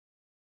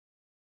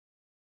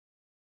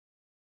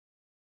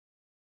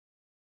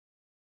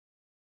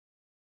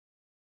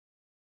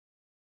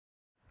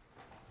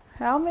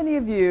How many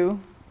of you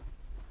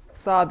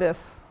saw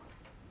this?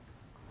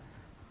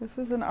 This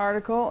was an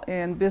article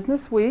in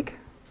Business Week.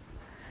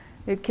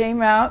 It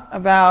came out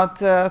about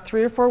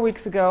 3 or 4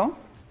 weeks ago.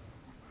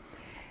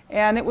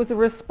 And it was a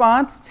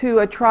response to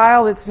a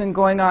trial that's been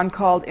going on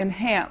called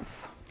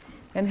ENHANCE.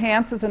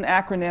 ENHANCE is an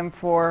acronym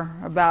for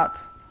about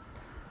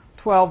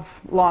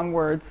 12 long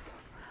words.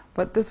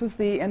 But this was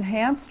the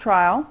ENHANCE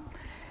trial.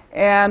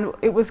 And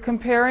it was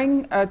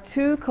comparing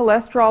two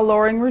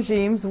cholesterol-lowering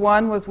regimes.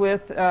 One was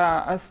with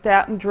a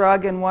statin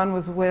drug, and one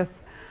was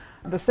with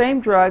the same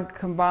drug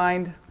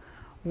combined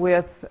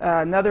with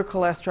another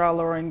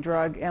cholesterol-lowering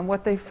drug. And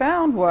what they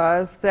found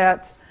was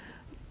that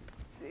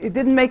it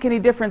didn't make any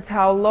difference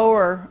how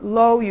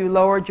low you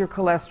lowered your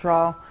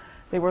cholesterol.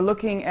 They were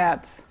looking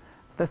at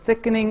the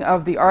thickening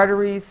of the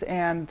arteries,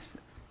 and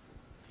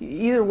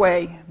either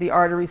way, the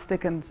arteries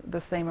thickened the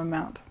same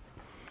amount.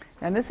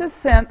 And this has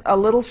sent a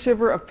little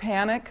shiver of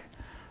panic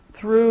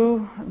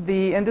through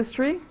the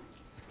industry,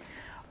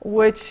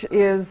 which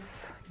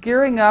is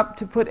gearing up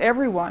to put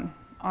everyone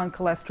on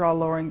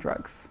cholesterol-lowering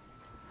drugs.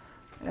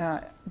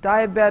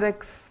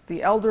 Diabetics,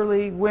 the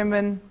elderly,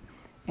 women,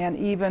 and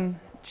even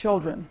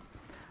children.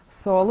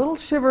 So a little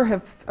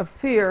shiver of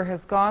fear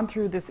has gone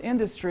through this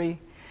industry.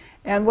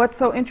 And what's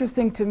so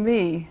interesting to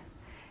me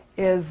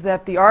is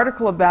that the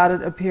article about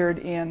it appeared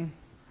in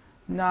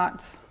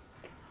not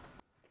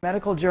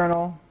Medical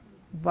Journal,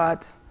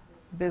 but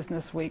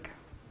Business Week.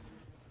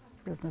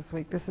 Business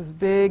Week. This is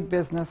big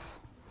business.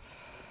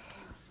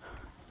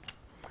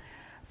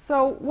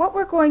 So what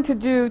we're going to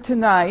do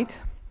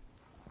tonight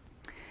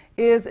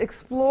is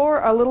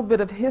explore a little bit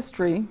of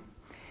history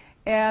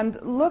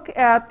and look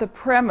at the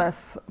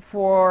premise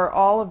for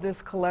all of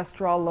this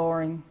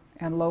cholesterol-lowering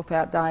and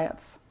low-fat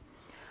diets.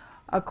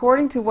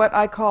 According to what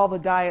I call the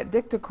diet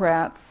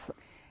dictocrats,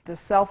 the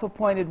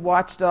self-appointed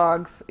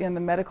watchdogs in the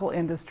medical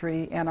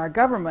industry and our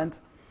government,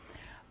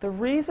 the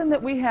reason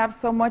that we have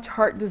so much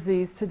heart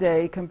disease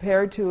today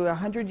compared to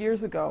 100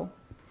 years ago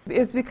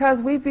is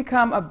because we've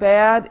become a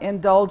bad,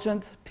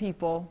 indulgent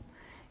people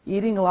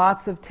eating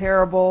lots of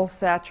terrible,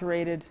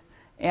 saturated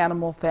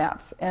animal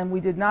fats. And we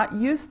did not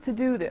used to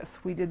do this.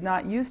 We did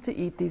not used to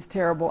eat these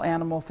terrible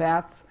animal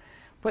fats.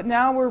 But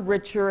now we're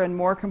richer and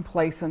more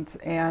complacent,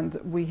 and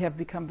we have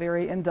become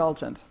very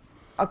indulgent.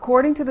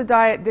 According to the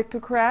diet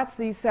dictocrats,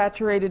 these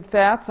saturated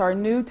fats are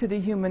new to the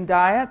human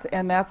diet,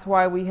 and that's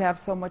why we have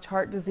so much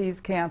heart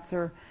disease,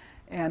 cancer,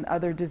 and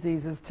other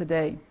diseases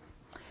today.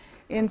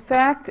 In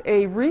fact,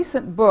 a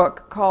recent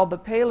book called The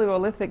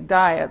Paleolithic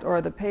Diet,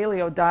 or the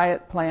Paleo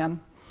Diet Plan,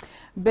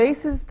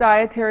 bases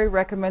dietary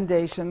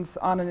recommendations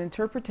on an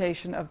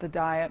interpretation of the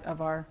diet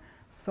of our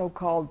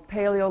so-called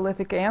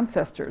Paleolithic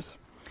ancestors.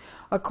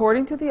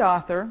 According to the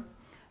author,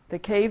 the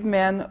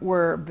cavemen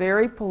were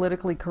very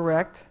politically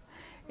correct,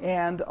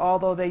 and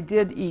although they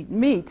did eat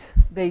meat,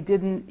 they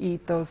didn't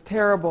eat those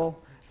terrible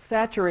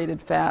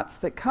saturated fats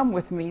that come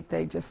with meat.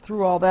 They just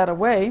threw all that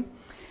away.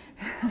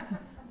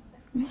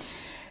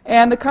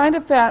 And the kind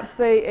of fats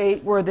they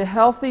ate were the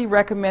healthy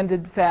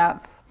recommended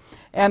fats,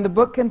 and the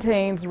book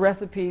contains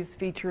recipes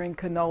featuring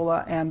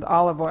canola and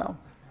olive oil.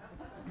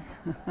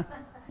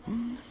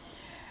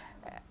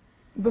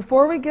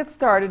 Before we get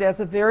started, as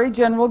a very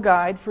general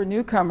guide for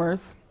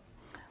newcomers,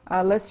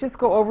 let's just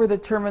go over the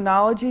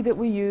terminology that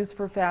we use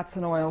for fats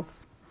and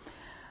oils.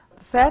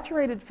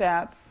 Saturated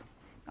fats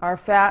are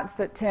fats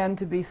that tend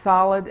to be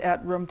solid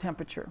at room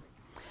temperature.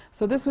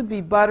 So this would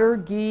be butter,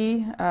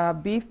 ghee,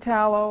 beef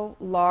tallow,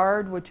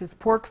 lard, which is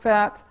pork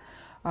fat,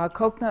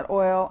 coconut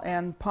oil,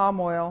 and palm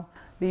oil.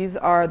 These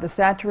are the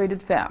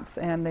saturated fats,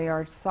 and they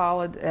are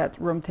solid at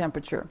room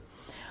temperature.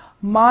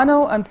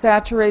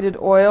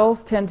 Monounsaturated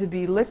oils tend to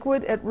be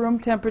liquid at room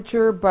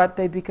temperature, but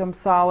they become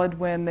solid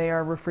when they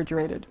are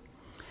refrigerated.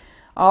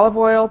 Olive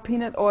oil,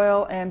 peanut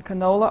oil, and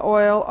canola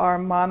oil are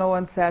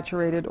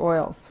monounsaturated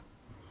oils.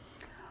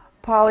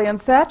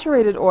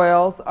 Polyunsaturated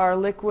oils are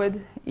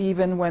liquid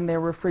even when they're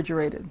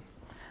refrigerated.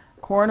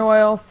 Corn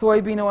oil,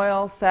 soybean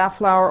oil,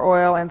 safflower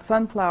oil, and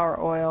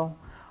sunflower oil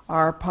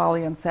are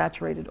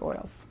polyunsaturated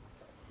oils.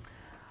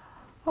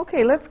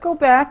 Okay, let's go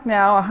back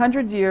now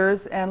 100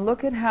 years and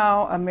look at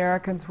how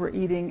Americans were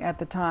eating at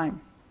the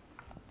time.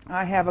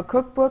 I have a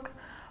cookbook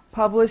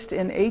published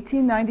in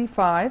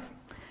 1895,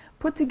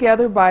 put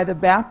together by the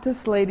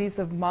Baptist Ladies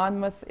of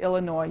Monmouth,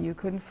 Illinois. You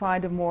couldn't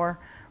find a more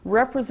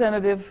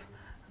representative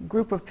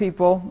group of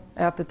people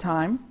at the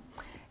time.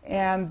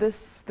 And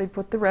they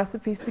put the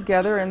recipes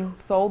together and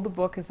sold the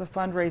book as a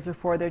fundraiser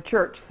for their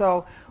church.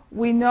 So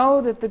we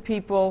know that the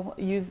people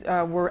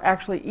were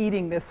actually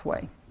eating this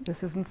way.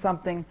 This isn't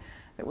something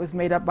that was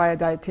made up by a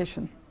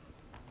dietitian.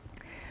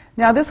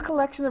 Now, this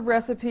collection of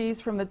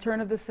recipes from the turn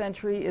of the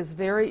century is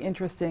very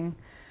interesting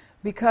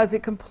because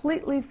it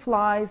completely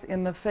flies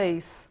in the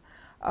face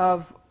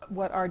of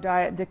what our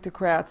diet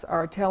dictocrats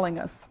are telling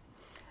us.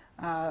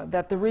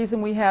 That the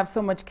reason we have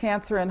so much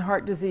cancer and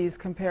heart disease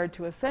compared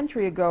to a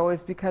century ago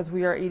is because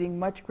we are eating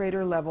much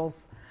greater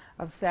levels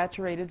of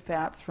saturated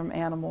fats from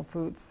animal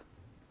foods.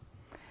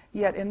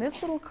 Yet in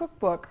this little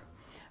cookbook,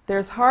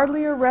 There's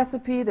hardly a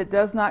recipe that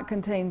does not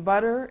contain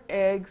butter,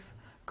 eggs,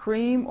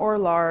 cream, or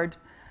lard,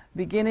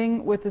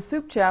 beginning with the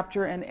soup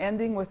chapter and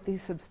ending with the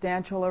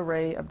substantial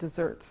array of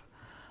desserts.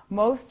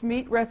 Most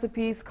meat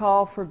recipes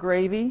call for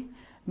gravy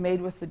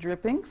made with the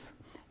drippings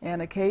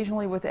and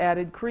occasionally with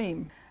added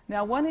cream.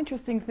 Now, one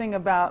interesting thing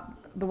about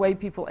the way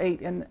people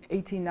ate in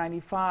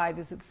 1895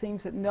 is it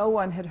seems that no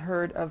one had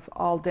heard of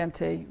al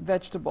dente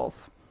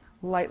vegetables,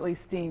 lightly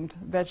steamed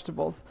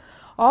vegetables.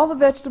 All the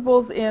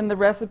vegetables in the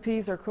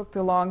recipes are cooked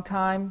a long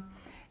time,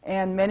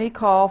 and many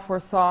call for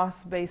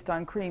sauce based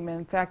on cream. And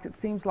in fact, it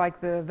seems like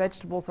the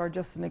vegetables are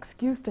just an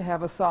excuse to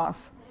have a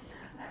sauce.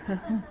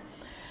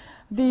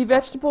 The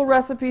vegetable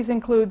recipes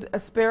include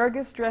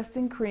asparagus dressed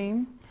in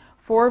cream,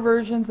 4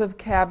 versions of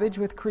cabbage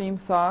with cream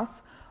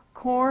sauce,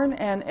 corn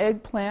and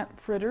eggplant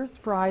fritters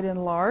fried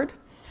in lard,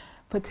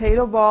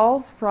 potato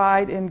balls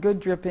fried in good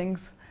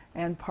drippings,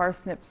 and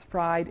parsnips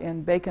fried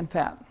in bacon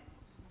fat.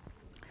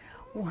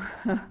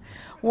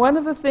 One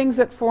of the things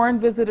that foreign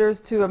visitors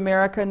to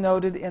America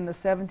noted in the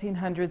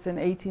 1700s and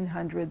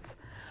 1800s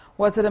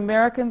was that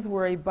Americans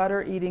were a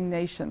butter-eating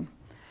nation.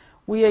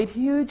 We ate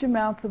huge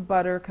amounts of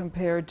butter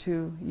compared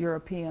to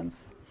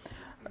Europeans.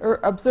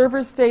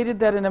 Observers stated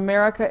that in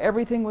America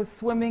everything was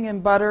swimming in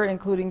butter,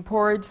 including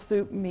porridge,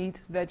 soup,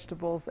 meat,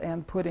 vegetables,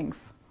 and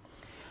puddings.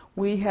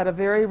 We had a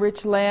very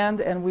rich land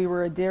and we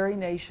were a dairy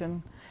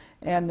nation,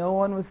 and no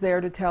one was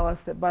there to tell us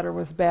that butter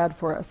was bad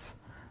for us.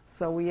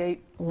 So we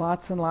ate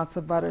lots and lots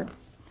of butter.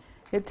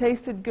 It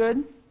tasted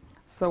good,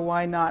 so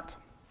why not?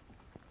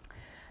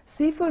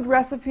 Seafood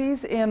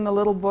recipes in the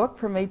little book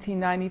from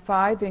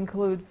 1895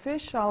 include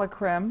fish a la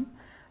creme,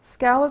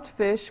 scalloped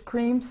fish,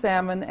 creamed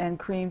salmon, and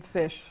creamed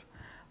fish.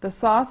 The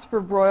sauce for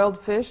broiled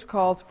fish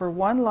calls for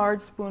 1 large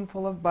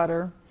spoonful of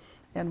butter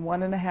and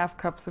 1½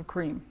 cups of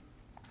cream.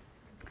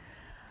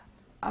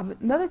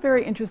 Another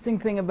very interesting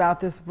thing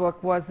about this book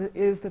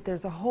is that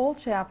there's a whole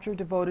chapter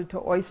devoted to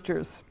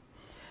oysters.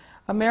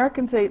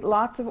 Americans ate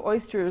lots of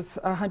oysters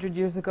 100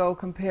 years ago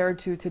compared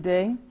to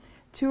today,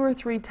 2 or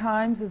 3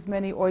 times as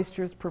many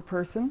oysters per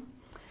person.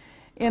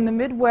 In the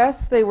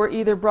Midwest, they were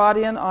either brought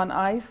in on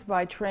ice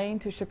by train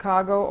to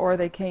Chicago or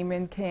they came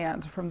in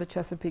canned from the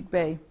Chesapeake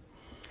Bay.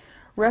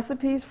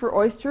 Recipes for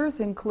oysters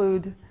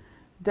include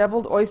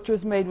deviled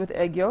oysters made with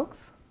egg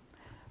yolks,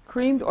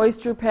 creamed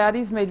oyster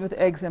patties made with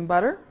eggs and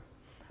butter,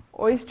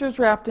 oysters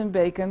wrapped in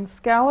bacon,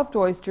 scalloped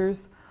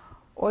oysters,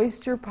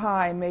 oyster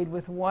pie made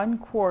with 1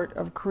 quart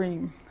of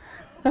cream.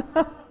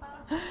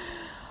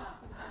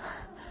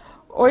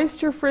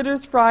 Oyster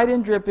fritters fried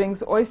in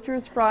drippings,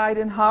 oysters fried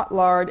in hot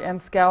lard,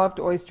 and scalloped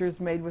oysters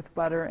made with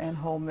butter and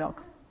whole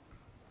milk.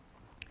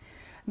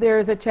 There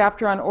is a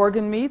chapter on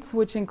organ meats,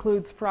 which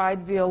includes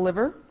fried veal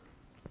liver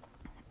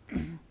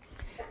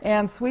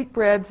and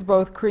sweetbreads,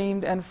 both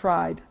creamed and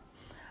fried.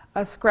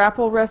 A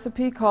scrapple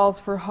recipe calls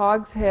for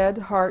hog's head,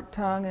 heart,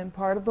 tongue, and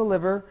part of the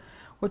liver,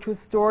 which was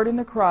stored in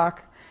a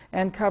crock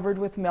and covered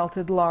with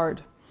melted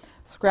lard.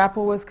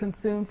 Scrapple was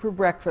consumed for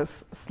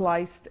breakfast,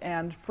 sliced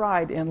and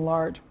fried in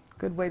lard.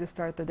 Good way to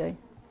start the day.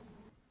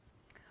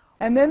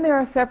 And then there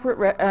are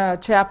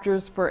separate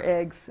chapters for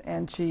eggs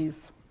and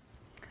cheese.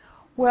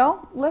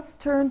 Well, let's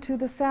turn to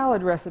the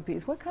salad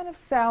recipes. What kind of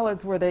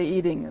salads were they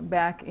eating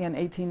back in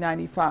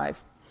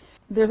 1895?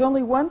 There's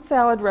only one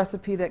salad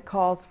recipe that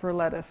calls for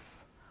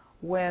lettuce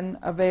when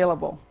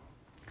available.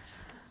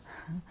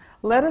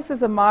 Lettuce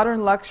is a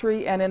modern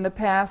luxury, and in the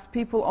past,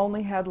 people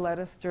only had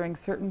lettuce during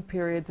certain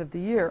periods of the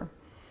year.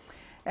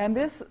 And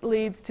this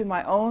leads to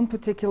my own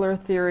particular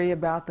theory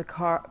about the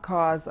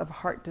cause of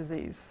heart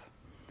disease.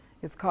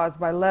 It's caused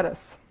by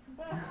lettuce.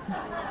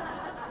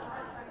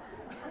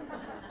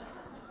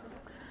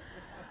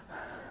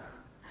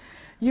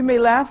 You may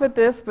laugh at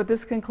this, but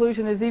this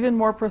conclusion is even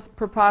more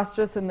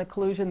preposterous than the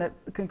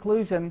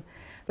conclusion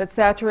that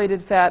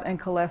saturated fat and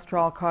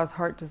cholesterol cause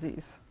heart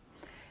disease.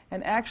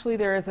 And actually,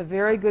 there is a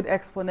very good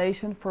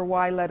explanation for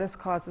why lettuce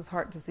causes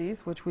heart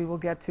disease, which we will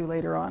get to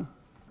later on.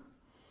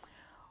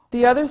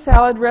 The other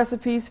salad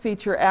recipes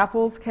feature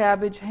apples,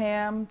 cabbage,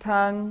 ham,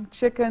 tongue,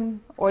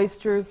 chicken,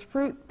 oysters,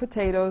 fruit,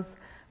 potatoes,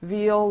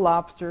 veal,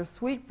 lobster,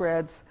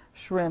 sweetbreads,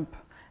 shrimp,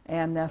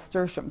 and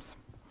nasturtiums.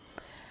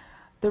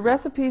 The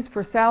recipes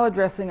for salad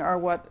dressing are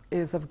what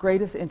is of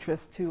greatest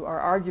interest to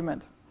our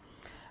argument.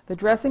 The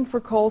dressing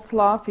for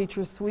coleslaw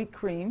features sweet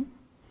cream.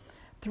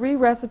 3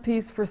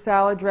 recipes for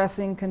salad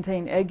dressing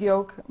contain egg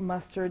yolk,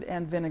 mustard,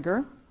 and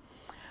vinegar.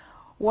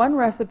 1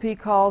 recipe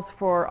calls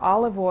for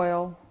olive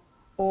oil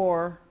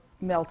or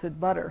melted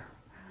butter.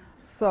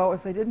 So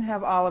if they didn't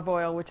have olive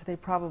oil, which they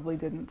probably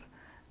didn't,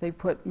 they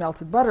put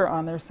melted butter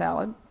on their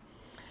salad.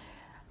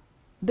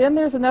 Then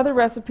there's another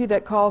recipe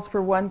that calls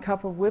for 1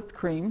 cup of whipped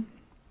cream.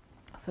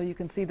 So you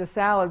can see the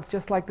salads,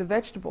 just like the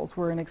vegetables,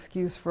 were an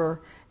excuse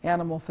for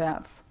animal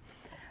fats.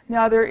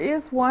 Now, there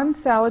is one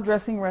salad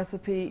dressing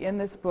recipe in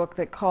this book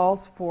that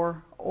calls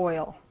for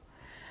oil.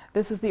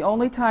 This is the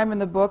only time in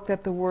the book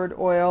that the word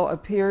oil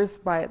appears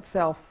by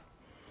itself.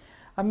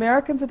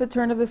 Americans at the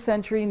turn of the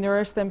century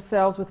nourished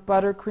themselves with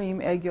butter,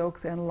 cream, egg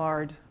yolks, and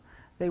lard.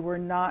 They were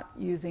not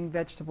using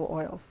vegetable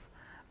oils.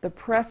 The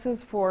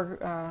presses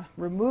for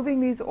removing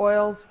these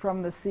oils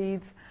from the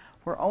seeds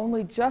were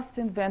only just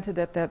invented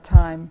at that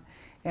time,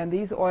 and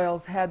these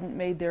oils hadn't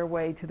made their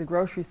way to the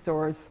grocery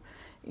stores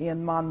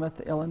in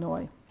Monmouth,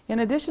 Illinois. In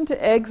addition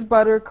to eggs,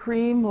 butter,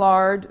 cream,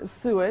 lard,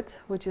 suet,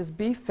 which is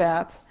beef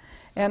fat,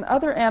 and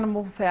other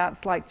animal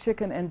fats like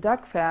chicken and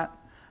duck fat,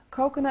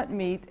 coconut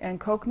meat and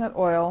coconut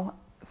oil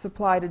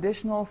supplied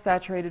additional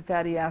saturated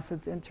fatty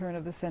acids in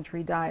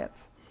turn-of-the-century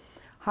diets.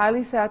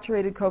 Highly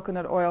saturated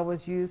coconut oil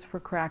was used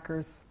for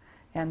crackers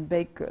and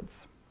baked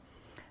goods.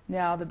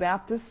 Now, the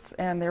Baptists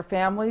and their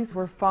families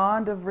were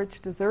fond of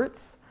rich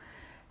desserts.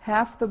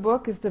 Half the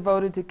book is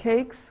devoted to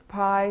cakes,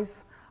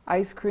 pies,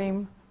 ice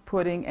cream,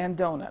 pudding, and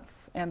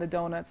donuts. And the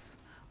donuts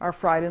are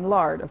fried in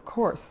lard, of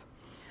course.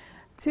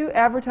 2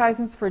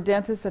 advertisements for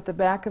dentists at the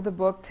back of the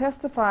book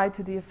testify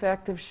to the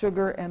effect of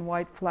sugar and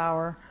white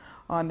flour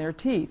on their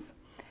teeth.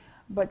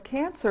 But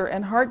cancer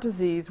and heart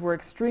disease were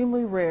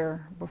extremely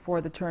rare before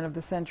the turn of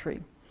the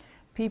century.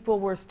 People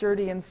were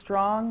sturdy and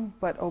strong,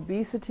 but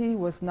obesity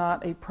was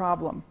not a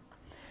problem.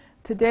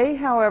 Today,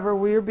 however,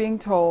 we are being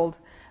told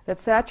that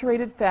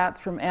saturated fats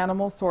from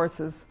animal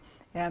sources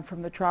and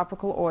from the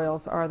tropical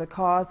oils are the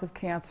cause of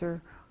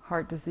cancer,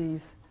 heart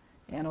disease,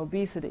 and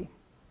obesity.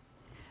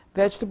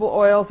 Vegetable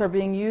oils are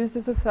being used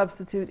as a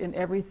substitute in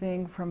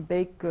everything from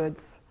baked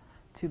goods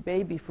to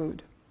baby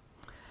food.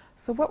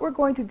 So what we're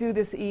going to do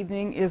this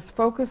evening is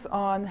focus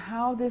on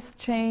how this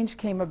change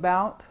came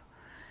about,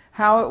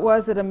 how it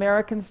was that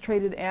Americans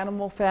traded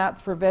animal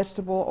fats for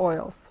vegetable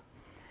oils.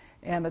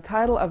 And the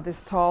title of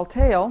this tall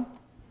tale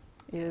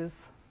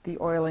is The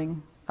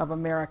Oiling of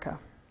America.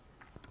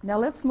 Now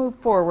let's move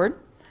forward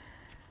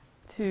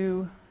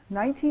to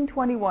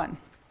 1921.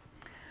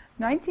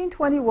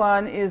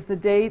 1921 is the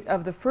date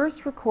of the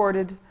first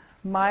recorded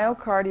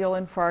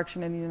myocardial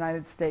infarction in the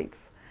United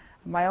States.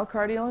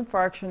 Myocardial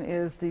infarction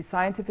is the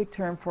scientific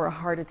term for a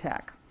heart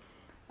attack.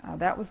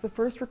 That was the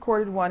first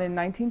recorded one in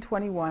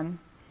 1921.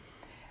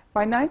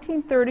 By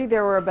 1930,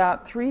 there were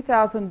about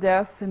 3,000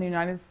 deaths in the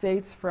United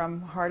States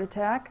from heart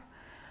attack.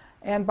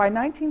 And by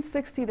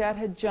 1960, that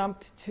had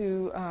jumped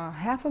to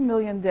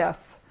 500,000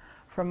 deaths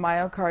from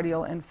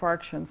myocardial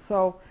infarction.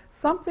 So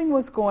something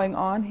was going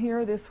on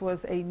here. This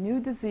was a new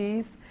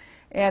disease,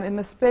 and in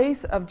the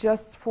space of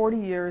just 40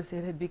 years,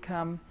 it had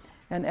become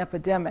an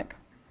epidemic.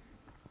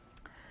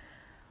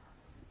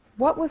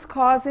 What was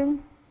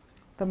causing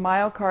the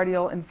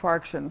myocardial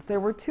infarctions? There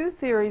were 2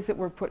 theories that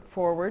were put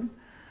forward.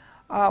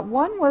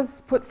 One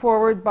was put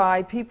forward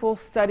by people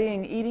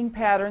studying eating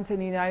patterns in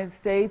the United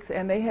States,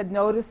 and they had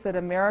noticed that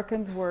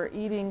Americans were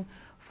eating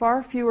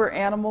far fewer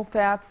animal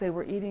fats, they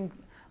were eating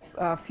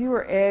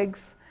fewer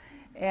eggs,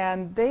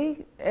 and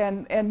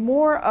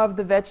more of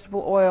the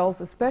vegetable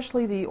oils,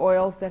 especially the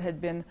oils that had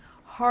been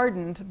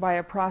hardened by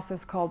a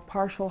process called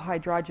partial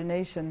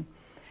hydrogenation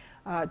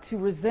to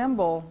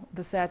resemble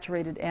the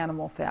saturated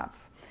animal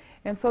fats.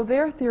 And so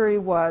their theory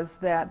was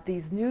that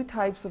these new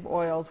types of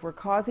oils were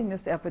causing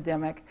this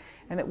epidemic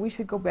and that we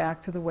should go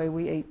back to the way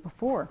we ate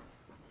before.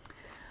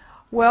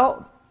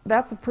 Well,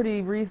 that's a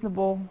pretty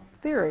reasonable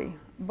theory,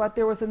 but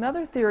there was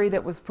another theory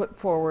that was put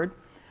forward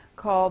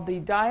called the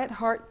diet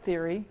heart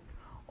theory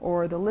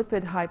or the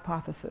lipid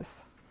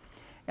hypothesis.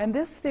 And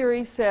this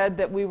theory said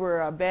that we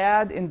were a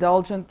bad,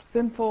 indulgent,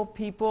 sinful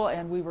people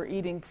and we were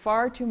eating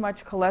far too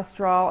much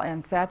cholesterol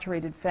and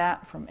saturated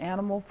fat from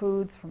animal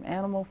foods, from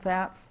animal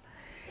fats.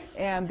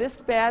 And this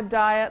bad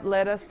diet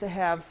led us to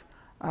have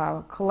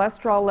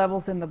cholesterol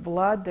levels in the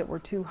blood that were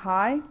too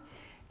high.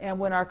 And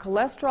when our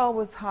cholesterol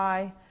was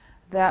high,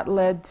 that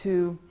led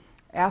to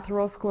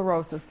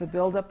atherosclerosis, the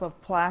buildup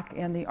of plaque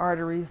in the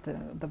arteries, the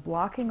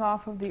blocking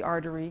off of the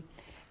artery.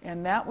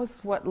 And that was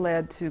what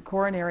led to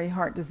coronary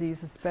heart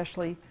disease,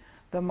 especially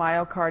the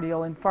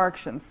myocardial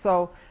infarctions.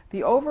 So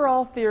the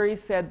overall theory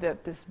said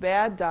that this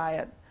bad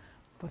diet,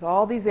 with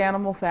all these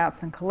animal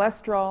fats and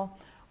cholesterol,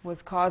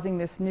 was causing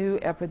this new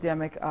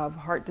epidemic of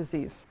heart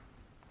disease.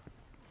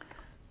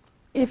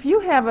 If you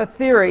have a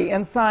theory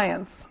in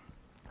science,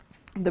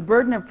 the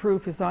burden of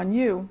proof is on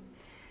you.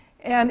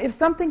 And if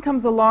something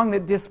comes along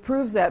that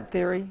disproves that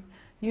theory,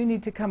 you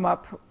need to come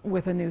up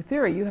with a new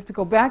theory. You have to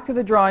go back to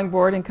the drawing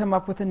board and come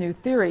up with a new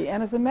theory.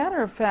 And as a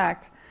matter of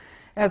fact,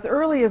 as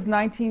early as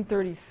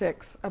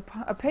 1936,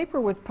 a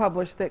paper was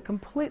published that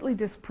completely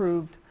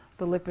disproved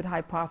the lipid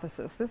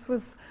hypothesis. This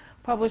was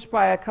published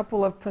by a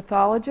couple of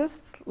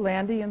pathologists,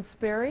 Landy and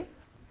Sperry,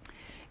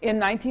 in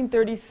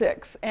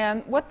 1936.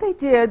 And what they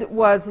did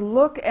was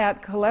look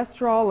at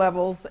cholesterol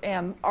levels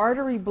and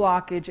artery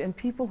blockage in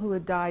people who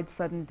had died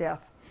sudden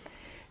death.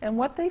 And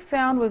what they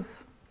found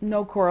was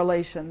no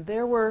correlation.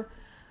 There were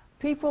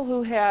people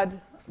who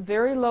had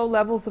very low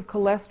levels of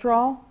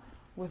cholesterol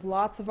with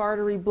lots of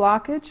artery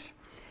blockage,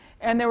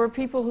 and there were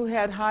people who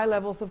had high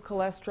levels of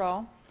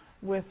cholesterol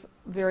with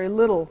very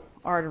little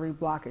artery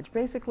blockage.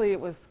 Basically, it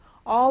was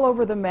all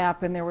over the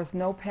map, and there was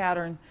no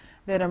pattern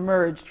that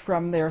emerged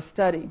from their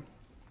study.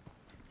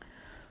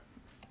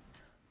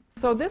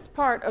 So this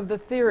part of the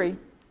theory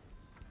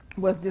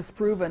was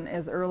disproven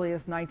as early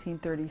as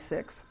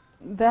 1936.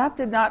 That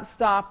did not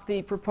stop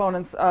the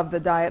proponents of the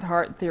diet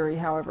heart theory,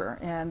 however,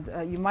 and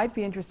you might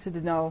be interested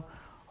to know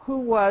who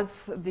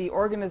was the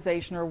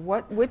organization or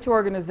which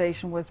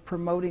organization was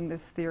promoting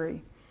this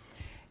theory.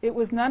 It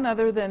was none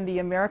other than the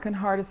American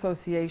Heart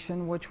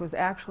Association, which was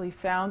actually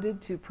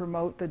founded to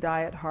promote the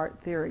diet heart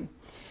theory.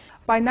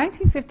 By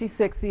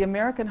 1956, the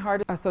American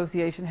Heart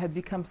Association had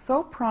become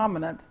so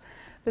prominent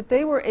that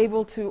they were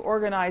able to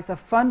organize a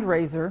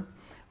fundraiser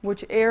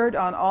which aired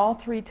on all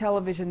 3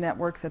 television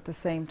networks at the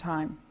same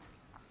time.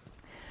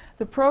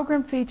 The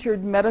program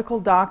featured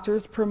medical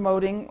doctors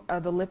promoting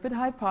the lipid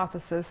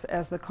hypothesis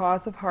as the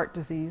cause of heart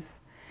disease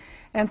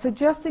and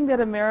suggesting that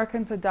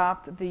Americans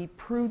adopt the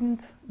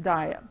prudent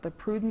diet. The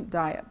prudent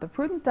diet. The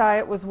prudent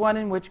diet was one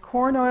in which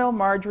corn oil,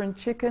 margarine,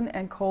 chicken,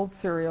 and cold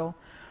cereal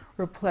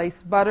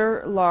replaced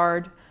butter,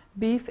 lard,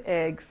 beef,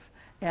 eggs,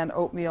 and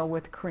oatmeal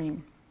with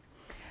cream.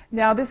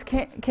 Now, this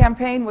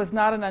campaign was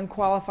not an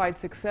unqualified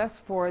success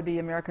for the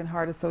American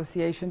Heart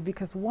Association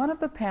because one of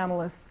the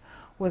panelists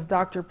was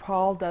Dr.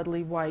 Paul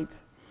Dudley White.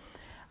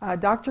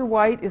 Dr.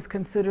 White is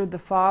considered the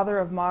father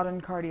of modern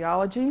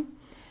cardiology.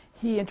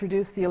 He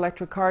introduced the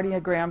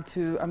electrocardiogram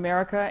to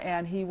America,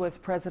 and he was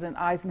President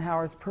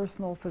Eisenhower's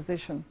personal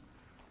physician.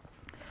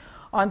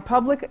 On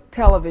public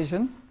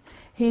television,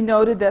 he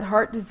noted that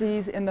heart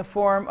disease in the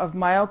form of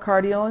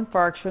myocardial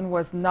infarction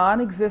was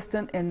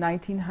non-existent in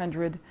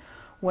 1900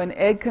 when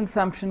egg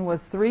consumption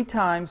was 3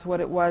 times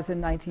what it was in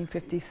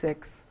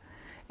 1956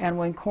 and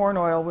when corn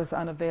oil was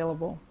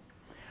unavailable.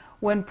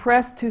 When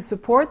pressed to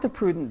support the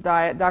prudent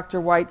diet, Dr.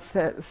 White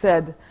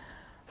said,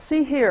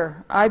 "See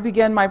here, I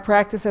began my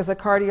practice as a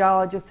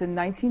cardiologist in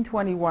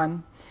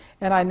 1921,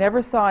 and I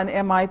never saw an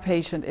MI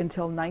patient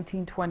until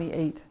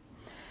 1928.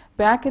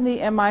 Back in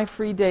the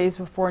MI-free days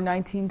before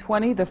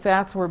 1920, the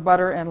fats were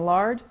butter and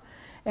lard,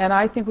 and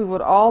I think we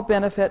would all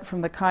benefit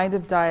from the kind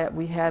of diet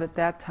we had at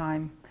that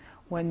time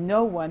when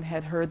no one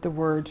had heard the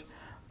word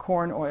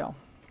corn oil."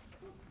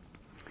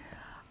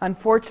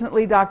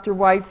 Unfortunately, Dr.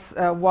 White's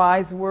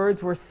wise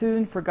words were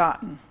soon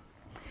forgotten.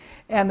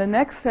 And the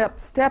next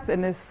step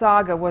in this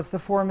saga was the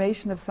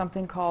formation of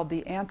something called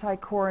the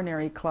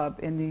Anti-Coronary Club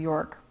in New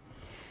York.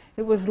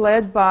 It was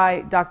led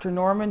by Dr.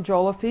 Norman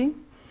Jolliffe,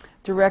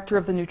 director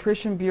of the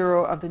Nutrition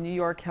Bureau of the New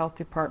York Health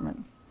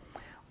Department.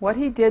 What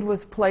he did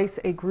was place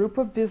a group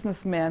of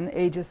businessmen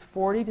ages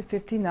 40 to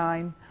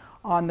 59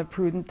 on the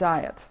prudent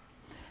diet.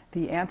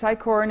 The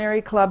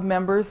Anti-Coronary Club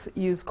members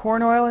used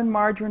corn oil and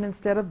margarine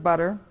instead of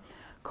butter,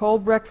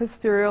 cold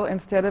breakfast cereal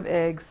instead of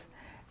eggs,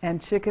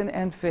 and chicken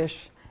and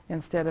fish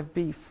instead of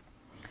beef.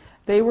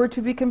 They were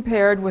to be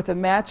compared with a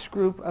matched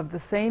group of the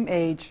same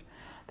age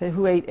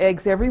who ate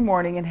eggs every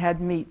morning and had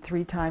meat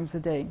 3 times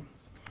a day.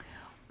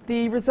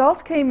 The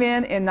results came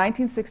in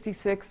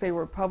 1966. They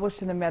were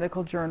published in a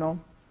medical journal.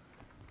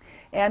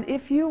 And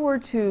if you were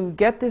to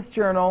get this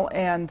journal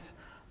and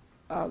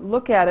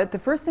look at it, the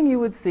first thing you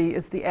would see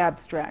is the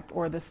abstract,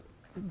 or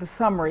the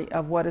summary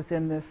of what is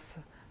in this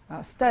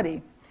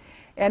study.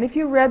 And if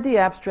you read the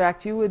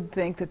abstract, you would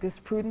think that this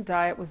prudent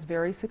diet was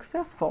very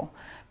successful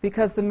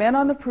because the men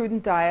on the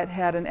prudent diet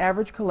had an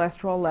average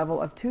cholesterol level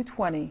of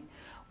 220,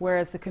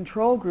 whereas the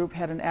control group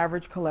had an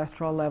average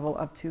cholesterol level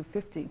of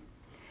 250.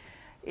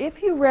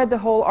 If you read the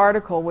whole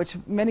article, which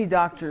many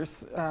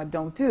doctors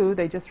don't do,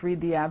 they just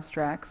read the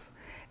abstracts,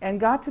 and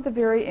got to the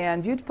very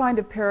end, you'd find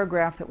a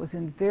paragraph that was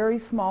in very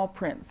small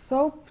print,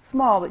 so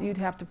small that you'd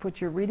have to put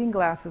your reading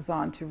glasses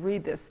on to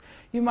read this.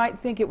 You might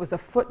think it was a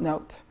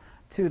footnote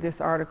to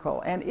this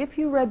article. And if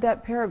you read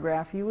that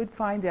paragraph, you would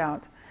find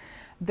out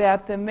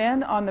that the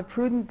men on the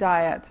prudent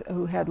diet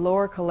who had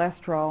lower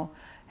cholesterol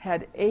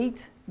had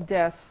 8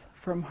 deaths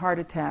from heart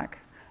attack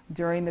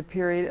during the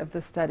period of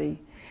the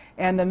study.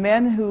 And the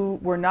men who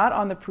were not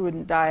on the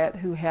prudent diet,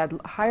 who had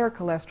higher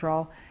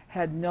cholesterol,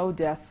 had no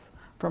deaths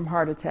from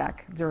heart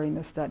attack during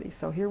the study.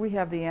 So here we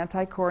have the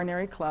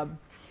Anti-Coronary Club.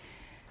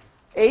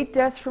 8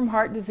 deaths from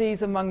heart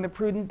disease among the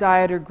prudent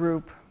dieter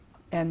group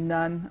and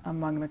none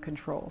among the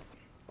controls.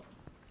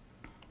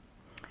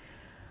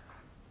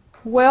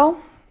 Well,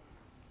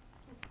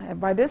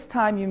 by this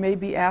time you may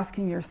be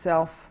asking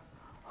yourself,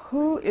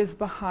 who is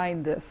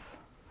behind this?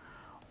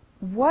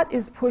 What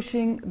is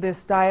pushing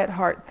this diet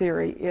heart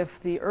theory if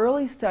the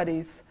early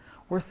studies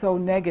were so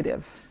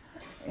negative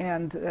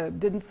and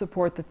didn't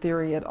support the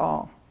theory at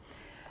all?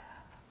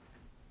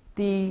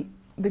 The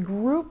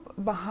group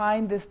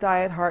behind this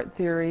diet heart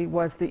theory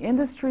was the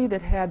industry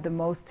that had the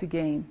most to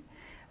gain.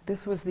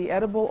 This was the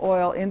edible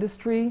oil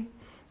industry.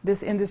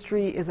 This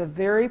industry is a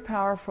very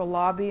powerful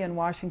lobby in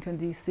Washington,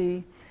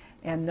 D.C.,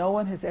 and no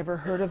one has ever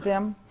heard of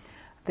them.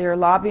 Their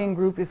lobbying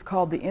group is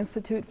called the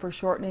Institute for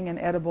Shortening and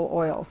Edible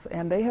Oils,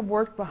 and they have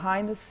worked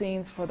behind the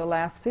scenes for the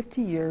last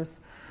 50 years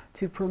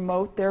to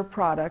promote their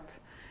product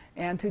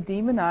and to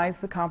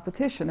demonize the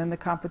competition. And the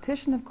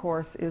competition, of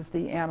course, is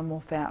the animal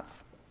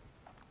fats.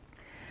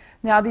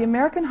 Now, the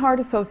American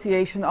Heart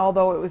Association,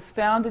 although it was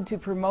founded to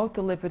promote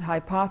the lipid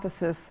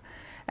hypothesis,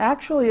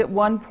 actually at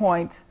one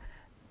point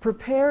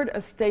prepared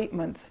a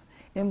statement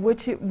in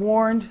which it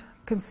warned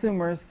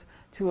consumers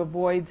to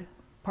avoid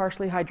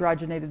partially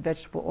hydrogenated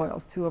vegetable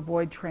oils to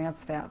avoid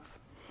trans fats.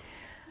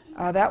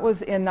 That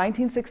was in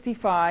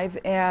 1965,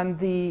 and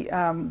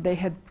they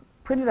had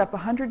printed up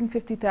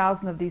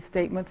 150,000 of these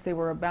statements. They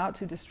were about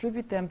to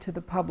distribute them to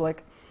the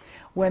public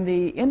when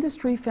the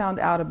industry found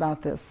out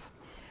about this.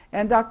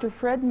 And Dr.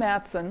 Fred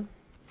Mattson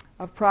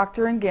of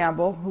Procter &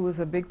 Gamble, who was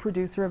a big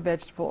producer of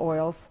vegetable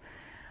oils,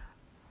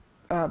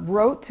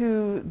 wrote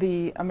to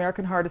the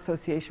American Heart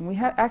Association. We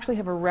actually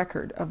have a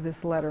record of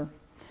this letter,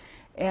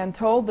 and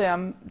told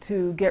them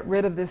to get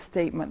rid of this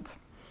statement.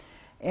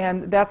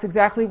 And that's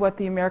exactly what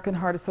the American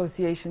Heart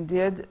Association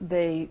did.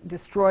 They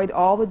destroyed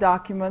all the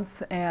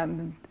documents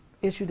and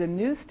issued a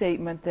new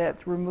statement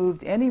that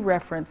removed any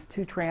reference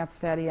to trans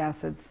fatty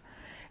acids,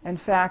 in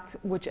fact,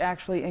 which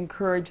actually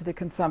encouraged the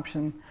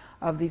consumption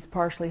of these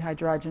partially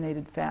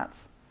hydrogenated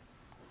fats.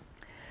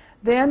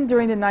 Then,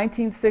 during the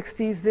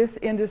 1960s, this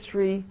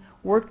industry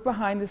worked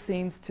behind the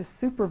scenes to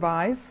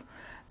supervise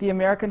the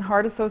American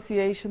Heart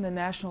Association, the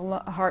National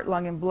Heart,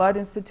 Lung, and Blood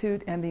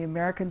Institute, and the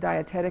American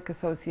Dietetic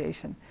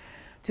Association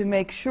to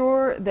make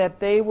sure that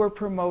they were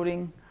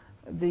promoting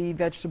the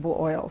vegetable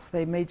oils.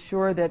 They made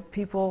sure that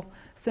people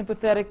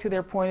sympathetic to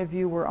their point of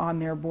view were on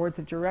their boards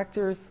of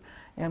directors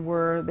and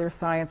were their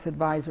science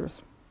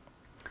advisors.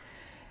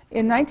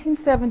 In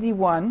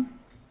 1971,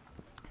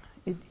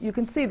 you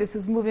can see this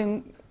is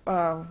moving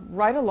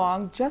right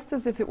along just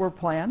as if it were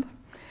planned.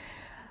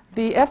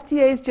 The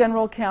FDA's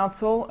general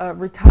counsel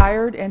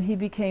retired, and he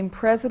became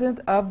president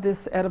of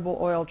this Edible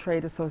Oil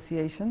Trade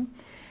Association.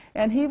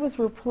 And he was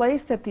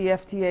replaced at the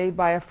FDA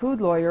by a food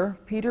lawyer,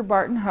 Peter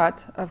Barton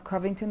Hutt of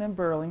Covington and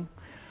Burling,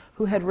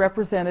 who had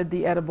represented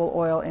the edible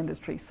oil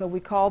industry. So we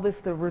call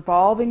this the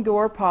revolving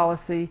door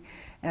policy,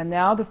 and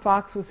now the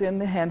fox was in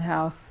the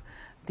henhouse.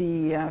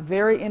 The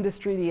very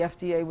industry the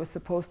FDA was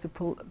supposed to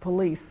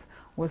police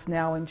was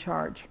now in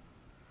charge.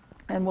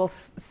 And we'll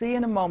see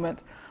in a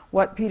moment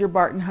what Peter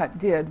Barton Hutt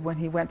did when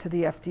he went to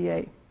the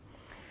FDA.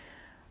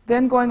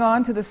 Then going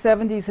on to the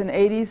 70s and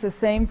 80s, the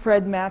same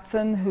Fred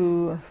Mattson,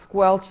 who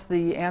squelched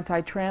the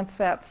anti-trans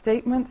fat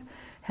statement,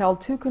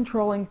 held two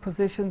controlling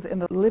positions in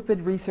the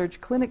lipid research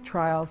clinic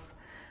trials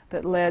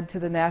that led to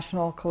the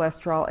National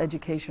Cholesterol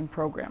Education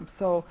Program.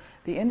 So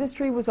the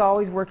industry was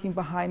always working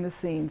behind the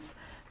scenes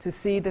to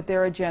see that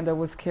their agenda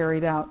was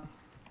carried out.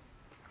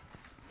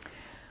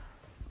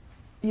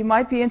 You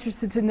might be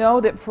interested to know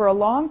that for a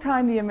long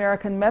time the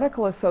American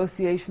Medical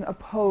Association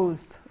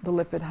opposed the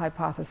lipid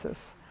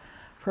hypothesis.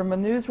 From a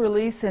news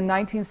release in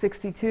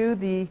 1962,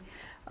 the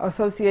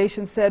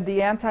association said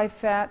the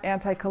anti-fat,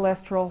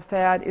 anti-cholesterol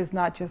fad is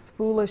not just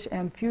foolish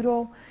and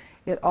futile,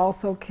 it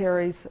also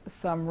carries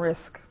some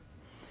risk.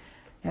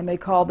 And they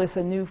call this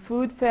a new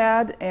food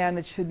fad, and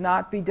it should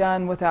not be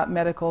done without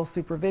medical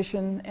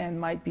supervision and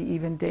might be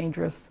even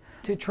dangerous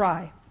to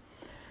try.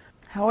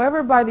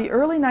 However, by the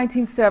early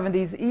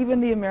 1970s,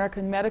 even the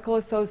American Medical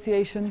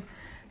Association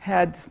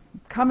had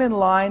come in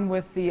line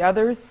with the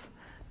others,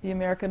 the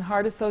American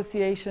Heart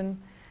Association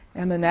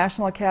and the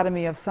National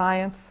Academy of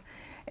Science.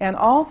 And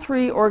all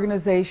three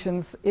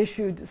organizations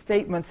issued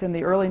statements in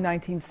the early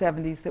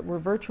 1970s that were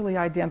virtually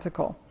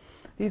identical.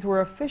 These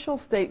were official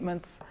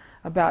statements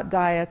about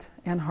diet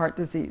and heart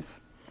disease.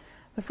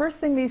 The first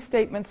thing these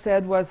statements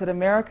said was that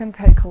Americans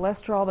had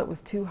cholesterol that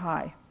was too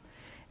high,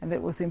 and that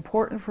it was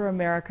important for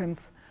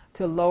Americans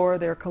to lower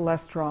their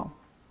cholesterol.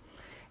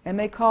 And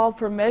they called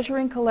for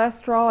measuring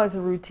cholesterol as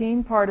a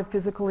routine part of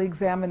physical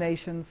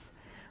examinations,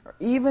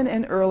 even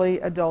in early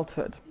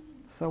adulthood.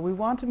 So we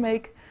want to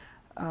make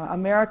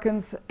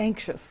Americans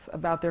anxious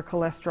about their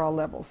cholesterol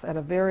levels at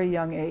a very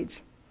young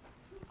age.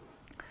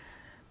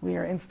 We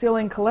are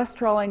instilling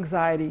cholesterol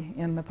anxiety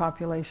in the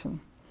population.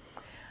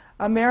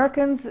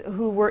 Americans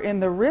who were in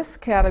the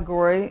risk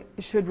category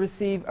should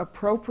receive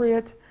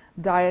appropriate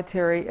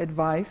dietary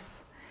advice,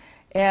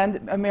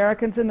 and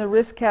Americans in the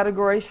risk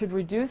category should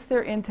reduce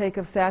their intake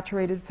of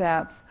saturated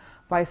fats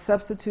by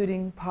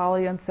substituting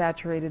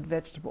polyunsaturated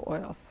vegetable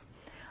oils.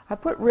 I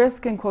put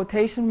risk in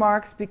quotation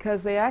marks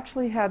because they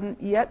actually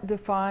hadn't yet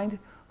defined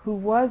who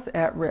was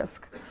at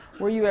risk.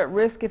 Were you at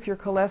risk if your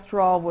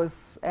cholesterol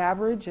was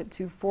average at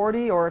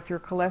 240, or if your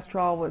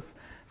cholesterol was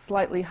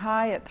slightly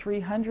high at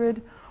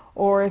 300,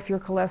 or if your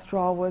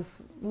cholesterol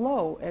was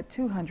low at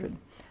 200?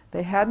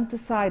 They hadn't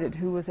decided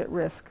who was at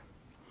risk.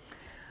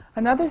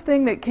 Another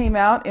thing that came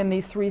out in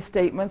these three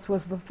statements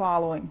was the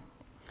following.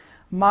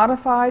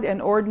 Modified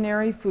and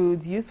ordinary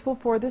foods useful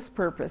for this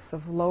purpose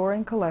of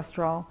lowering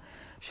cholesterol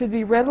should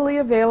be readily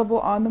available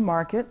on the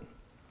market,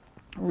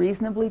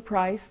 reasonably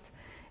priced,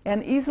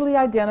 and easily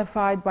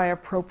identified by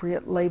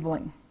appropriate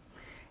labeling.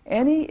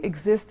 Any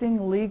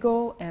existing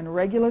legal and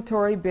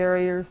regulatory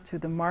barriers to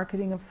the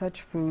marketing of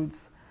such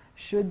foods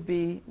should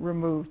be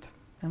removed.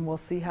 And we'll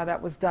see how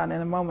that was done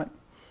in a moment.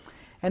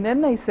 And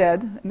then they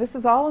said, and this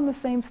is all in the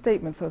same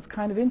statement, so it's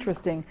kind of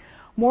interesting,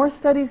 more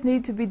studies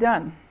need to be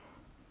done.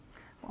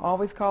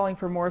 Always calling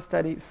for more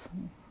studies.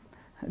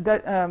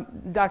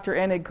 Dr.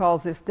 Enig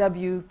calls this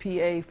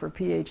WPA for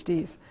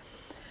PhDs.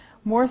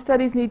 More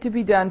studies need to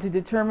be done to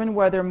determine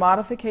whether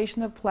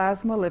modification of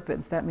plasma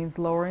lipids, that means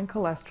lowering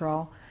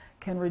cholesterol,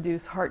 can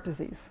reduce heart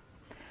disease.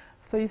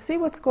 So you see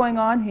what's going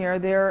on here.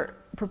 They're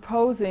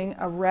proposing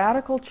a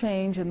radical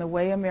change in the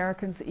way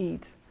Americans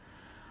eat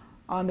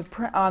on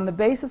the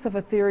basis of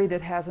a theory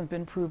that hasn't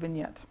been proven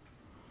yet.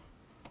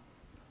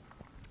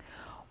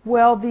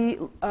 Well,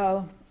 the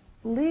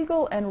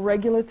legal and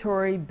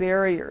regulatory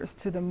barriers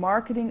to the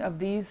marketing of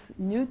these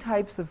new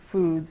types of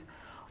foods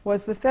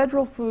was the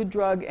Federal Food,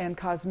 Drug, and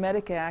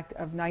Cosmetic Act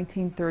of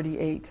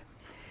 1938.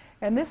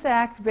 And this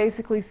act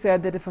basically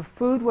said that if a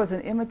food was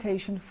an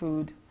imitation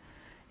food,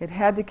 it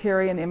had to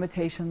carry an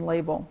imitation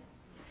label.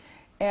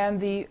 And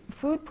the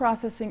food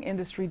processing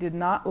industry did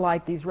not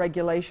like these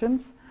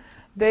regulations.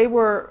 They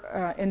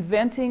were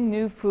inventing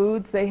new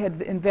foods. They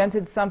had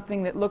invented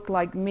something that looked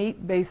like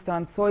meat based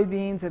on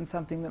soybeans and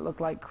something that looked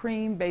like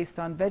cream based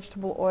on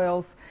vegetable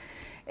oils.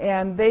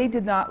 And they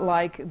did not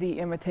like the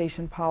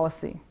imitation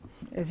policy.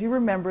 As you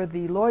remember,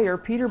 the lawyer,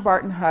 Peter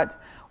Barton Hutt,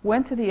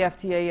 went to the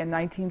FDA in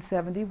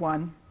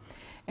 1971.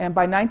 And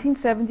by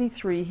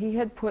 1973, he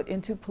had put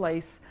into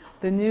place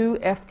the new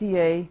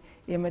FDA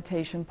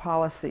imitation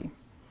policy.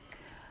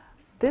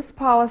 This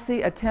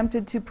policy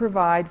attempted to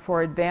provide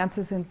for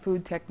advances in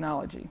food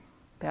technology.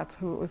 That's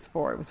who it was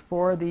for. It was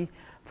for the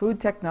food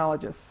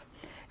technologists.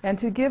 And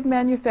to give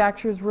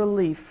manufacturers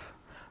relief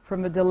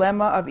from the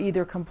dilemma of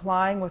either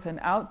complying with an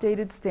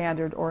outdated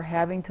standard or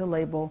having to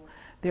label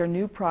their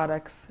new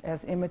products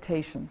as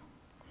imitation.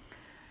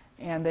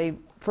 And they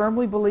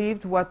firmly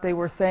believed what they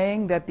were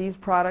saying, that these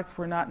products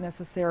were not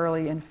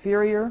necessarily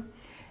inferior,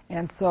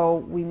 and so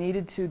we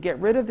needed to get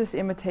rid of this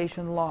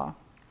imitation law.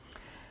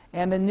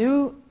 And the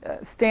new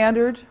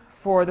standard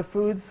for the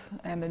foods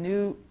and the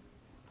new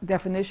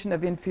definition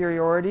of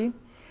inferiority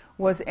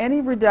was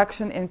any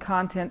reduction in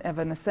content of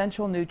an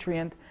essential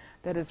nutrient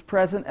that is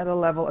present at a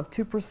level of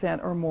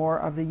 2% or more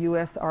of the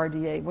US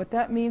RDA. What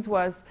that means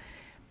was,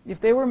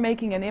 if they were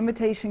making an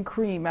imitation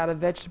cream out of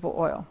vegetable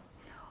oil,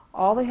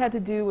 all they had to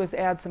do was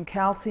add some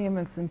calcium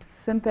and some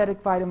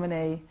synthetic vitamin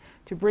A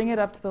to bring it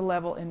up to the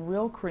level in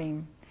real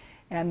cream,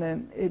 and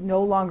then it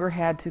no longer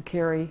had to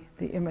carry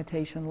the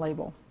imitation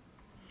label.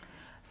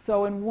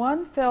 So in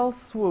one fell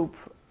swoop,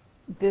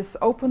 this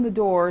opened the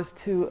doors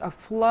to a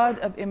flood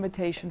of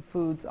imitation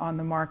foods on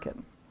the market.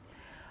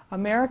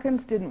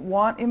 Americans didn't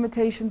want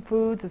imitation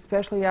foods,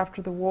 especially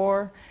after the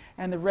war,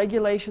 and the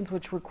regulations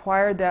which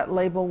required that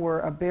label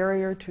were a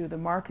barrier to the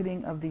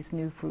marketing of these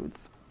new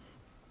foods.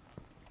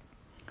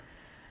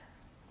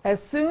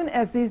 As soon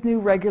as these new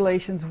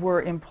regulations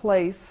were in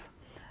place,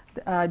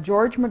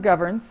 George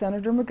McGovern,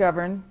 Senator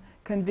McGovern,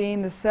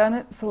 convened the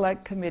Senate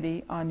Select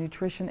Committee on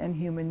Nutrition and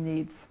Human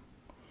Needs.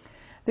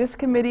 This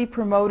committee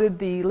promoted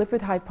the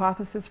lipid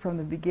hypothesis from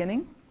the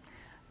beginning.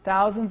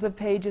 Thousands of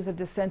pages of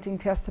dissenting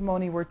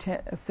testimony were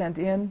sent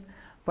in,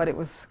 but it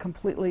was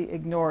completely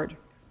ignored.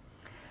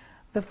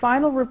 The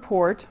final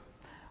report,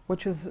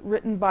 which was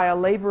written by a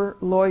labor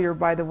lawyer,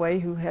 by the way,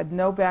 who had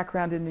no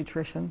background in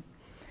nutrition,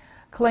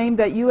 claimed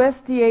that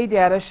USDA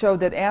data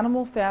showed that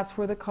animal fats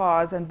were the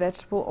cause and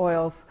vegetable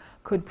oils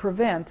could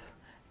prevent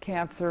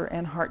cancer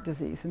and heart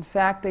disease. In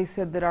fact, they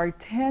said that our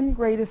 10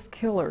 greatest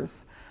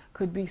killers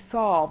could be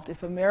solved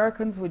if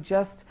Americans would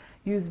just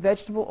use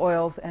vegetable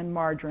oils and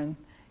margarine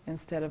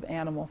instead of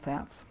animal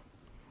fats.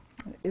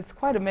 It's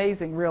quite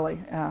amazing, really,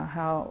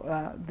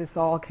 how this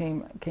all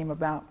came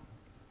about.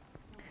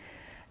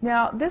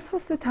 Now, this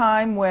was the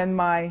time when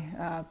my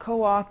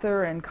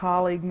co-author and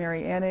colleague,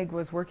 Mary Enig,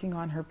 was working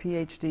on her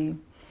PhD.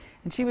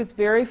 And she was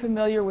very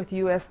familiar with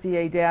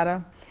USDA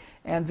data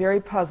and very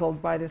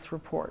puzzled by this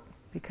report,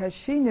 because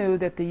she knew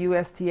that the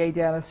USDA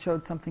data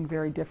showed something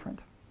very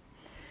different.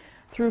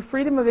 Through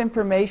Freedom of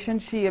Information,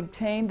 she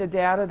obtained the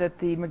data that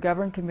the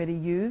McGovern Committee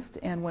used,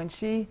 and when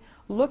she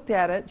looked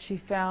at it, she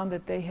found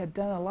that they had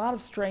done a lot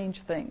of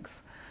strange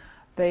things.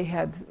 They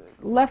had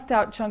left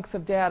out chunks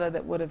of data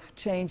that would have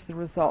changed the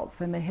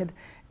results, and they had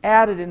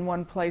added in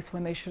one place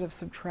when they should have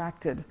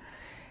subtracted.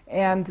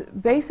 And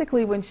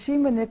basically, when she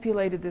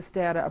manipulated this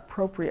data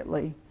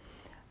appropriately,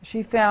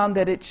 she found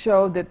that it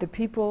showed that the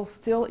people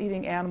still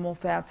eating animal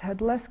fats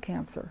had less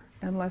cancer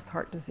and less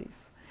heart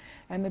disease.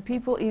 And the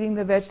people eating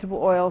the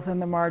vegetable oils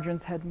and the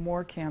margarines had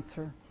more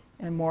cancer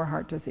and more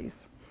heart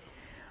disease.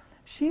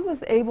 She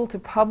was able to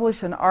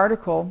publish an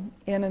article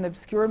in an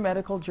obscure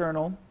medical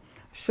journal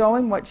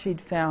showing what she'd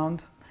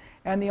found,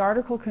 and the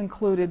article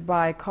concluded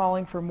by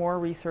calling for more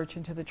research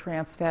into the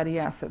trans fatty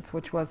acids,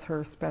 which was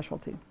her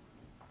specialty.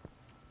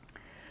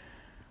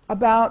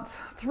 About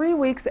 3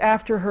 weeks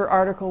after her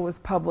article was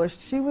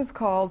published, she was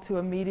called to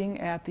a meeting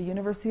at the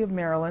University of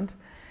Maryland.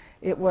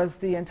 It was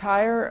the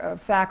entire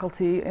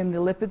faculty in the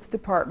lipids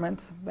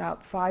department,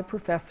 about 5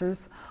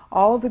 professors,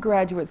 all of the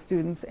graduate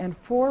students, and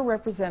 4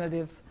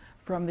 representatives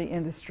from the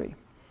industry.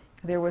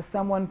 There was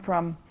someone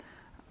from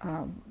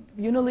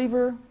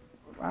Unilever,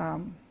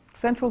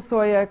 Central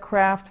Soya,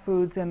 Kraft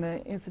Foods, and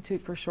the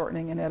Institute for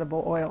Shortening and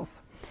Edible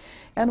Oils.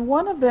 And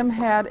one of them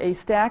had a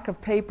stack of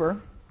paper.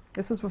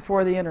 This was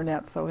before the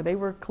internet, so they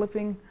were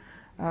clipping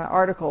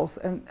articles.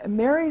 And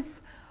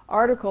Mary's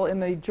article in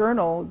the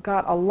journal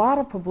got a lot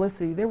of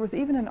publicity. There was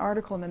even an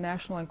article in the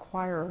National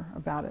Enquirer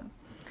about it.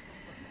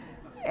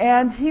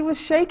 And he was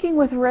shaking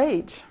with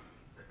rage.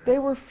 They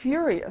were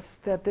furious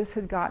that this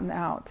had gotten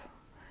out.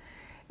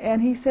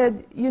 And he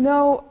said, you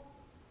know,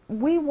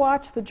 we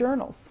watch the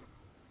journals.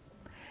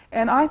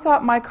 And I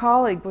thought my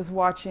colleague was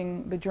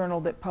watching the journal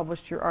that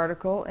published your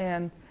article,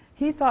 and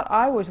he thought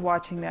I was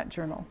watching that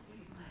journal.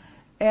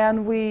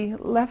 And we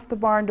left the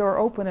barn door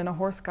open and a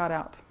horse got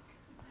out.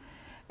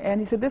 And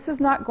he said, this is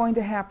not going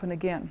to happen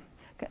again.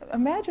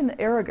 Imagine the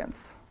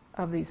arrogance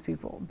of these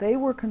people. They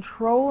were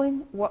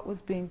controlling what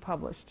was being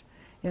published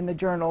in the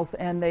journals,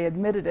 and they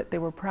admitted it. They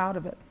were proud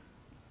of it.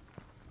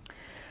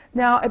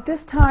 Now, at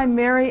this time,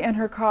 Mary and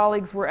her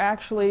colleagues were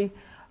actually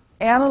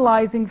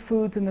analyzing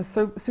foods in the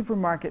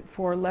supermarket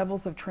for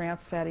levels of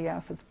trans fatty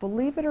acids.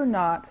 Believe it or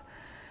not,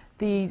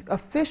 the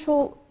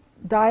official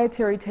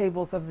dietary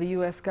tables of the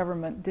U.S.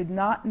 government did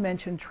not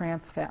mention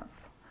trans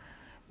fats.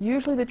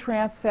 Usually the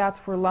trans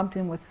fats were lumped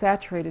in with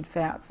saturated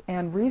fats,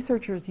 and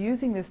researchers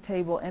using this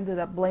table ended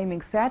up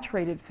blaming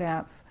saturated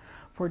fats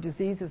for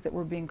diseases that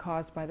were being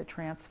caused by the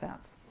trans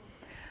fats.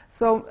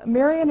 So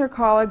Mary and her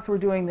colleagues were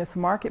doing this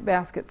market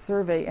basket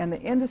survey, and the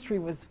industry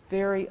was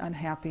very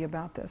unhappy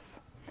about this.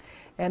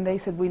 And they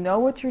said, we know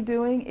what you're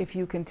doing. If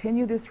you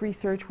continue this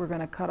research, we're going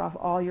to cut off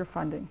all your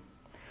funding.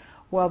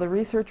 Well, the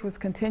research was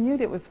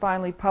continued. It was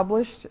finally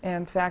published.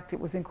 In fact, it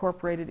was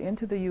incorporated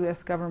into the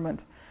U.S.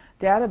 government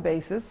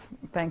databases,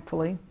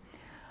 thankfully.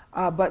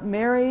 But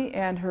Mary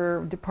and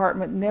her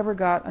department never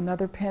got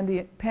another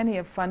penny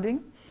of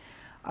funding.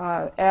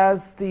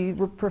 As the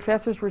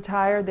professors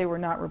retired, they were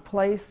not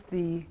replaced.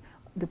 The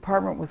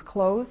department was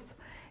closed.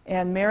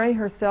 And Mary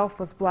herself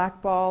was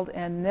blackballed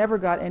and never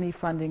got any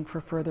funding for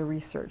further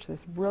research.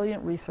 This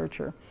brilliant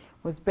researcher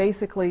was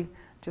basically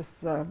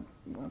just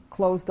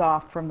closed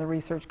off from the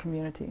research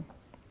community.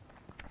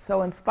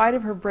 So in spite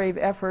of her brave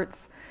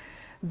efforts,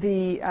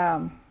 the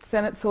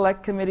Senate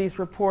Select Committee's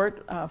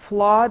report,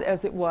 flawed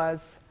as it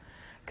was,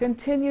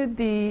 continued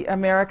the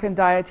American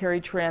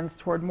dietary trends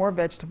toward more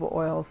vegetable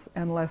oils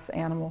and less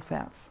animal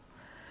fats.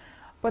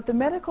 But the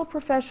medical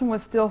profession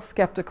was still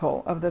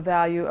skeptical of the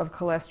value of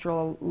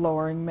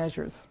cholesterol-lowering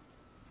measures.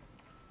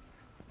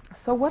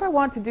 So what I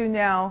want to do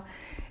now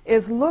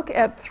is look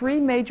at 3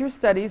 major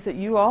studies that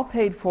you all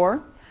paid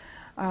for.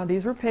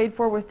 These were paid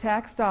for with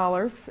tax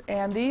dollars,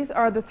 and these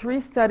are the 3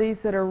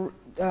 studies that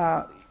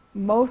are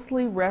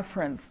mostly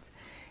referenced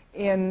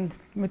in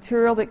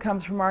material that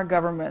comes from our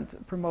government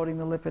promoting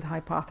the lipid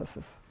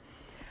hypothesis.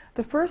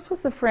 The first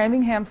was the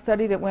Framingham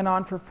study that went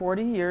on for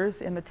 40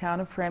 years in the town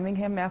of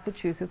Framingham,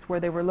 Massachusetts,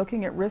 where they were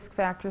looking at risk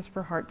factors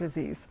for heart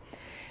disease.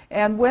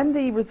 And when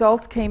the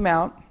results came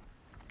out,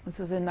 this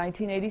was in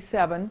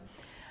 1987,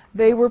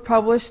 they were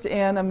published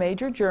in a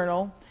major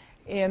journal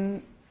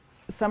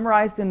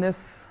summarized in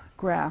this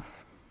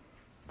graph.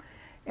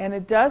 And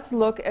it does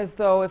look as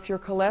though if your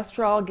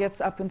cholesterol gets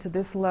up into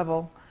this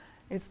level,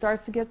 it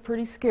starts to get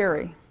pretty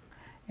scary.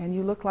 And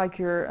you look like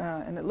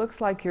and it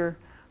looks like you're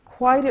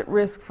quite at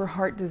risk for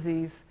heart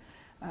disease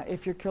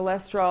if your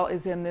cholesterol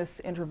is in this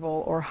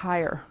interval or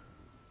higher.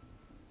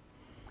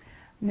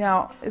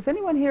 Now, has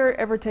anyone here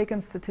ever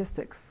taken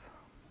statistics?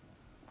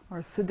 Or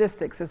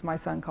sadistics, as my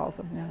son calls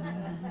them.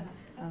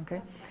 Yeah.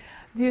 Okay.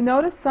 Do you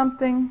notice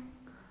something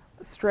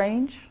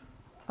strange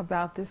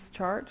about this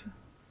chart?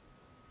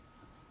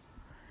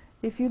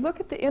 If you look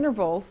at the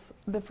intervals,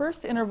 the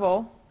first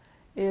interval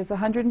is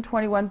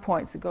 121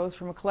 points. It goes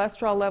from a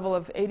cholesterol level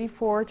of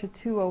 84 to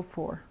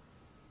 204.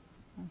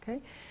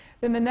 Okay?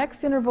 Then the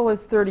next interval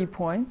is 30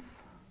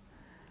 points,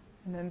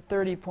 and then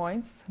 30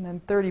 points, and then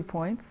 30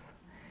 points.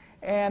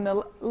 And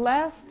the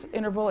last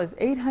interval is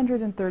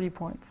 830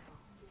 points.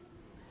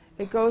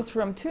 It goes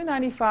from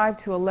 295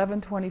 to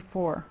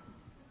 1124.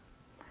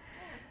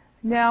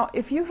 Now,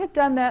 if you had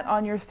done that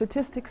on your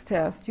statistics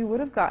test, you would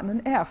have gotten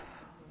an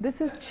F.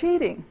 This is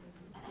cheating.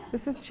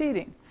 This is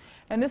cheating.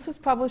 And this was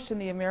published in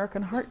the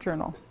American Heart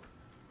Journal.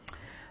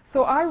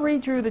 So I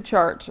redrew the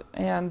chart,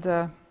 and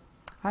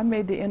I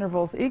made the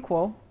intervals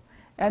equal,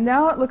 and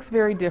now it looks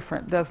very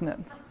different, doesn't it?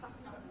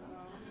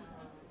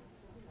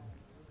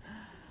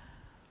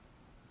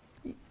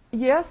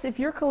 Yes, if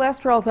your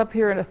cholesterol's up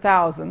here at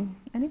 1,000,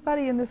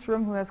 anybody in this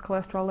room who has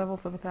cholesterol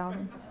levels of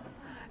 1,000?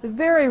 It's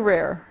very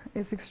rare.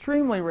 It's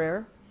extremely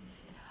rare.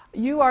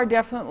 You are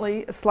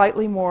definitely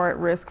slightly more at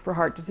risk for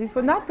heart disease,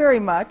 but not very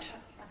much.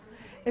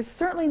 It's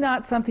certainly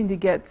not something to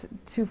get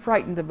too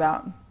frightened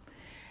about.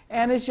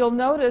 And as you'll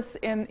notice,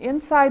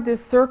 inside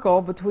this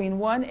circle between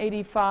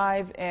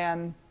 185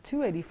 and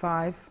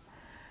 285,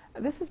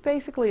 this is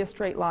basically a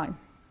straight line.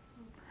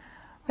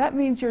 That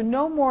means you're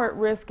no more at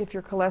risk if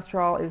your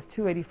cholesterol is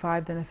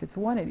 285 than if it's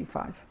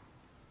 185.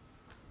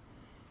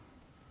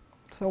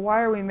 So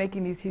why are we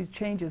making these huge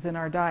changes in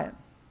our diet?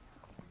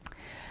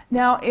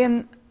 Now,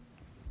 in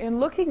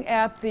looking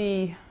at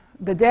the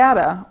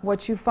data,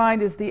 what you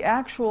find is the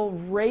actual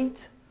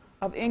rate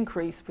of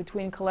increase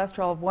between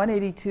cholesterol of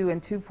 182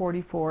 and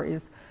 244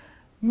 is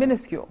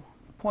minuscule,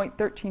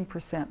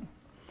 0.13%.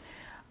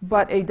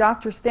 But a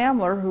Dr.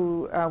 Stamler,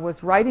 who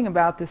was writing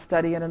about this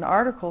study in an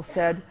article,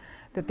 said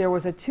that there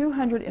was a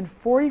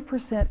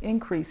 240%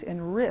 increase in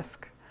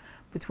risk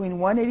between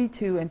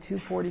 182 and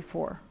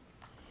 244.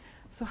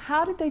 So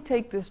how did they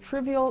take this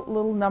trivial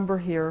little number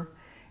here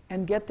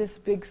and get this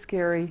big,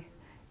 scary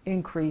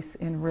increase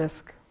in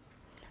risk?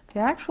 They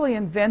actually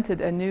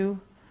invented a new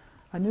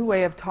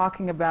way of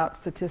talking about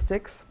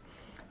statistics,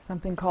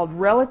 something called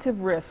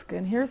relative risk.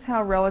 And here's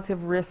how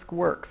relative risk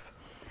works.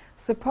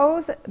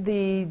 Suppose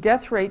the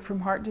death rate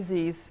from heart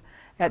disease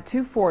at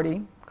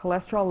 240,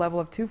 cholesterol level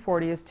of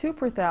 240, is 2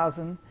 per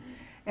thousand,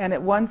 and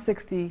at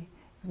 160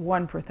 is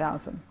 1 per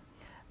thousand.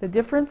 The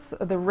difference,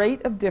 the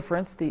rate of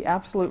difference, the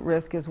absolute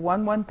risk, is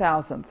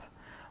 1/1000th,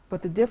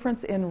 but the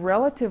difference in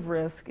relative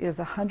risk is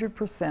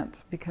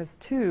 100%, because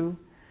 2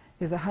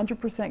 is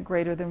 100%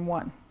 greater than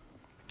 1.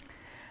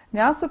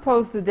 Now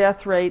suppose the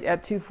death rate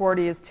at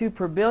 240 is 2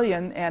 per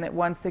billion, and at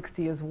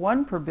 160 is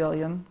 1 per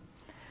billion.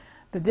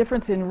 The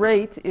difference in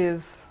rate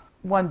is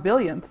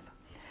 1/1000th,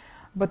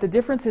 but the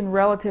difference in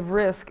relative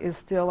risk is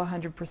still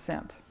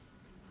 100%,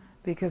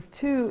 because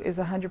 2 is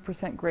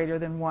 100% greater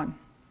than 1.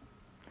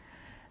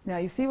 Now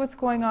you see what's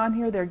going on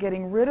here? They're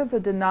getting rid of the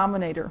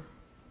denominator.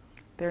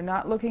 They're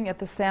not looking at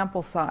the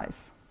sample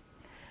size.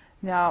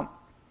 Now,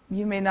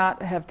 you may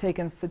not have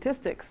taken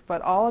statistics,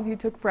 but all of you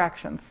took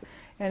fractions.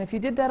 And if you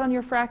did that on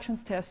your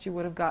fractions test, you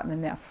would have gotten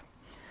an F.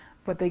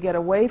 But they get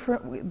away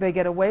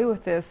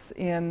with this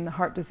in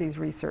heart disease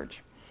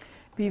research.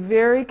 Be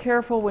very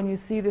careful when you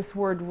see this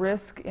word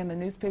risk in the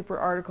newspaper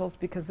articles,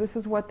 because this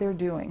is what they're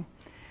doing.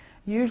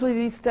 Usually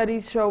these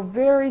studies show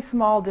very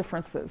small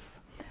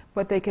differences,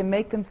 but they can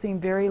make them seem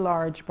very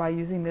large by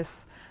using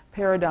this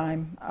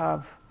paradigm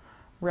of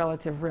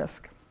relative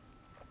risk.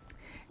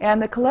 And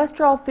the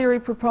cholesterol theory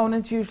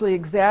proponents usually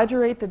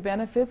exaggerate the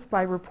benefits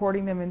by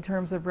reporting them in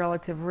terms of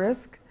relative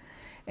risk,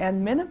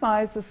 and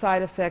minimize the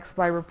side effects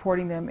by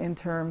reporting them in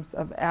terms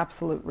of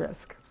absolute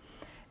risk.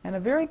 And a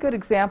very good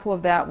example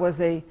of that was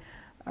the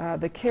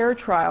CARE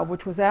trial,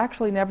 which was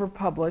actually never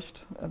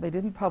published. They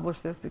didn't publish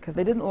this because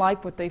they didn't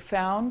like what they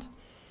found.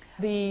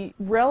 The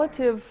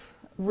relative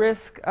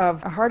risk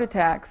of heart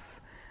attacks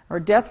or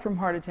death from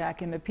heart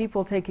attack in the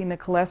people taking the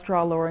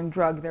cholesterol-lowering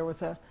drug, there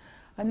was a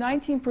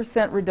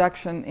 19%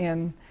 reduction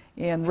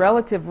in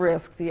relative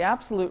risk. The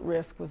absolute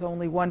risk was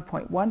only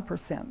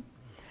 1.1%.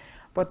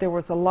 But there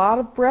was a lot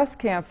of breast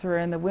cancer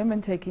in the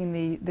women taking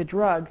the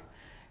drug.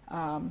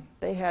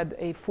 They had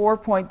a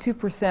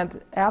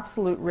 4.2%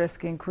 absolute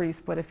risk increase,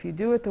 but if you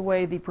do it the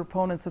way the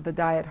proponents of the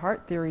diet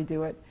heart theory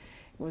do it,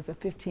 it was a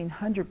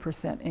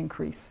 1,500%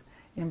 increase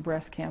in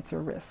breast cancer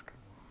risk.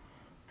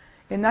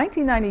 In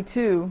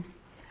 1992,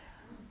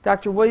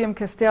 Dr. William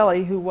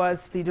Castelli, who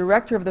was the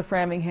director of the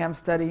Framingham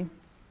study,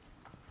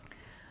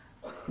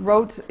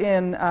 wrote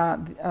in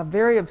a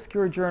very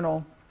obscure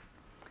journal.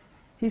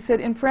 He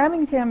said, in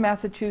Framingham,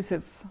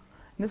 Massachusetts,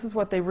 and this is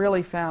what they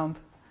really found,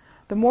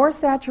 the more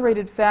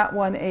saturated fat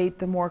one ate,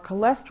 the more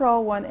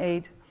cholesterol one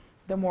ate,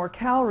 the more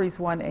calories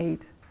one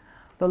ate,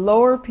 the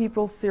lower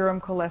people's serum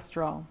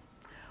cholesterol.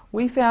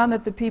 We found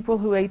that the people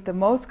who ate the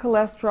most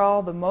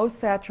cholesterol, the most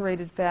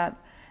saturated fat,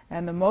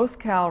 and the most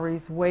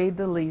calories weighed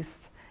the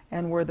least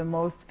and were the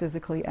most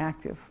physically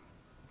active.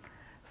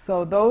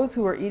 So those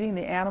who were eating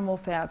the animal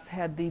fats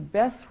had the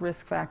best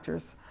risk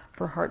factors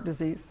for heart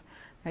disease.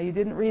 Now, you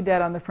didn't read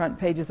that on the front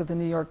pages of the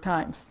New York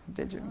Times,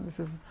 did you? This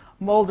is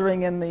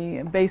moldering in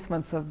the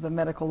basements of the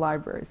medical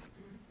libraries.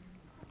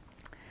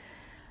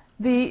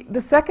 The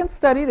second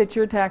study that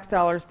your tax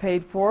dollars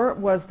paid for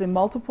was the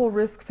multiple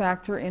risk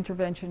factor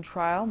intervention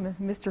trial,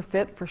 Mr.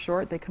 FIT for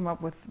short. They come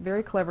up with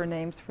very clever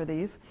names for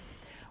these,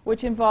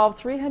 which involved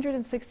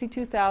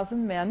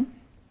 362,000 men.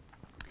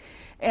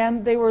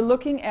 And they were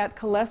looking at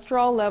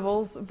cholesterol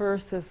levels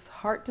versus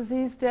heart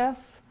disease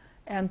deaths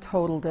and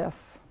total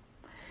deaths.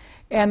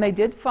 And they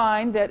did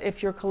find that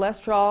if your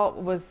cholesterol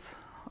was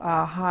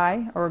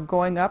high or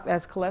going up,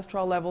 as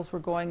cholesterol levels were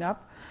going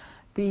up,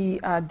 the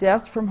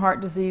deaths from heart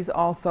disease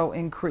also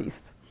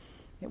increased.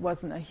 It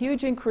wasn't a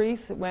huge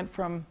increase. It went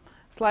from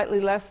slightly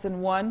less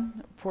than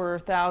 1 per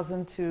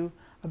thousand to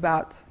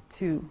about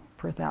 2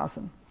 per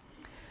thousand.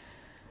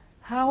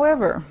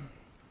 However,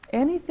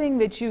 anything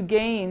that you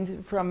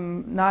gained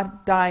from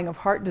not dying of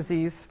heart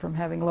disease, from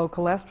having low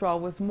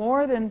cholesterol, was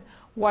more than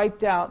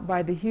wiped out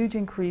by the huge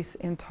increase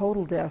in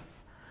total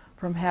deaths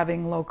from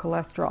having low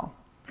cholesterol.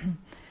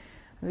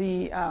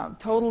 The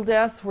total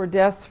deaths were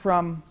deaths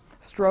from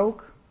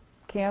stroke,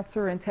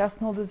 cancer,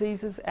 intestinal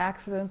diseases,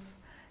 accidents,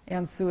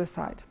 and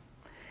suicide.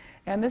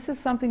 And this is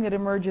something that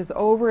emerges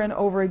over and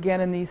over again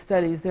in these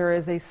studies. There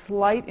is a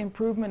slight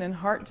improvement in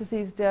heart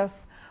disease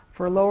deaths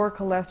for lower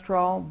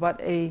cholesterol,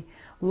 but a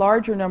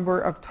larger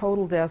number of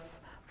total deaths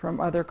from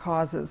other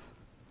causes.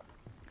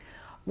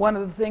 One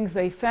of the things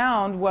they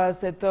found was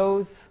that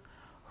those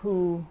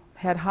who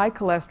had high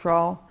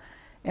cholesterol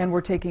and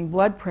were taking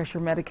blood pressure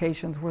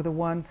medications were the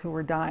ones who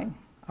were dying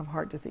of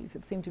heart disease.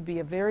 It seemed to be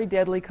a very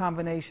deadly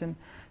combination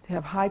to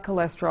have high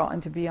cholesterol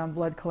and to be on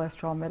blood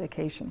cholesterol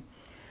medication.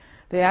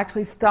 They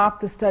actually stopped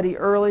the study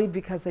early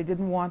because they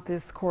didn't want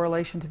this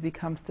correlation to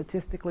become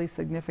statistically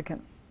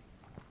significant.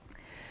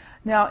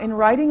 Now, in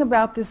writing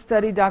about this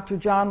study, Dr.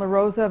 John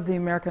LaRosa of the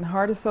American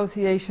Heart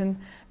Association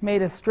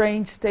made a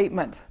strange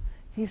statement.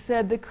 He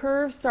said the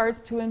curve starts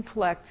to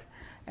inflect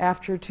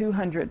after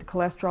 200,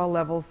 cholesterol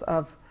levels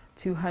of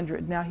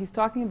 200. Now, he's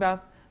talking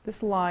about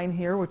this line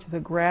here, which is a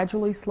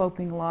gradually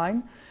sloping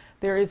line.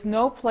 There is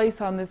no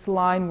place on this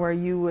line where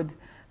you would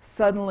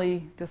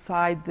suddenly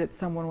decide that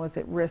someone was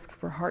at risk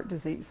for heart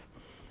disease.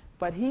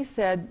 But he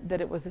said that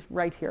it was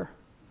right here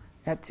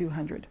at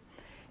 200.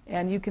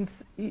 And you can,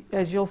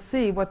 as you'll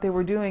see, what they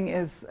were doing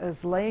is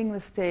laying the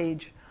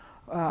stage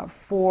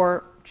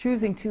for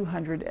choosing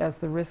 200 as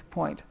the risk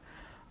point,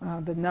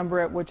 the number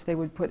at which they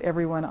would put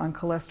everyone on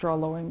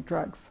cholesterol-lowering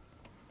drugs.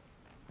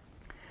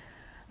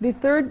 The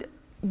third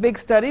big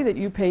study that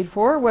you paid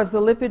for was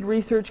the Lipid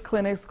Research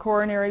Clinic's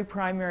Coronary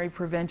Primary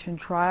Prevention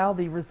Trial.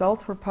 The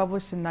results were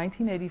published in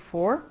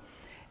 1984.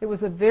 It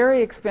was a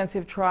very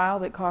expensive trial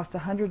that cost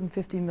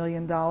 $150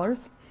 million.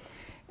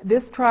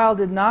 This trial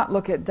did not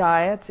look at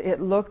diet.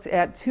 It looked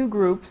at two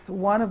groups,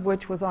 one of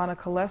which was on a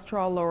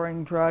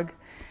cholesterol-lowering drug,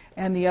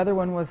 and the other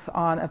one was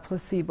on a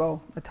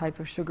placebo, a type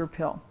of sugar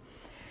pill.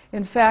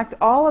 In fact,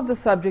 all of the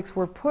subjects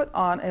were put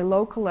on a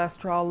low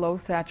cholesterol, low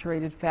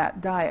saturated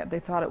fat diet. They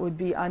thought it would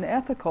be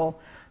unethical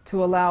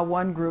to allow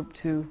one group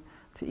to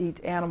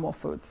eat animal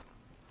foods.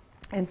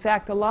 In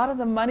fact, a lot of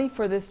the money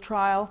for this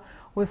trial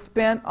was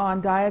spent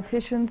on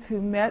dietitians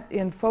who met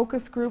in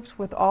focus groups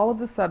with all of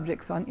the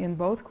subjects in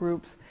both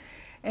groups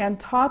and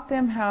taught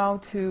them how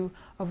to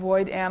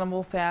avoid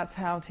animal fats,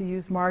 how to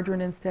use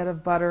margarine instead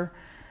of butter,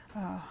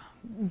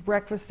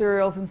 breakfast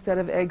cereals instead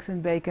of eggs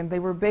and bacon. They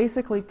were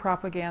basically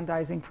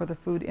propagandizing for the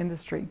food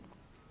industry.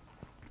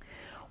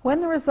 When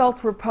the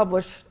results were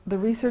published, the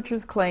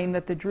researchers claimed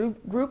that the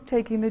group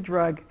taking the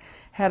drug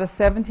had a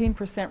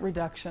 17%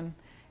 reduction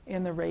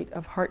in the rate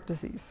of heart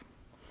disease.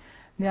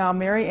 Now,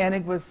 Mary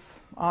Enig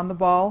was on the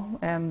ball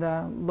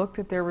and looked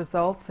at their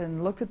results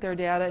and looked at their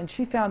data, and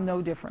she found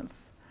no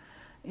difference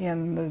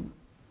in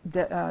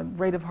the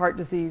rate of heart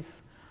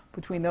disease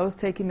between those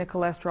taking the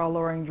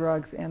cholesterol-lowering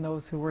drugs and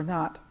those who were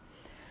not.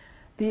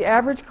 The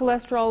average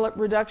cholesterol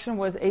reduction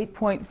was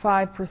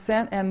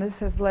 8.5%, and this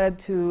has led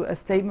to a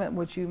statement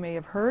which you may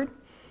have heard.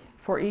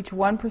 For each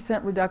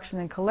 1% reduction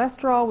in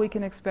cholesterol, we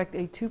can expect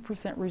a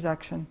 2%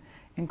 reduction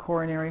in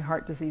coronary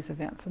heart disease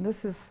events. And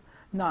this is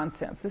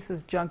nonsense. This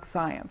is junk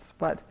science,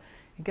 but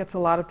it gets a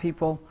lot of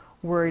people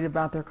worried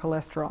about their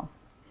cholesterol.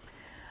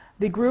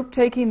 The group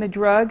taking the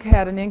drug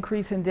had an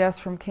increase in deaths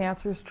from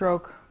cancer,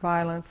 stroke,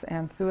 violence,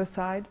 and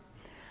suicide.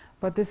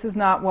 But this is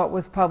not what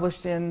was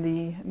published in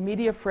the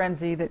media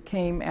frenzy that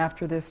came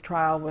after this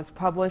trial was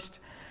published.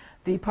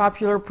 The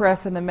popular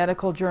press and the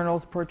medical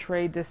journals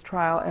portrayed this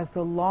trial as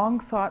the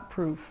long-sought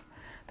proof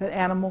that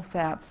animal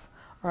fats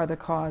are the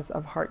cause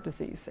of heart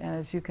disease. And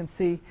as you can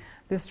see,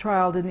 this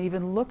trial didn't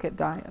even look at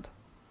diet.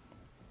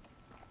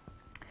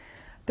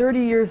 30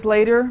 years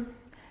later,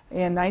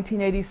 in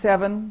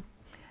 1987,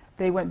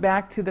 they went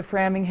back to the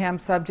Framingham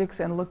subjects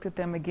and looked at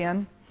them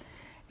again.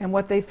 And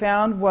what they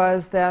found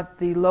was that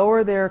the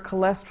lower their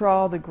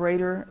cholesterol, the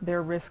greater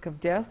their risk of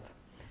death.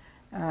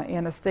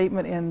 In a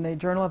statement in the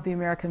Journal of the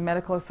American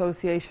Medical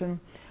Association,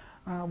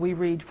 we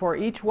read, for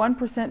each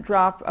 1%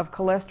 drop of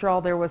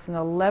cholesterol, there was an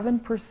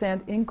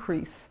 11%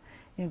 increase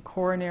in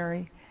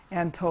coronary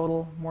and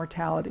total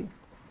mortality.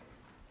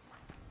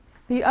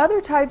 The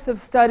other types of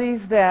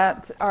studies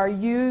that are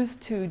used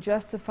to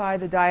justify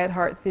the diet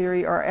heart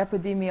theory are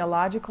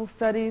epidemiological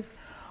studies,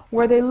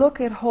 where they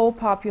look at whole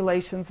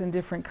populations in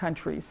different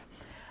countries.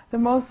 The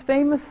most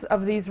famous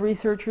of these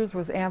researchers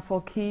was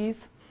Ancel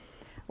Keys,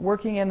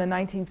 working in the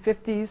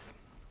 1950s.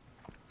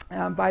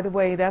 By the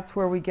way, that's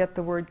where we get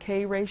the word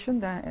K-ration.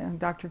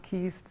 Dr.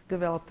 Keys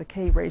developed the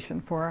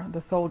K-ration for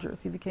the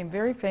soldiers. He became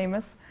very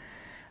famous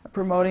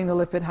promoting the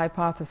lipid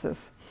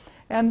hypothesis.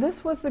 And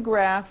this was the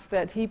graph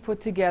that he put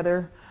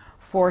together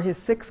for his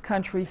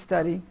 6-country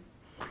study.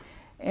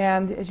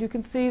 And as you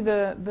can see,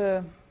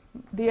 the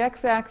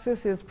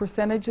x-axis is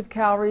percentage of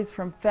calories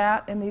from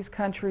fat in these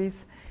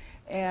countries,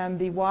 and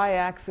the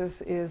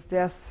y-axis is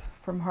deaths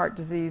from heart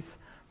disease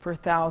per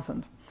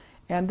 1,000.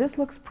 And this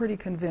looks pretty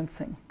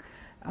convincing.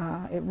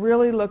 It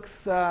really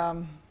looks,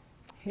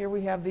 here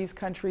we have these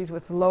countries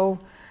with low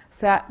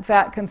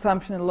fat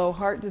consumption and low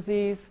heart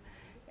disease,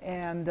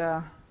 and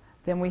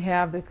then we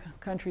have the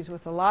countries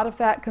with a lot of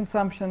fat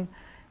consumption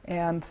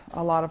and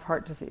a lot of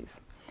heart disease.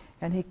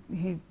 And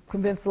he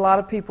convinced a lot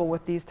of people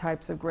with these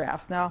types of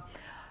graphs. Now,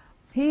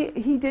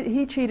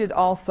 he cheated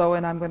also,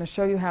 and I'm going to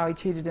show you how he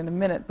cheated in a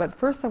minute. But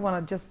first I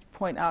want to just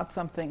point out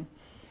something.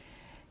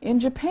 In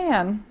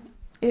Japan,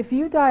 if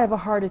you die of a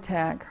heart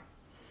attack,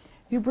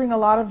 you bring a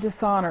lot of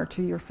dishonor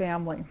to your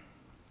family.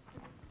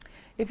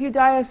 If you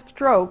die of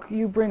stroke,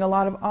 you bring a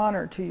lot of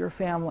honor to your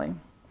family.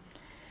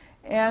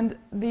 And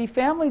the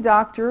family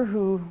doctor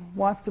who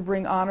wants to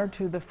bring honor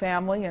to the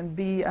family and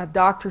be a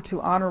doctor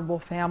to honorable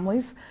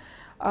families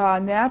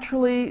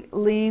naturally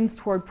leans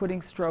toward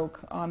putting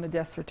stroke on the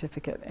death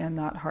certificate and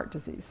not heart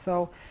disease.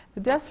 So the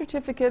death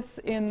certificates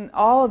in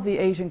all of the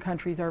Asian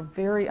countries are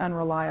very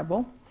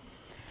unreliable.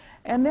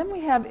 And then we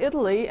have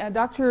Italy, and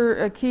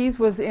Dr. Keyes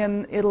was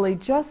in Italy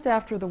just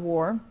after the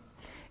war,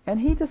 and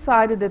he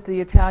decided that the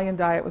Italian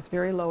diet was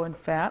very low in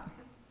fat.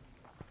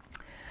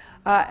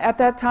 At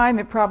that time,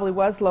 it probably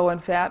was low in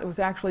fat. It was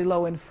actually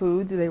low in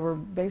food. They were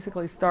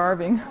basically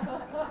starving.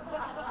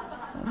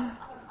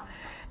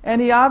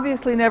 And he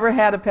obviously never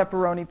had a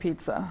pepperoni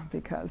pizza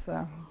because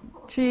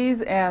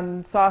cheese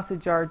and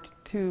sausage are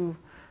two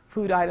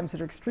food items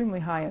that are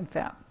extremely high in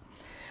fat.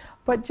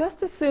 But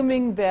just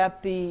assuming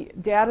that the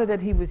data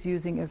that he was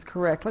using is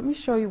correct, let me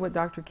show you what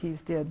Dr.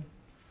 Keyes did.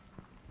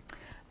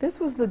 This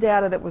was the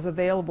data that was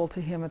available to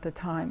him at the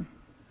time.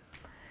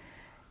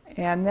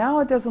 And now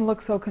it doesn't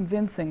look so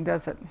convincing,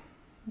 does it?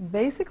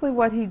 Basically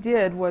what he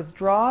did was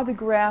draw the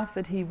graph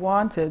that he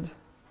wanted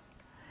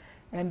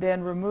and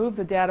then remove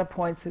the data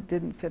points that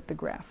didn't fit the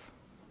graph.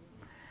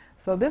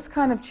 So this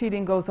kind of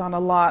cheating goes on a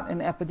lot in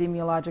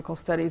epidemiological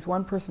studies.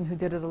 One person who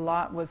did it a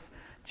lot was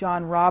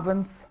John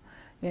Robbins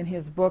in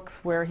his books,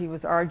 where he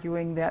was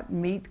arguing that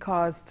meat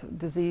caused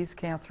disease,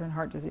 cancer, and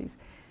heart disease.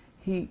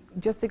 He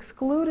just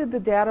excluded the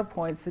data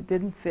points that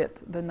didn't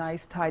fit the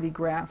nice, tidy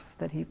graphs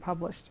that he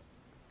published.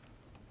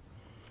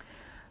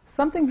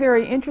 Something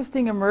very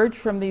interesting emerged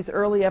from these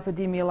early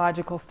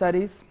epidemiological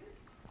studies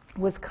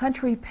was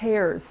country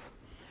pairs.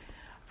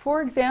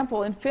 For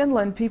example, in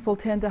Finland, people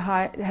tend to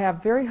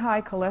have very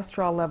high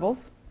cholesterol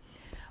levels,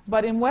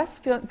 but in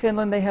West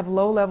Finland they have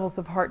low levels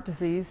of heart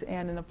disease,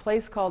 and in a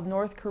place called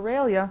North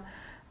Karelia,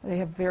 they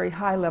have very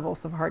high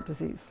levels of heart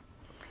disease.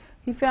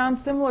 He found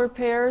similar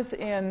pairs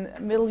in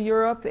Middle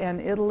Europe and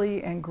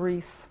Italy and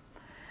Greece.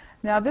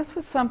 Now, this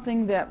was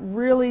something that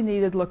really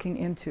needed looking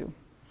into.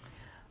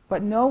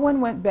 But no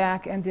one went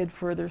back and did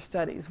further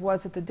studies.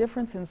 Was it the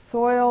difference in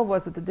soil?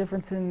 Was it the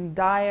difference in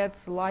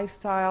diets,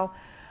 lifestyle?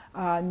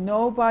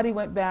 Nobody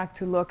went back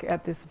to look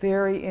at this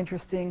very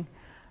interesting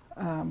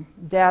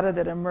data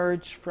that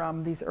emerged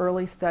from these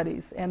early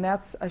studies. And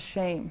that's a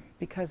shame,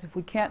 because if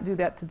we can't do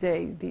that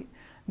today,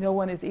 no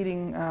one is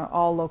eating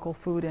all local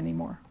food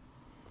anymore.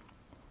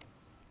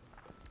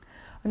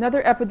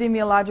 Another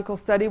epidemiological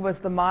study was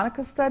the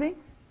Monica study.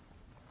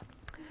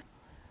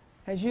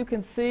 As you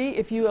can see,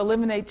 if you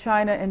eliminate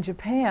China and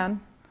Japan,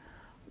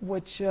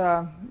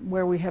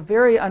 where we have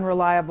very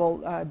unreliable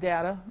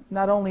data,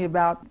 not only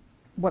about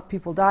what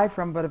people die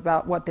from, but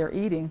about what they're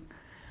eating,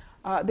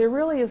 there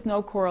really is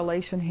no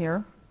correlation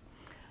here.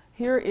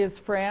 Here is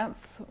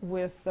France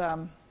with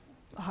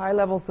high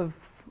levels of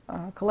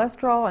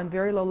cholesterol and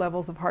very low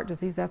levels of heart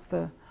disease. That's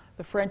the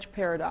French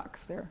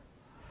paradox there.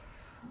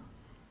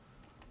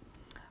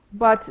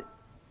 But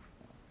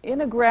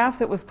in a graph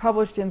that was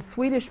published in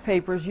Swedish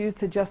papers used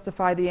to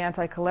justify the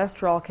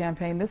anti-cholesterol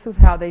campaign, this is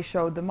how they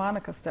showed the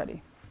Monica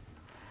study.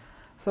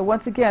 So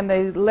once again,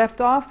 they left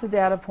off the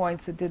data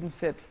points that didn't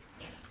fit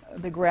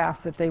the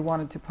graph that they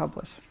wanted to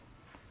publish.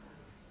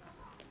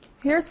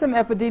 Here's some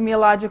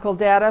epidemiological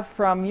data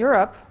from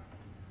Europe.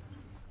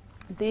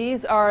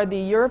 These are the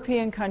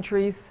European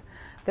countries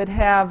that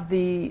have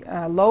the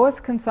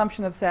lowest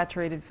consumption of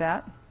saturated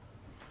fat.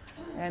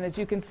 And as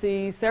you can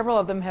see, several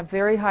of them have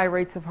very high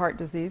rates of heart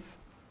disease.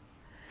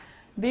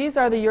 These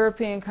are the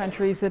European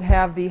countries that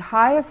have the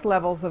highest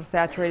levels of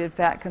saturated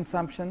fat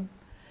consumption.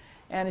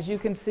 And as you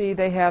can see,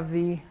 they have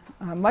the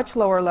much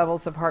lower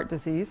levels of heart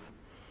disease.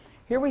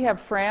 Here we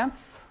have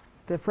France,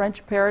 the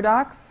French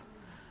paradox,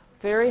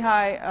 very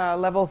high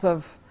levels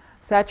of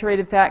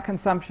saturated fat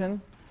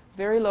consumption,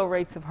 very low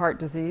rates of heart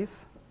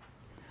disease.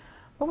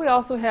 But we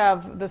also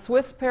have the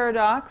Swiss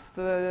paradox,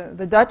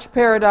 the Dutch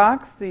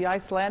paradox, the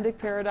Icelandic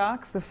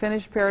paradox, the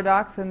Finnish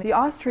paradox, and the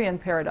Austrian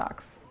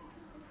paradox.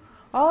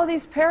 All of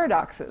these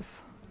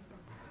paradoxes.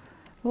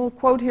 A little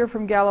quote here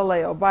from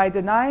Galileo: "By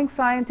denying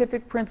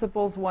scientific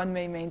principles, one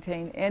may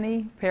maintain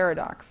any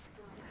paradox."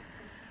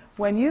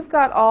 When you've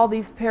got all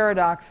these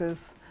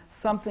paradoxes,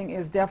 something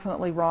is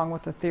definitely wrong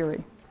with the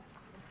theory.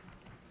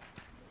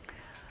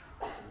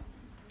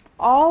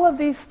 All of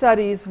these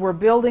studies were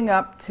building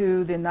up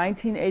to the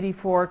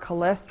 1984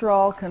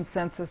 Cholesterol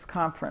Consensus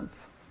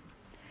Conference.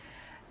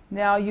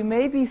 Now, you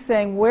may be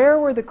saying, where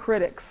were the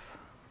critics?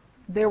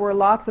 There were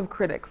lots of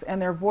critics,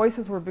 and their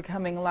voices were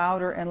becoming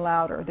louder and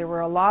louder. There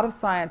were a lot of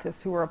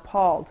scientists who were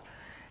appalled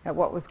at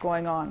what was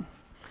going on.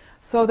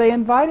 So they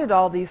invited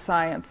all these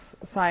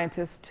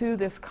scientists to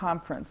this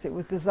conference. It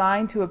was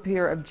designed to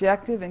appear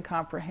objective and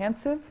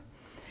comprehensive,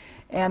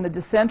 and the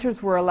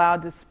dissenters were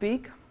allowed to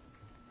speak,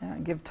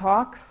 give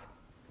talks,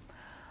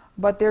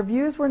 but their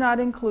views were not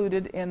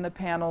included in the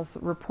panel's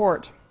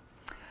report.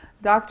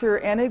 Dr.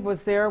 Enig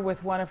was there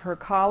with one of her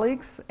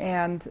colleagues,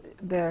 and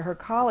her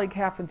colleague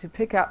happened to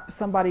pick up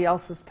somebody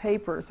else's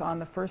papers on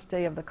the first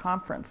day of the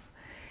conference.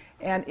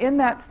 And in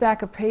that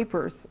stack of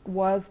papers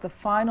was the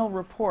final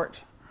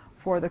report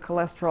for the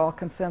Cholesterol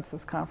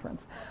Consensus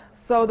Conference.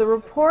 So the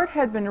report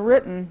had been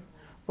written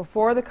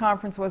before the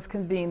conference was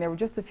convened. There were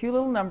just a few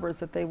little numbers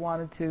that they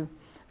wanted to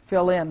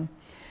fill in.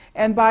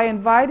 And by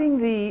inviting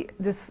the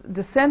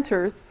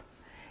dissenters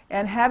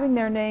and having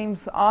their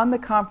names on the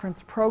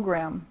conference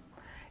program,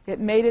 It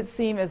made it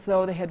seem as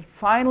though they had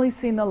finally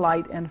seen the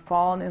light and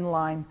fallen in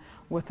line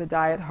with the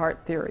diet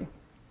heart theory.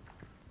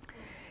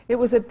 It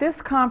was at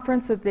this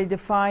conference that they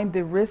defined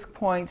the risk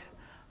point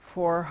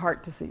for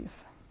heart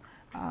disease.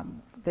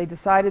 They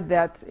decided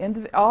that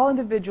all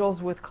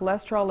individuals with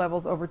cholesterol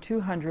levels over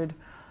 200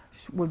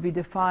 would be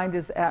defined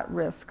as at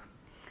risk.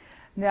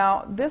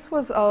 Now,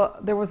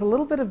 there was a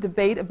little bit of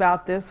debate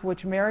about this,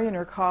 which Mary and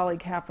her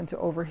colleague happened to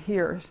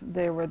overhear.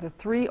 The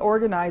three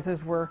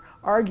organizers were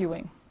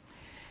arguing.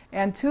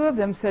 And two of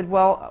them said,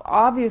 well,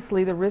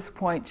 obviously the risk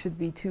point should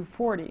be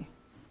 240,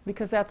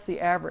 because that's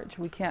the average.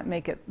 We can't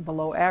make it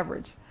below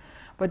average.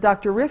 But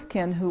Dr.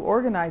 Rifkin, who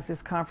organized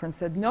this conference,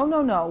 said, no,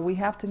 no, no, we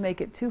have to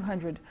make it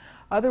 200.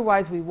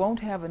 Otherwise, we won't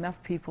have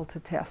enough people to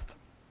test.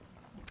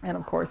 And,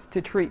 of course,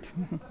 to treat.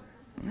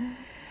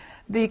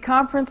 The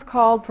conference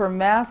called for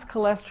mass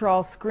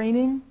cholesterol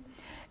screening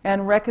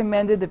and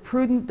recommended the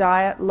prudent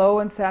diet, low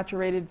in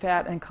saturated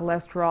fat and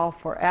cholesterol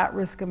for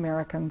at-risk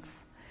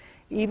Americans,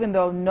 even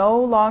though no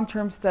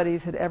long-term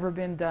studies had ever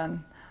been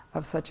done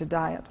of such a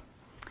diet.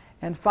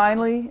 And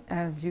finally,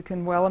 as you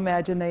can well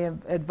imagine, they have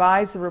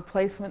advised the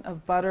replacement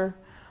of butter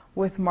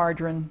with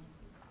margarine.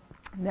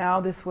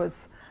 Now this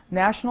was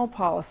national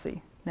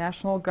policy,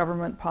 national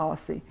government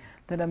policy,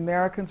 that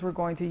Americans were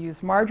going to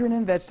use margarine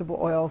and vegetable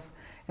oils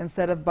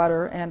instead of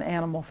butter and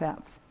animal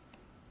fats.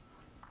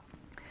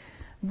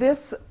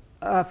 This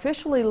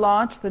officially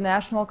launched the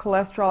National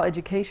Cholesterol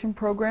Education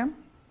Program,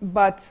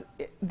 but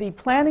the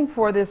planning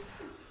for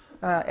this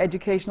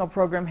educational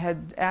program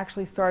had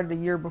actually started a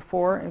year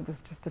before. It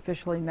was just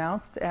officially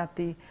announced at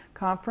the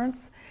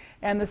conference.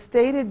 And the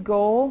stated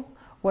goal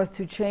was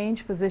to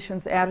change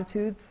physicians'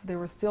 attitudes. There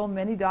were still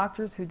many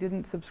doctors who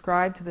didn't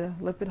subscribe to the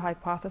lipid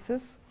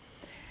hypothesis.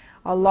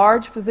 A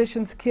large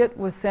physician's kit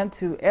was sent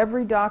to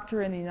every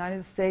doctor in the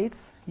United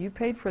States. You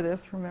paid for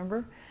this,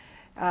 remember?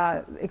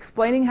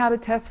 Explaining how to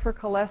test for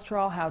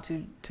cholesterol, how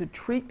to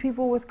treat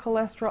people with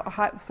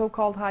cholesterol,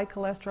 so-called high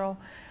cholesterol,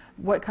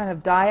 what kind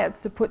of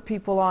diets to put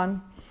people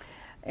on,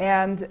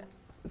 and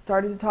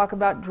started to talk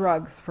about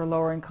drugs for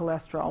lowering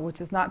cholesterol, which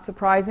is not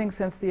surprising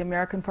since the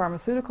American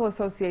Pharmaceutical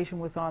Association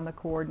was on the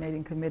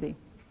coordinating committee.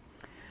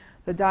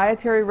 The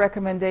dietary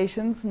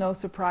recommendations, no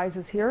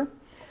surprises here: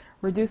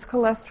 reduce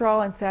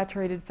cholesterol and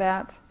saturated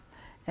fat,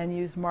 and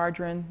use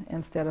margarine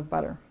instead of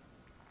butter.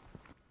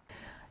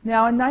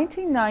 Now, in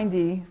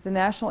 1990, the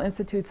National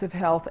Institutes of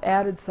Health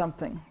added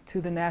something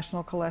to the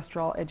National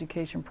Cholesterol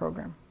Education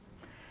Program.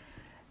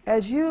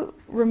 As you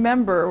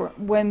remember,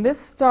 when this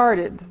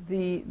started,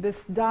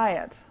 this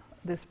diet,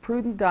 this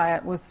prudent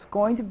diet, was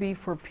going to be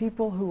for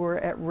people who were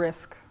at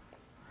risk,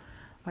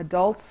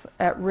 adults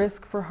at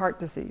risk for heart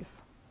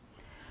disease.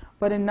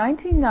 But in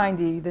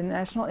 1990, the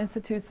National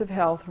Institutes of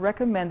Health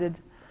recommended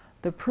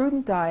the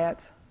prudent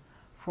diet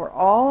for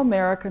all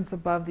Americans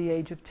above the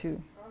age of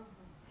 2.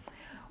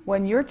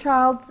 When your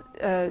child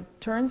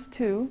turns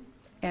 2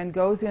 and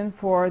goes in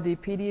for the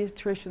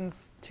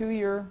pediatrician's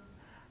 2-year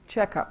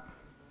checkup,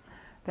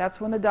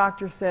 that's when the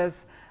doctor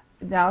says,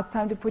 now it's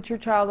time to put your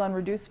child on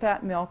reduced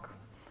fat milk,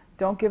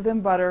 don't give them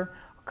butter,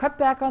 cut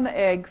back on the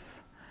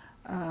eggs.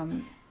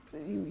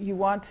 You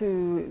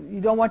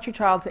don't want your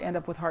child to end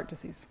up with heart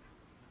disease.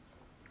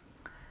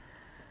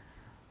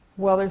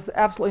 Well, there's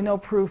absolutely no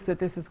proof that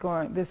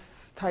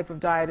this type of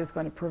diet is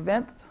going to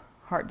prevent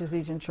heart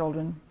disease in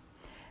children.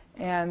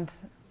 And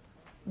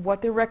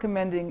what they're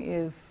recommending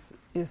is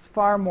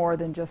far more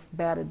than just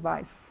bad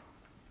advice.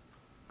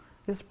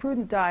 This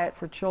prudent diet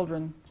for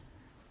children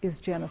is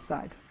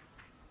genocide.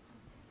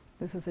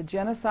 This is a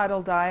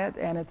genocidal diet,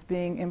 and it's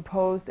being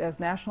imposed as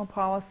national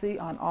policy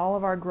on all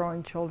of our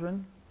growing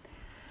children.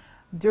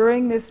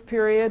 During this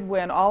period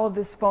when all of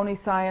this phony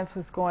science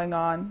was going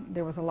on,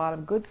 there was a lot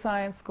of good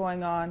science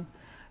going on,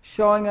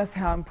 showing us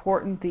how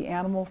important the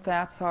animal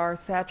fats are,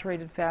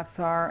 saturated fats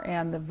are,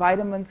 and the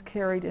vitamins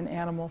carried in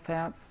animal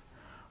fats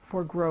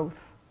for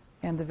growth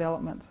and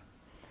development.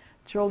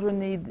 Children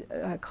need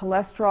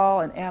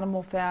cholesterol and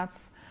animal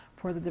fats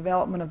for the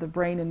development of the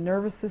brain and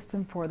nervous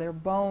system, for their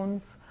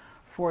bones,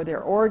 for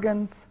their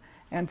organs,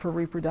 and for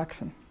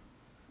reproduction.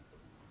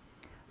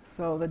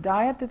 So the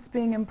diet that's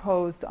being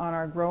imposed on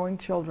our growing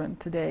children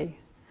today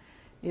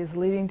is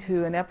leading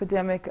to an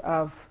epidemic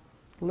of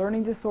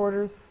learning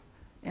disorders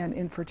and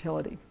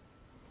infertility.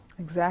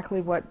 Exactly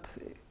what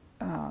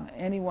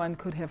anyone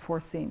could have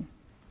foreseen.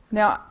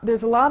 Now,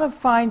 there's a lot of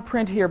fine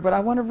print here, but I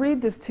want to read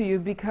this to you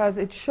because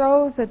it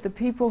shows that the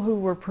people who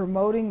were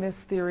promoting this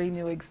theory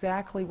knew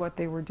exactly what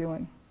they were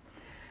doing.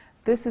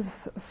 This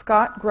is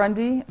Scott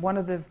Grundy, one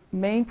of the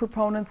main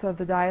proponents of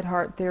the diet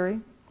heart theory,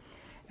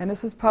 and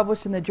this was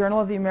published in the Journal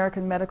of the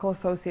American Medical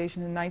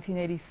Association in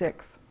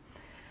 1986.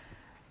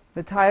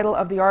 The title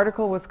of the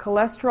article was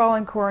 "Cholesterol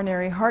and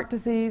Coronary Heart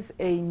Disease,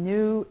 a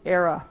New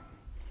Era."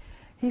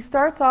 He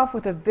starts off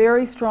with a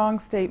very strong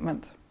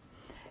statement.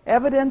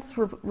 Evidence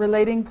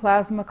relating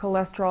plasma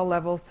cholesterol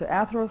levels to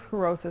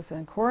atherosclerosis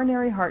and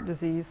coronary heart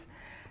disease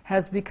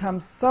has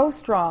become so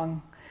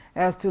strong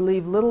as to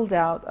leave little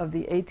doubt of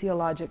the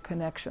etiologic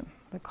connection,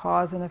 the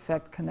cause and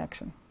effect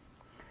connection.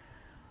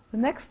 The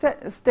next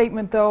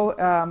statement,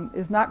 though,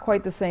 is not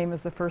quite the same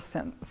as the first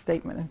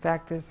statement. In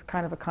fact, there's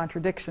kind of a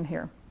contradiction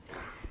here.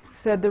 He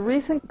said, the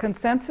recent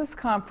consensus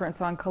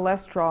conference on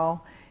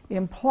cholesterol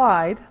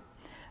implied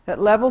that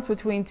levels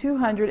between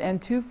 200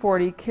 and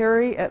 240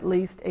 carry at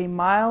least a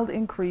mild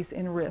increase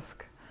in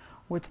risk,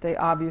 which they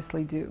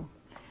obviously do.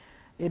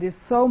 It is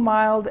so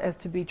mild as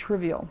to be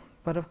trivial,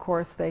 but of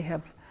course they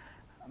have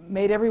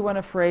made everyone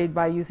afraid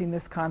by using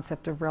this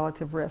concept of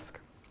relative risk.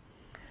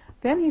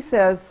 Then he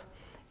says,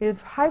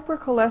 if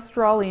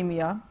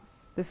hypercholesterolemia,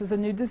 this is a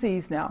new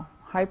disease now,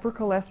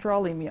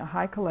 hypercholesterolemia,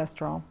 high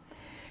cholesterol,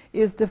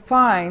 is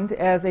defined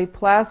as a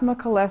plasma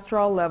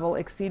cholesterol level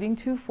exceeding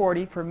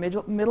 240 for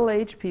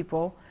middle-aged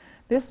people,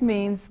 this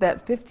means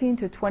that 15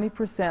 to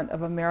 20%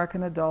 of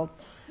American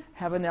adults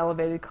have an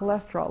elevated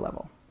cholesterol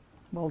level.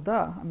 Well,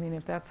 duh. I mean,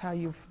 if that's how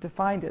you've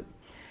defined it.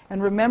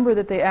 And remember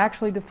that they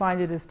actually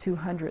defined it as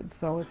 200,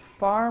 so it's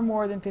far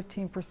more than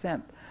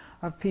 15%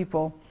 of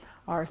people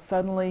are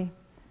suddenly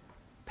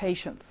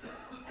patients.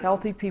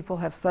 Healthy people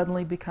have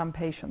suddenly become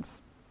patients.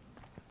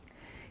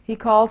 He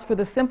calls for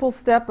the simple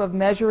step of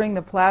measuring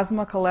the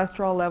plasma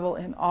cholesterol level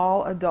in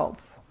all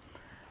adults.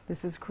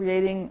 This is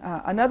creating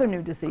another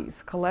new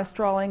disease,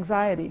 cholesterol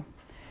anxiety.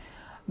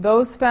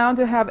 Those found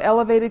to have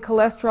elevated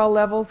cholesterol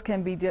levels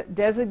can be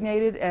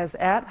designated as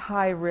at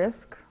high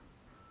risk,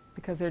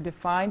 because they're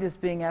defined as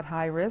being at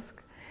high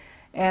risk,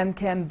 and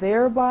can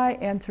thereby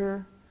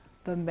enter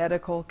the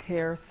medical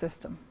care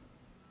system.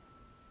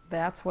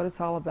 That's what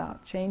it's all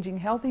about, changing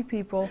healthy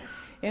people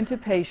into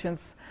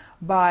patients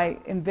by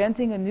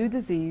inventing a new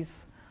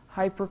disease,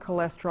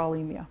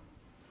 hypercholesterolemia.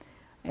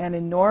 An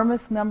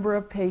enormous number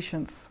of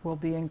patients will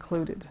be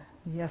included.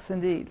 Yes,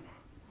 indeed.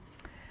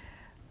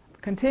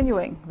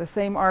 Continuing, the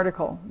same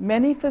article,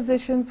 many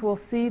physicians will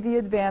see the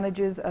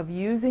advantages of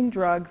using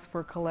drugs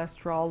for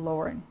cholesterol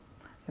lowering.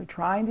 They're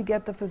trying to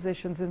get the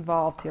physicians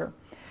involved here.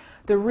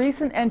 The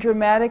recent and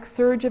dramatic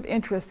surge of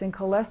interest in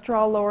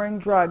cholesterol-lowering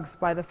drugs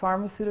by the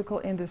pharmaceutical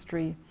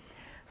industry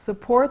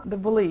support the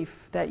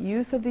belief that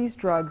use of these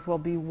drugs will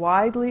be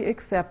widely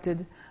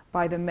accepted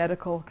by the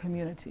medical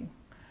community.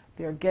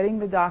 They're getting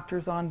the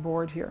doctors on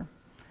board here.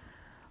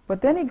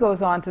 But then he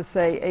goes on to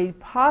say a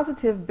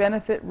positive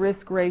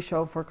benefit-risk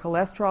ratio for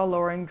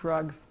cholesterol-lowering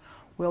drugs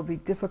will be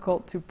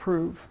difficult to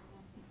prove.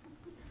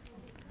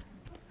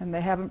 And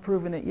they haven't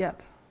proven it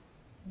yet.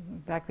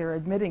 In fact, they're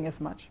admitting as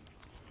much.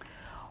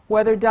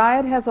 Whether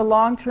diet has a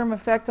long-term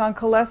effect on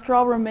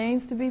cholesterol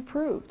remains to be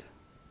proved.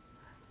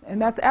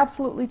 And that's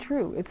absolutely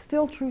true. It's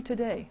still true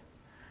today.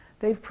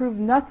 They've proved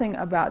nothing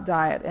about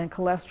diet and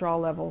cholesterol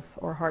levels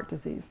or heart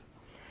disease.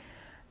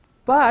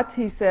 But,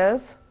 he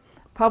says,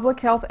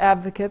 public health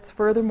advocates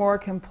furthermore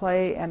can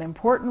play an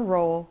important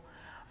role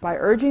by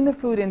urging the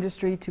food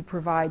industry to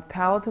provide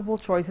palatable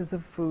choices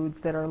of foods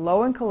that are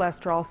low in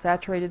cholesterol,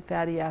 saturated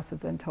fatty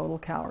acids, and total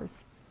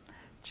calories.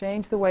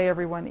 Change the way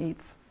everyone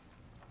eats.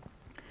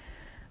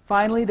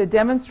 Finally, the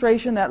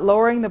demonstration that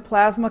lowering the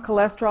plasma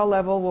cholesterol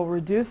level will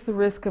reduce the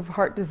risk of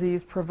heart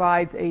disease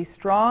provides a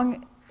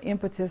strong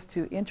impetus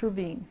to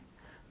intervene.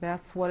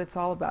 That's what it's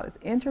all about. It's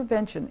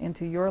intervention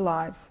into your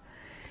lives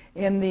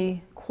in the,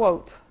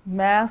 quote,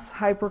 mass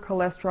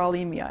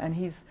hypercholesterolemia. And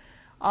he's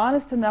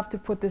honest enough to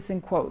put this in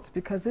quotes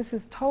because this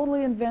is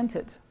totally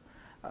invented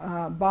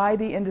by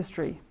the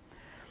industry.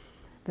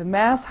 The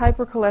mass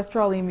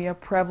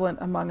hypercholesterolemia prevalent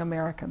among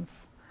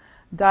Americans.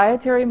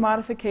 Dietary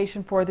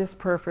modification for this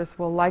purpose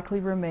will likely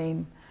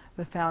remain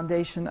the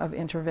foundation of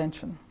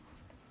intervention.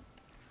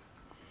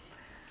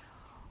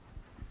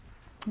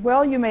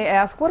 Well, you may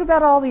ask, what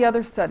about all the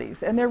other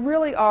studies? And there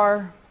really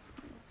are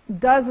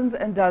dozens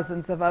and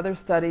dozens of other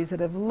studies that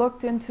have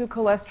looked into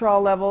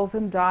cholesterol levels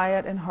and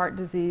diet and heart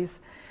disease.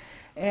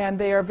 And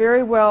they are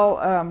very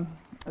well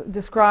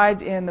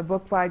described in the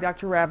book by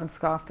Dr.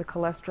 Ravenscoff, The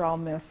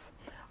Cholesterol Myths.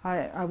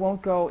 I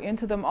won't go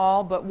into them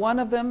all, but one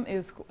of them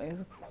is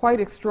quite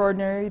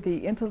extraordinary,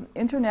 the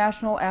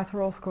International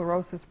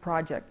Atherosclerosis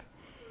Project,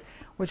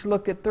 which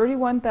looked at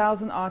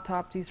 31,000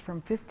 autopsies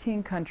from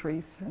 15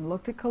 countries and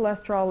looked at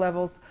cholesterol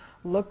levels,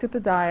 looked at the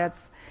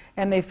diets,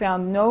 and they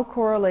found no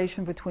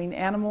correlation between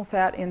animal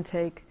fat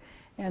intake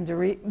and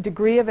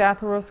degree of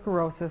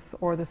atherosclerosis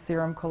or the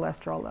serum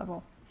cholesterol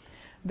level.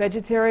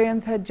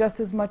 Vegetarians had just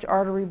as much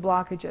artery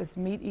blockage as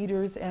meat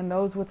eaters, and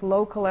those with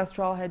low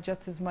cholesterol had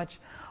just as much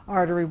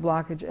artery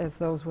blockage as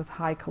those with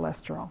high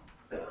cholesterol.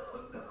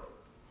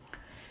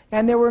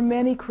 And there were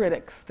many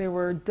critics. There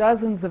were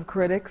dozens of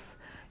critics.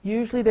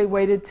 Usually they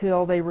waited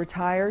till they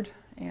retired,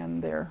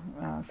 and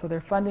so their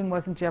funding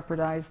wasn't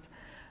jeopardized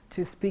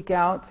to speak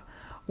out.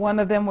 One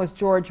of them was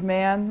George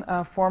Mann,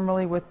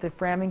 formerly with the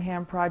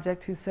Framingham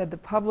Project, who said the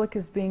public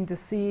is being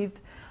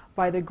deceived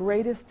by the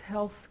greatest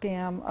health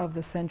scam of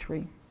the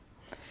century.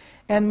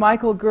 And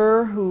Michael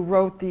Gurr, who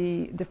wrote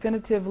the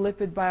definitive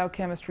lipid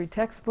biochemistry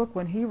textbook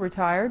when he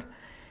retired,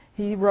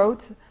 he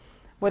wrote,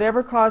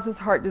 whatever causes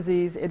heart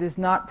disease, it is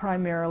not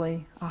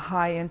primarily a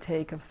high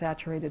intake of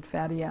saturated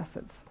fatty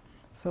acids.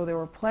 So there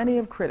were plenty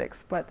of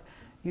critics, but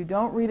you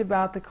don't read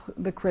about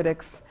the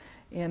critics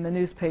in the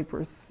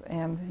newspapers,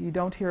 and you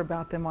don't hear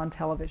about them on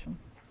television.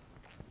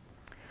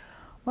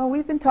 Well,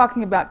 we've been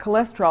talking about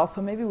cholesterol,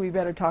 so maybe we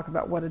better talk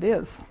about what it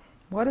is.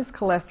 What is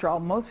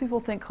cholesterol? Most people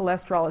think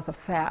cholesterol is a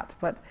fat,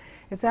 but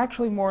it's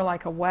actually more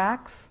like a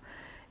wax.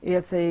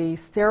 It's a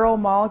sterile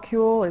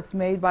molecule. It's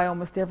made by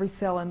almost every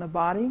cell in the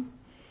body.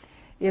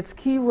 Its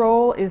key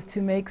role is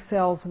to make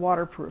cells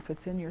waterproof.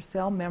 It's in your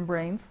cell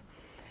membranes,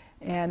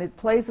 and it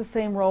plays the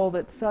same role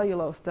that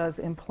cellulose does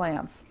in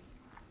plants.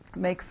 It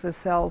makes the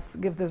cells,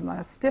 gives them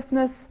a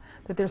stiffness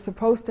that they're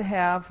supposed to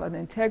have, an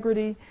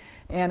integrity,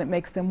 and it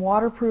makes them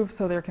waterproof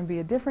so there can be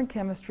a different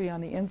chemistry on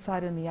the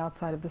inside and the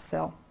outside of the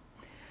cell.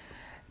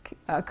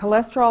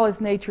 Cholesterol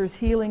is nature's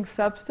healing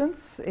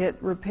substance. It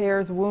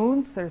repairs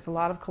wounds. There's a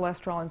lot of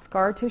cholesterol in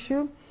scar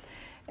tissue.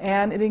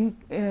 And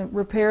it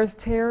repairs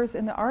tears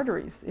in the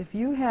arteries. If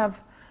you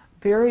have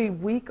very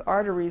weak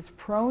arteries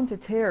prone to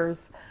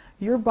tears,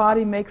 your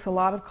body makes a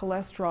lot of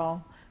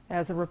cholesterol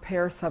as a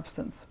repair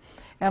substance.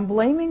 And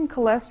blaming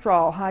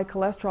cholesterol, high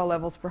cholesterol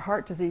levels for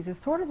heart disease, is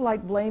sort of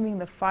like blaming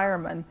the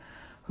firemen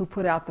who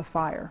put out the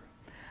fire.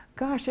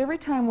 Gosh, every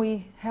time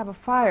we have a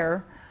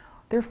fire,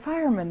 there are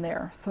firemen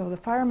there, so the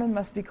firemen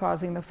must be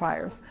causing the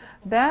fires.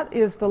 That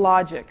is the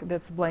logic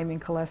that's blaming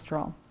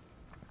cholesterol.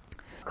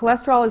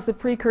 Cholesterol is the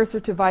precursor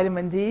to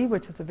vitamin D,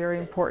 which is a very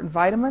important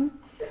vitamin.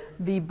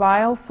 The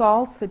bile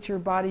salts that your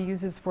body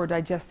uses for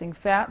digesting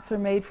fats are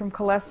made from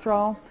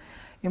cholesterol.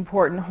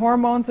 Important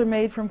hormones are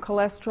made from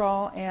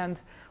cholesterol, and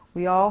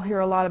we all hear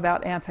a lot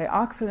about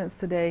antioxidants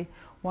today.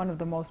 One of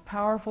the most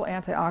powerful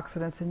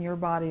antioxidants in your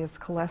body is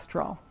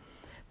cholesterol.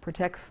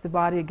 Protects the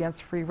body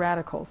against free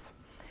radicals.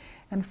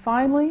 And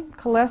finally,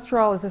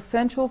 cholesterol is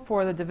essential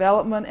for the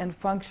development and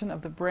function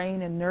of the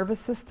brain and nervous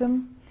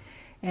system,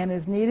 and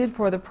is needed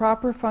for the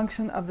proper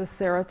function of the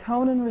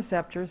serotonin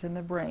receptors in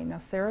the brain. Now,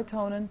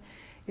 serotonin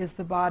is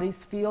the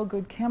body's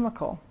feel-good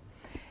chemical,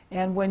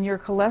 and when your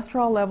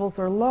cholesterol levels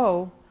are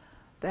low,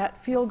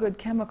 that feel-good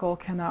chemical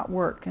cannot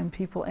work, and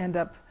people end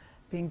up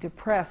being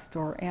depressed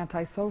or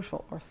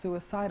antisocial or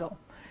suicidal.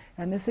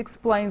 And this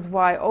explains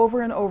why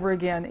over and over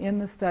again in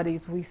the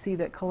studies we see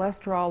that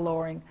cholesterol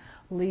lowering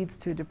leads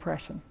to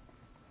depression.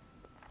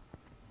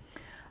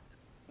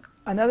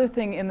 Another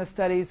thing in the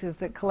studies is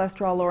that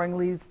cholesterol lowering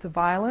leads to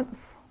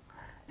violence,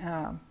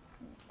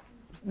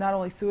 not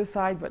only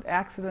suicide but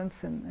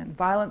accidents and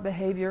violent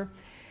behavior.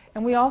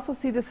 And we also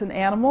see this in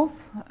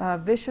animals.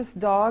 Vicious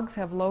dogs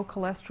have low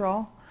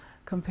cholesterol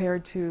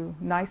compared to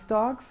nice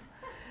dogs.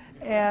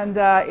 And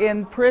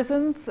in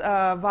prisons,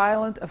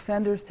 violent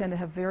offenders tend to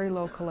have very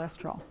low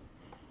cholesterol.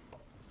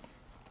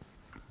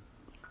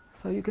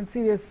 So you can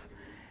see this.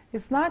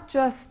 It's not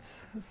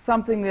just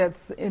something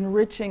that's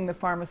enriching the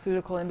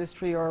pharmaceutical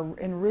industry or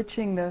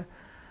enriching the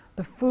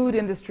food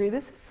industry.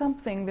 This is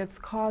something that's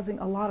causing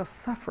a lot of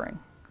suffering,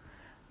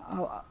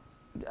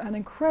 an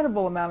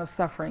incredible amount of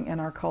suffering in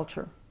our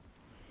culture.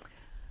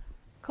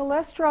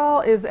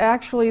 Cholesterol is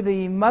actually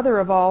the mother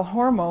of all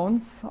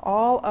hormones.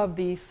 All of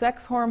the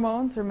sex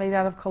hormones are made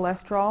out of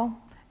cholesterol,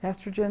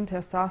 estrogen,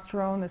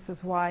 testosterone. This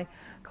is why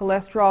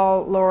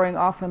cholesterol lowering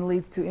often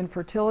leads to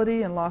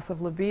infertility and loss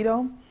of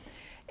libido.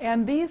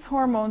 And these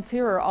hormones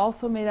here are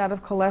also made out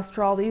of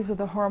cholesterol. These are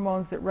the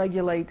hormones that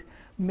regulate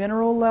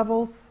mineral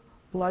levels,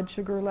 blood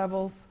sugar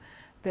levels,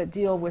 that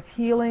deal with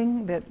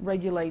healing, that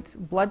regulate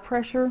blood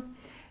pressure,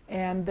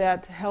 and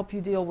that help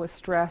you deal with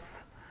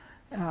stress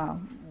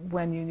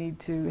when you need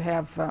to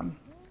have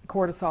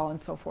cortisol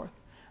and so forth.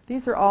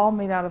 These are all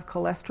made out of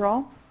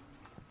cholesterol.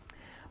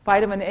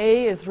 Vitamin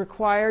A is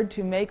required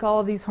to make all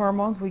of these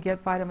hormones. We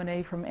get vitamin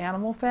A from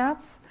animal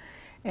fats.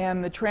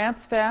 And the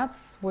trans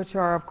fats, which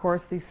are, of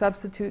course, the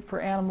substitute for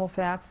animal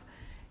fats,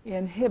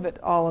 inhibit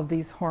all of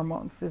these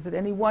hormones. Is it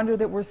any wonder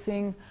that we're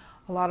seeing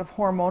a lot of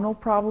hormonal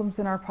problems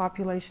in our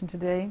population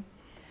today?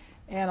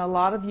 And a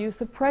lot of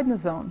use of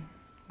prednisone.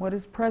 What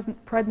is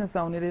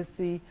prednisone? It is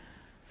the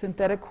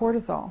synthetic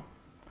cortisol.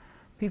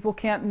 People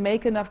can't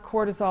make enough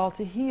cortisol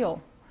to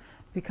heal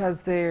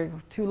because they're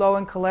too low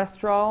in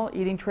cholesterol,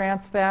 eating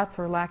trans fats,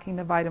 or lacking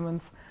the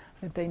vitamins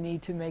that they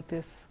need to make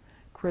this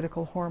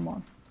critical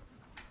hormone.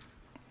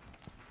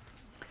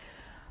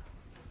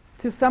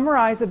 To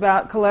summarize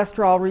about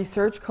cholesterol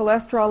research,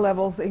 cholesterol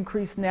levels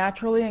increase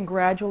naturally and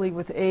gradually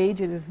with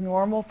age. It is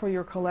normal for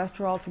your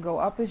cholesterol to go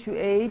up as you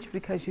age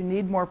because you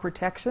need more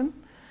protection.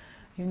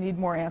 You need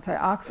more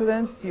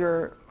antioxidants.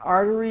 Your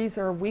arteries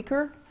are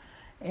weaker,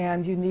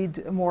 and you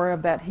need more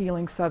of that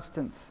healing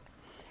substance.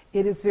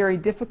 It is very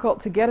difficult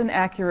to get an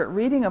accurate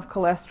reading of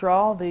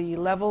cholesterol. The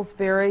levels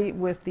vary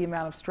with the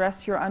amount of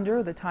stress you're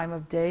under, the time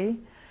of day,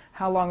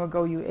 how long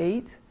ago you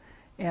ate,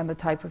 and the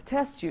type of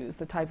test used.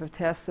 The type of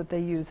tests that they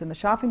use in the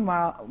shopping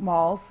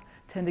malls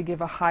tend to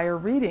give a higher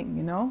reading,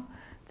 you know,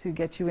 to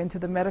get you into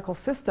the medical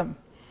system.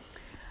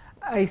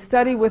 A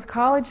study with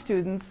college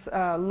students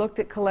looked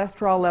at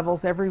cholesterol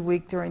levels every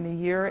week during the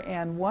year,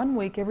 and one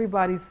week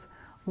everybody's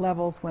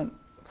levels went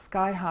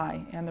sky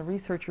high, and the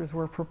researchers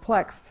were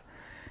perplexed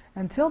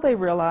until they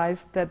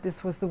realized that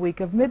this was the week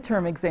of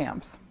midterm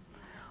exams.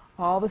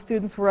 All the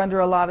students were under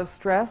a lot of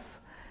stress,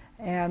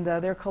 And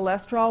their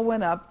cholesterol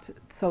went up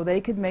so they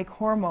could make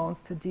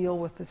hormones to deal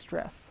with the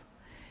stress.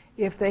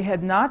 If they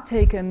had not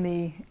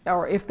taken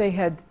or if they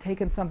had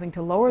taken something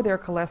to lower their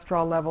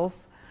cholesterol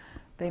levels,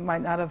 they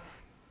might not have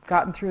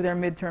gotten through their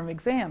midterm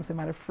exams. They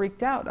might have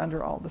freaked out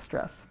under all the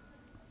stress.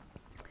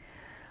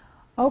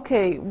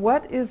 Okay,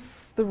 what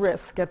is the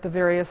risk at the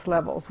various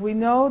levels? We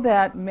know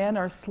that men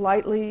are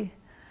slightly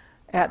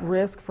at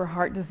risk for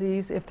heart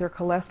disease if their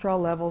cholesterol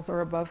levels are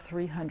above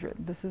 300.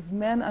 This is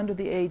men under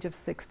the age of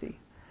 60.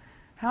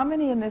 How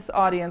many in this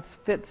audience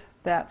fit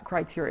that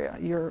criteria?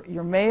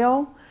 You're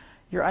male,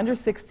 you're under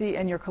 60,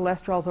 and your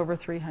cholesterol's over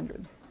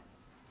 300.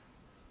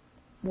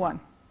 1,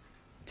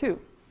 2,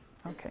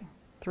 okay,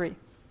 3.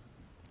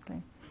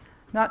 Okay.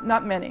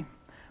 Not many,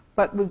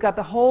 but we've got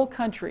the whole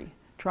country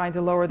trying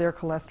to lower their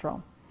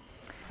cholesterol.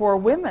 For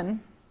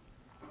women,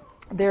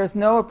 there's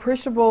no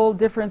appreciable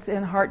difference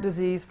in heart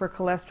disease for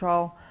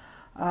cholesterol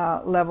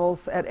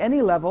levels at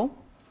any level.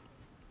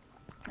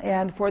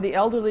 And for the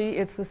elderly,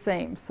 it's the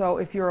same. So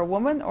if you're a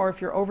woman or if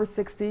you're over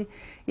 60,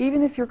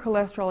 even if your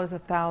cholesterol is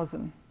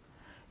 1,000,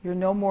 you're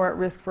no more at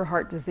risk for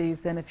heart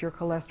disease than if your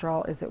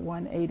cholesterol is at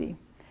 180.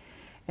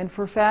 And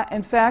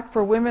in fact,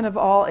 for women of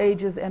all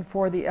ages and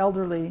for the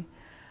elderly,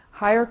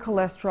 higher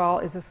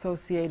cholesterol is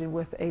associated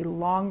with a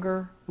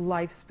longer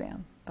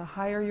lifespan. The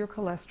higher your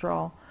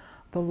cholesterol,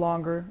 the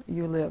longer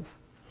you live.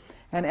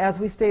 And as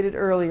we stated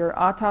earlier,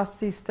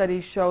 autopsy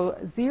studies show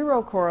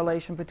zero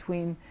correlation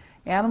between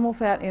animal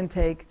fat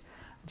intake,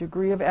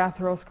 degree of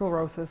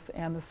atherosclerosis,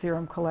 and the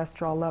serum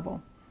cholesterol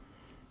level.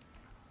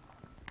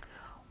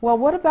 Well,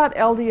 what about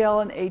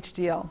LDL and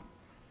HDL?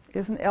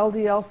 Isn't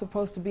LDL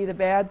supposed to be the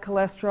bad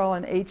cholesterol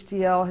and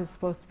HDL is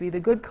supposed to be the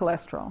good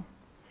cholesterol?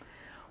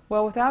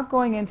 Well, without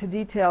going into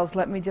details,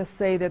 let me just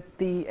say that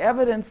the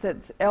evidence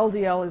that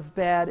LDL is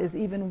bad is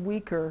even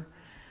weaker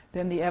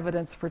than the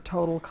evidence for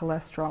total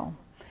cholesterol.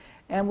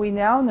 And we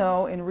now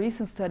know in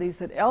recent studies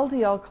that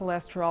LDL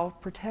cholesterol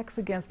protects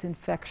against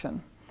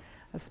infection,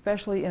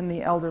 especially in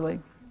the elderly.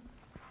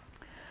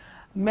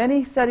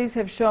 Many studies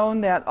have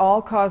shown that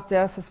all-cause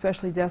deaths,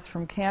 especially deaths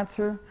from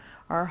cancer,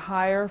 are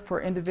higher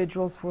for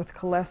individuals with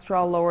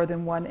cholesterol lower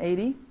than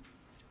 180.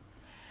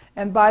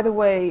 And by the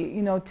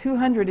way,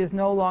 200 is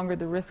no longer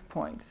the risk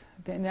point.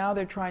 Now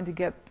they're trying to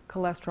get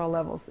cholesterol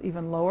levels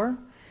even lower.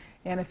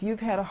 And if you've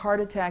had a heart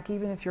attack,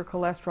 even if your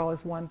cholesterol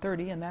is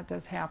 130, and that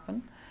does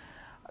happen,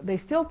 they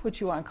still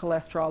put you on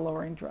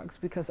cholesterol-lowering drugs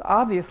because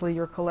obviously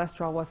your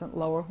cholesterol wasn't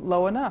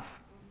low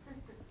enough.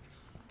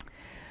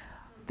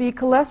 The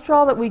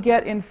cholesterol that we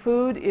get in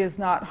food is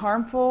not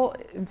harmful.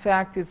 In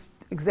fact, it's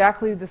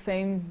exactly the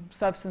same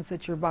substance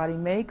that your body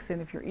makes,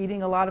 and if you're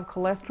eating a lot of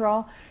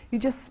cholesterol, you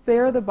just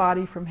spare the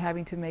body from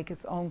having to make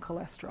its own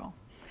cholesterol.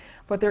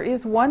 But there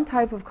is one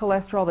type of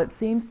cholesterol that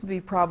seems to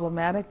be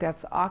problematic,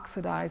 that's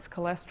oxidized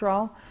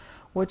cholesterol,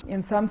 which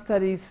in some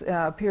studies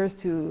appears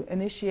to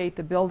initiate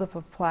the buildup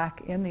of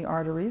plaque in the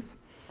arteries.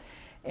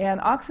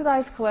 And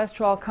oxidized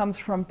cholesterol comes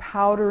from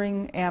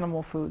powdering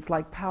animal foods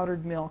like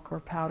powdered milk or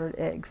powdered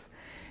eggs.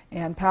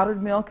 And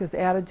powdered milk is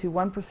added to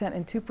 1%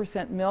 and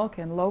 2% milk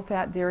and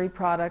low-fat dairy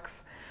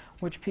products,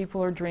 which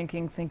people are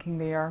drinking thinking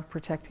they are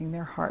protecting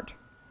their heart.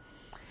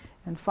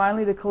 And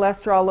finally, the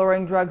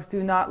cholesterol-lowering drugs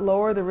do not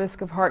lower the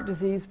risk of heart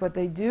disease, but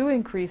they do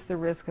increase the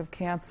risk of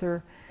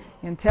cancer,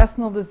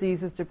 intestinal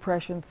diseases,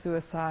 depression,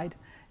 suicide,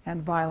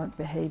 and violent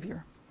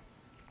behavior.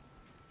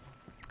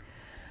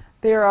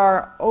 There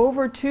are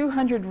over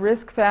 200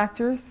 risk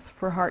factors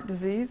for heart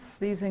disease.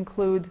 These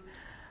include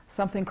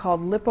something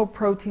called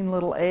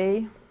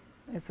lipoprotein(a).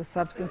 It's a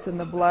substance in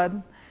the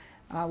blood,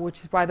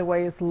 which, by the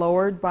way, is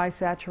lowered by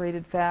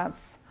saturated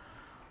fats.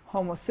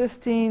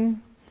 Homocysteine,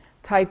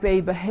 type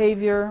A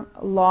behavior,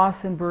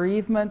 loss and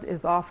bereavement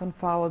is often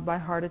followed by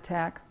heart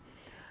attack.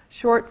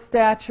 Short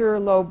stature,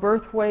 low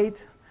birth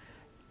weight,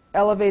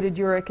 elevated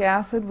uric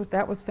acid,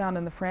 that was found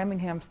in the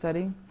Framingham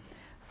study.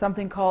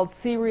 Something called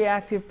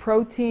C-reactive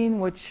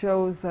protein, which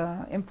shows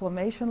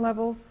inflammation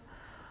levels.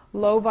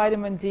 Low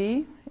vitamin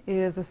D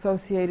is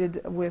associated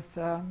with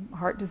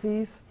heart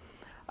disease.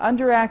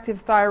 Underactive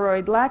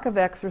thyroid, lack of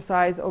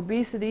exercise,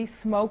 obesity,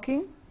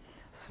 smoking,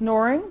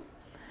 snoring,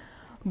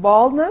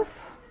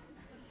 baldness,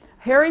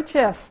 hairy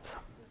chest,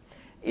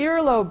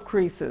 earlobe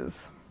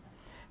creases,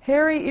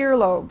 hairy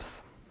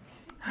earlobes.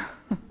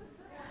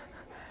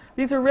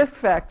 These are risk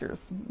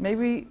factors.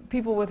 Maybe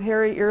people with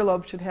hairy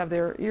earlobes should have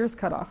their ears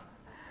cut off.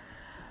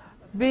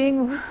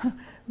 Being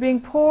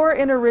poor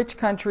in a rich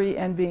country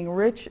and being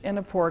rich in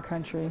a poor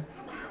country.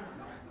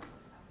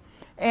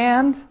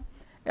 And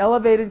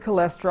elevated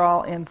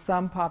cholesterol in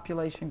some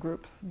population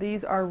groups.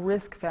 These are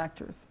risk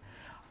factors.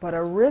 But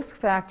a risk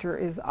factor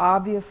is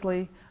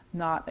obviously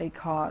not a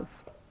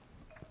cause.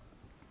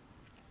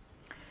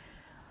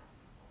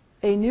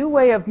 A new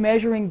way of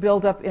measuring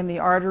buildup in the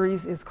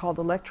arteries is called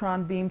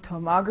electron beam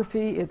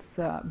tomography. It's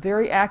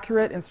very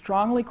accurate and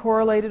strongly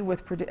correlated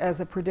with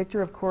as a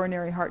predictor of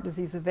coronary heart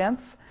disease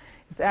events.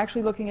 It's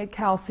actually looking at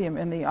calcium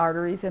in the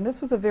arteries, and this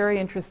was a very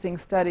interesting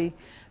study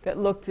that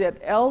looked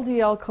at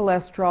LDL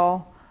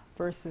cholesterol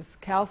versus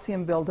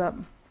calcium buildup.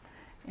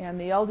 And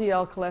the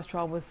LDL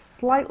cholesterol was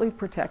slightly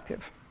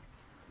protective.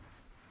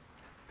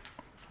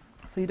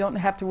 So you don't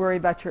have to worry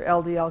about your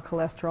LDL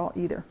cholesterol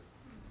either.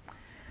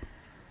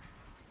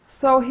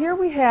 So here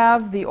we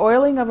have the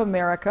oiling of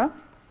America.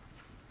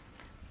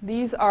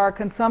 These are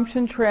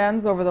consumption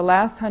trends over the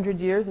last 100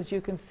 years. As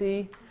you can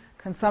see,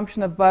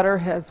 consumption of butter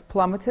has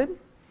plummeted.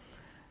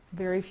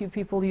 Very few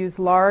people use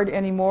lard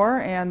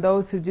anymore, and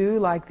those who do,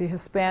 like the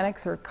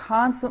Hispanics, are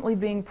constantly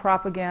being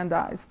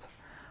propagandized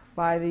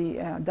by the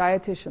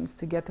dietitians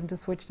to get them to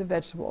switch to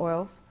vegetable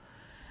oils.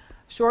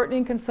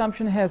 Shortening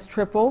consumption has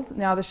tripled.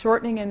 Now, the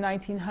shortening in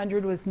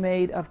 1900 was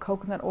made of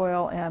coconut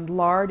oil and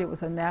lard. It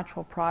was a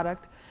natural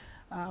product.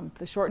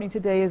 The shortening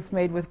today is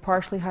made with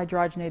partially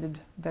hydrogenated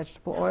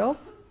vegetable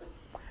oils.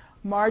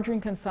 Margarine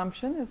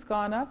consumption has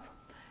gone up.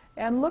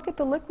 And look at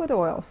the liquid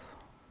oils.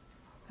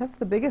 That's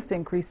the biggest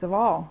increase of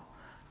all.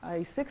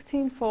 A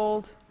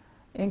 16-fold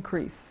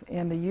increase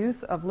in the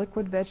use of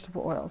liquid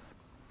vegetable oils.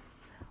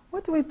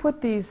 What do we put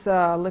these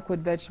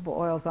liquid vegetable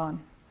oils on?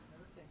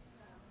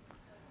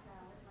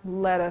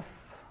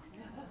 Lettuce.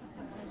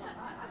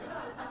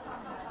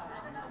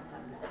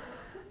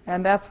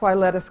 And that's why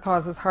lettuce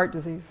causes heart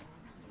disease.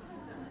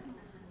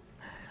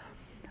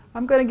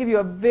 I'm going to give you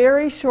a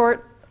very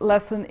short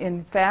lesson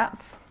in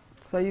fats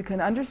so you can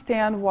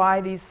understand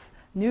why these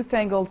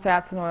newfangled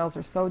fats and oils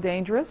are so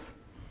dangerous.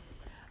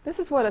 This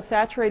is what a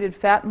saturated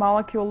fat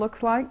molecule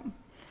looks like.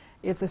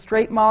 It's a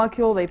straight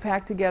molecule. They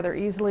pack together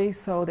easily,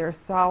 so they're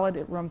solid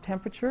at room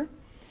temperature.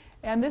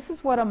 And this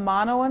is what a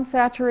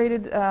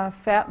monounsaturated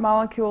fat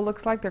molecule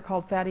looks like. They're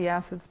called fatty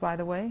acids, by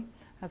the way.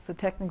 That's the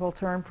technical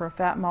term for a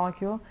fat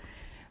molecule.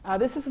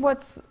 This is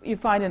what you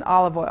find in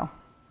olive oil.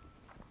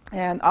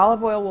 And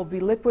olive oil will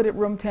be liquid at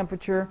room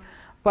temperature,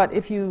 but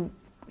if you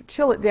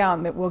chill it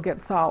down, it will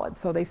get solid,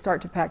 so they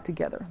start to pack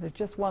together. There's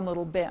just one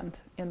little bend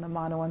in the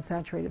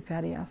monounsaturated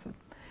fatty acid.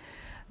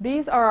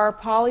 These are our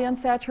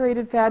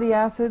polyunsaturated fatty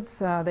acids.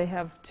 They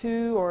have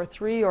 2 or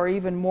 3 or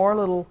even more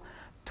little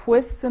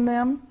twists in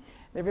them.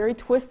 They're very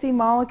twisty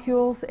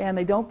molecules, and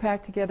they don't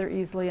pack together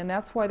easily, and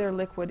that's why they're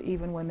liquid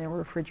even when they're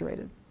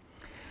refrigerated.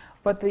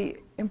 But the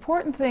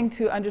important thing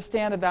to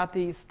understand about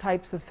these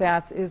types of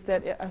fats is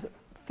that a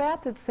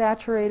fat that's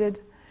saturated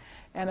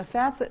and a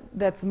fat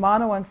that's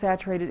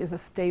monounsaturated is a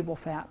stable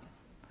fat.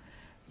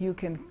 You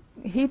can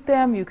heat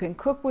them, you can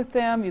cook with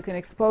them, you can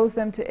expose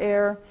them to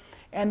air,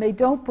 and they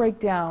don't break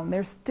down.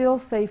 They're still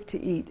safe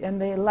to eat,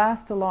 and they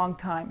last a long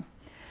time.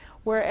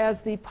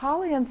 Whereas the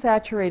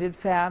polyunsaturated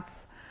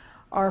fats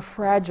are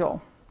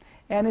fragile,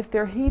 and if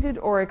they're heated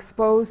or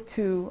exposed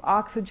to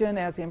oxygen,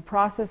 as in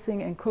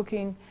processing and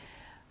cooking,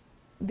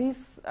 these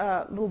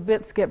little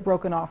bits get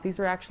broken off. These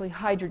are actually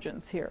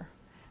hydrogens here.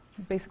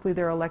 Basically,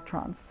 they're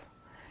electrons.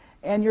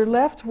 And you're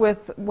left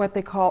with what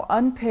they call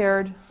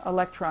unpaired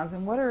electrons.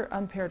 And what are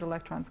unpaired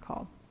electrons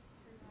called?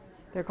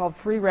 They're called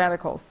free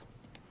radicals.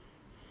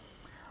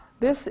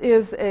 This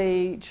is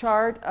a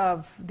chart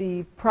of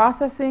the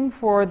processing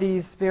for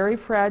these very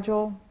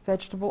fragile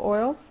vegetable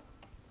oils.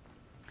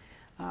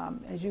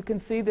 As you can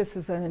see, this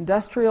is an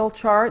industrial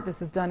chart.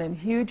 This is done in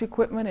huge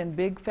equipment in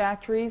big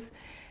factories.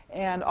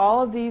 And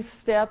all of these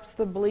steps,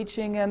 the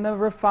bleaching and the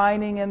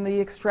refining and the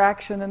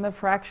extraction and the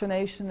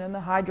fractionation and the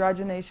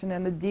hydrogenation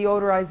and the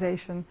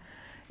deodorization,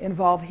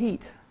 involve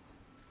heat.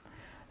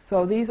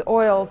 So these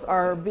oils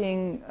are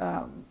being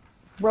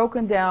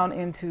broken down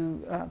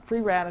into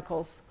free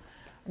radicals.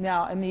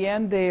 Now, in the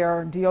end, they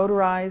are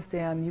deodorized,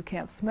 and you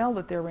can't smell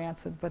that they're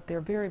rancid, but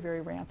they're very,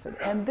 very rancid.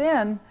 And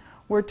then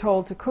we're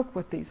told to cook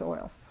with these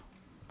oils.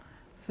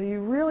 So you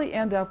really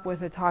end up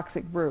with a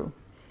toxic brew.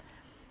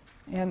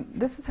 And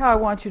this is how I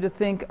want you to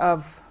think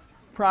of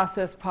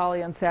processed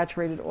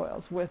polyunsaturated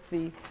oils, with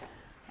the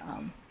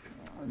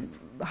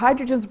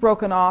hydrogens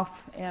broken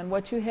off, and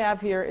what you have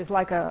here is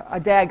like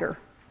a dagger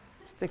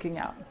sticking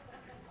out.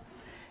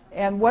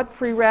 And what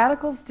free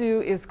radicals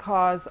do is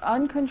cause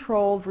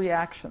uncontrolled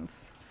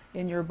reactions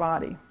in your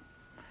body.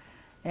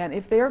 And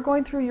if they are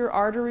going through your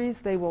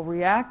arteries, they will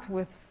react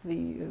with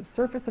the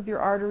surface of your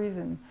arteries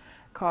and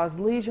cause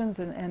lesions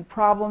and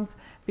problems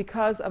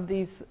because of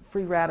these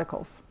free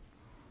radicals.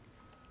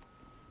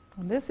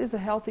 And this is a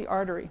healthy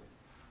artery.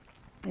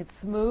 It's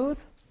smooth.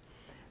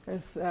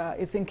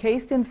 It's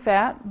encased in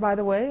fat, by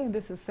the way.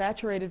 This is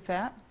saturated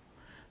fat.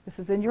 This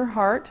is in your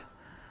heart.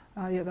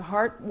 The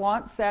heart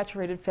wants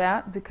saturated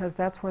fat because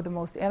that's where the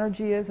most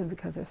energy is and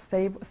because they're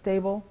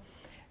stable.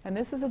 And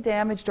this is a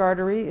damaged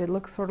artery. It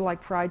looks sort of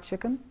like fried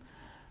chicken.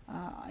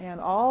 And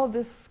all of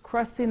this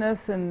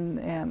crustiness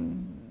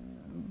and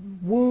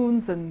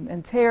wounds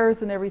and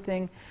tears and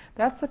everything,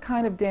 that's the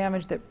kind of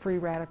damage that free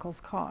radicals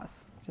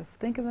cause. Just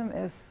think of them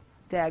as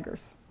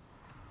daggers.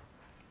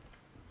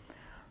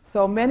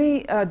 So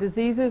many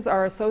diseases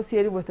are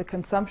associated with the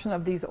consumption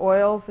of these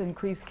oils,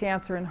 increased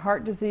cancer and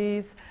heart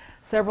disease.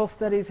 Several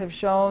studies have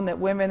shown that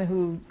women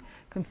who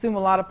consume a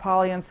lot of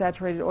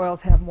polyunsaturated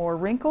oils have more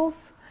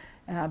wrinkles.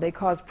 They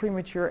cause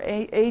premature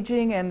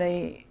aging, and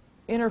they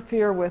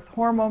interfere with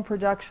hormone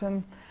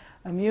production,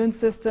 immune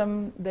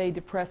system. They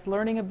depress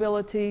learning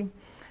ability.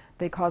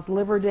 They cause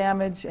liver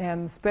damage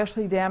and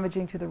especially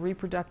damaging to the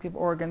reproductive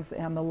organs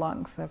and the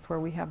lungs. That's where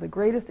we have the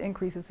greatest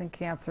increases in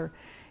cancer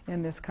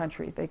in this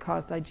country. They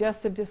cause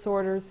digestive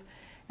disorders,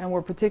 and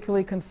we're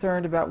particularly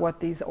concerned about what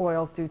these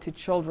oils do to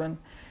children,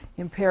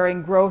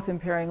 impairing growth,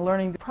 impairing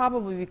learning,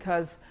 probably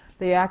because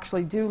they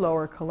actually do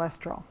lower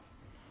cholesterol.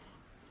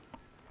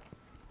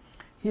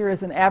 Here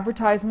is an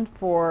advertisement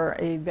for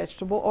a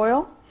vegetable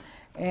oil,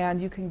 and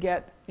you can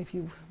get, if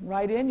you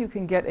write in, you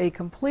can get a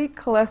complete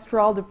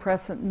cholesterol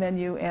depressant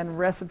menu and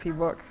recipe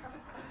book.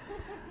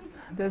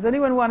 Does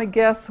anyone want to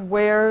guess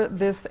where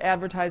this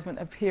advertisement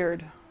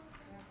appeared?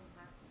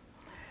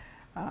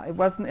 It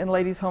wasn't in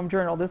Ladies' Home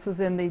Journal. This was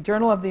in the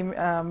Journal of the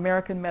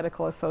American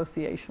Medical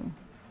Association.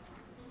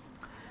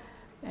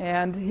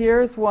 And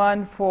here's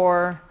one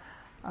for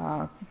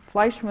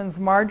Fleischmann's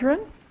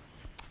margarine,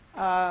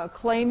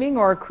 claiming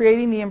or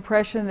creating the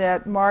impression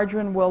that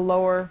margarine will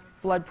lower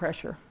blood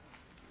pressure.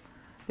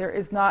 There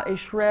is not a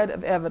shred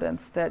of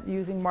evidence that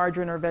using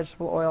margarine or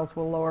vegetable oils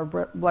will lower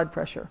blood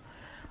pressure.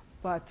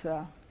 But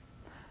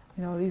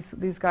you know,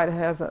 these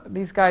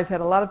guys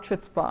had a lot of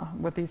chutzpah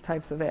with these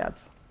types of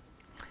ads.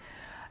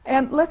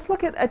 And let's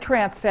look at a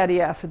trans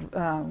fatty acid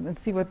and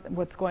see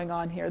what's going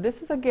on here.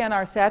 This is again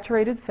our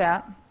saturated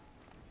fat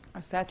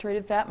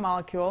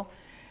molecule.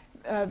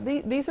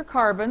 These are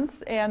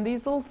carbons, and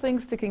these little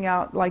things sticking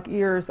out like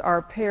ears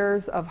are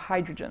pairs of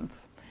hydrogens.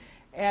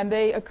 And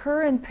they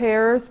occur in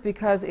pairs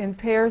because in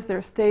pairs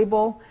they're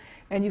stable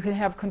and you can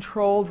have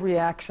controlled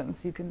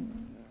reactions.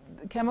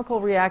 Chemical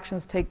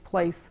reactions take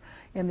place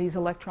in these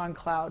electron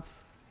clouds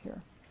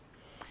here.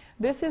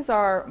 This is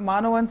our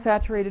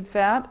monounsaturated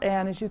fat,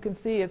 and as you can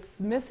see, it's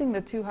missing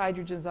the two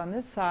hydrogens on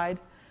this side,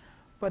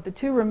 but the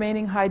two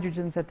remaining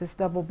hydrogens at this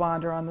double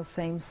bond are on the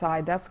same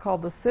side. That's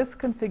called the cis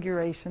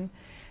configuration.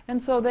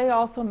 And so they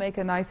also make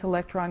a nice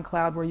electron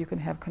cloud where you can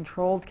have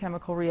controlled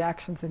chemical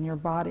reactions in your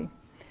body.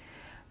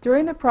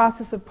 During the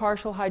process of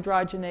partial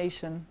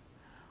hydrogenation,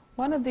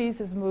 one of these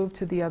is moved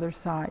to the other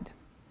side.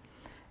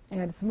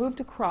 And it's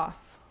moved across.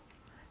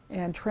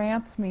 And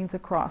trans means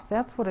across.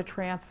 That's what a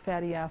trans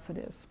fatty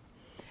acid is.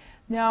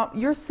 Now,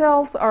 your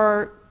cells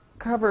are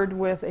covered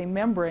with a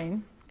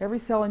membrane. Every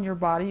cell in your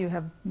body, you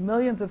have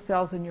millions of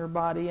cells in your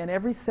body, and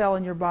every cell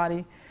in your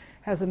body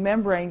has a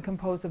membrane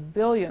composed of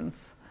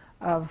billions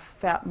of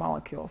fat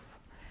molecules.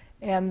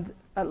 And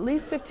at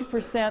least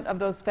 50% of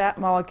those fat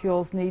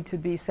molecules need to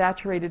be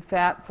saturated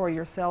fat for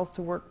your cells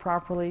to work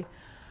properly.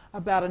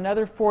 About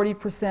another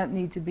 40%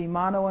 need to be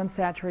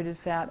monounsaturated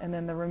fat, and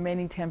then the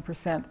remaining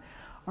 10%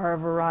 are a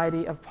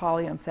variety of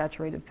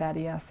polyunsaturated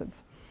fatty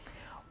acids.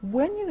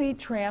 When you eat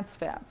trans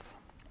fats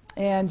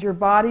and your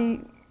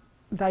body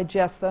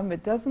digests them,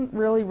 it doesn't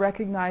really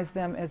recognize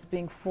them as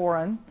being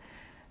foreign.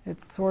 It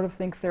sort of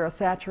thinks they're a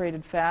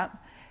saturated fat,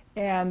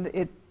 and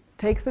it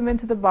takes them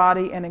into the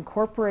body and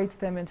incorporates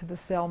them into the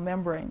cell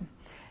membrane.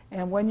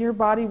 And when your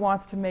body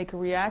wants to make a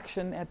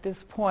reaction at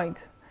this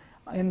point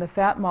in the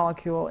fat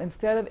molecule,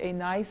 instead of a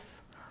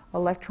nice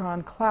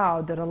electron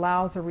cloud that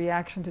allows a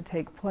reaction to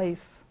take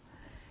place,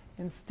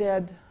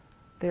 instead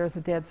there's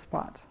a dead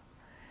spot,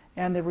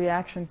 and the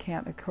reaction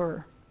can't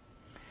occur.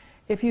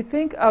 If you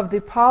think of the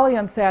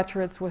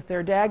polyunsaturates with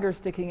their daggers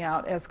sticking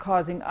out as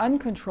causing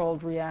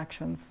uncontrolled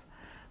reactions,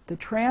 the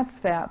trans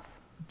fats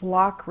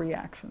block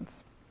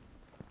reactions.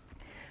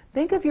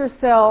 Think of your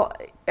cell,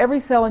 every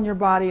cell in your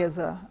body as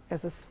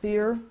a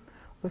sphere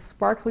with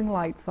sparkling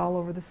lights all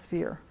over the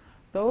sphere.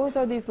 Those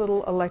are these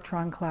little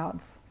electron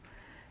clouds.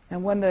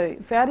 And when the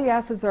fatty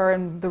acids are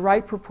in the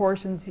right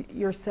proportions,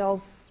 your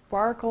cells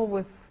sparkle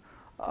with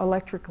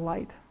electric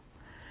light.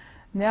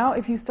 Now,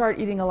 if you start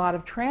eating a lot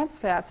of trans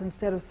fats,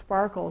 instead of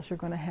sparkles, you're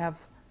going to have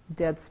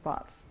dead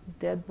spots,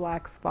 dead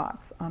black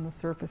spots on the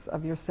surface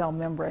of your cell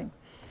membrane.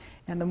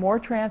 And the more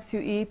trans you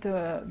eat,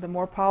 the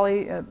more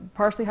partially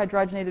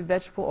hydrogenated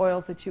vegetable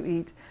oils that you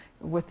eat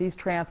with these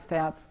trans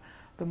fats,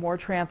 the more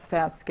trans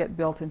fats get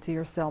built into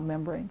your cell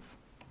membranes.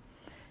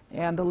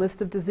 And the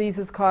list of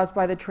diseases caused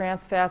by the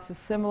trans fats is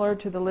similar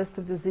to the list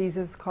of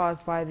diseases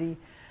caused by the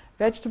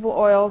vegetable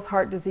oils: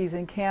 heart disease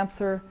and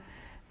cancer,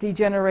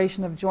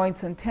 degeneration of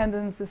joints and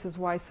tendons. This is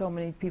why so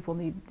many people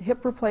need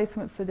hip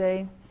replacements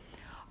today.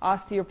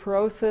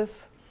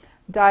 Osteoporosis.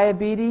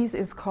 Diabetes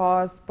is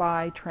caused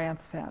by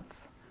trans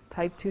fats.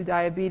 Type 2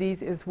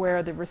 diabetes is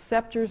where the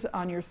receptors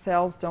on your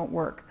cells don't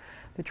work.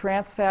 The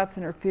trans fats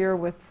interfere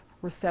with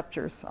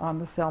receptors on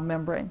the cell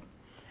membrane.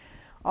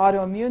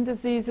 Autoimmune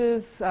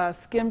diseases,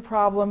 skin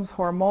problems,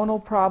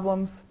 hormonal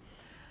problems,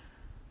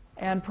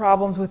 and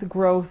problems with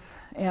growth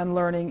and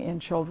learning in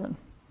children.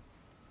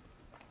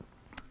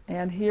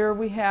 And here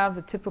we have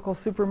the typical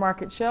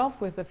supermarket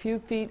shelf with a few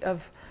feet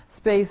of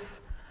space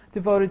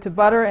devoted to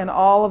butter and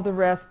all of the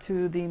rest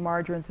to the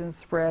margarines and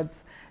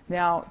spreads.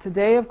 Now,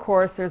 today, of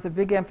course, there's a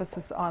big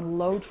emphasis on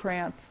low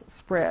trans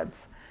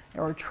spreads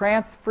or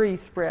trans-free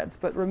spreads.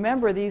 But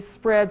remember, these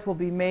spreads will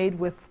be made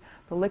with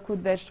the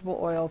liquid vegetable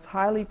oils,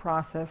 highly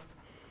processed,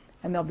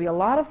 and there'll be a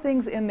lot of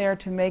things in there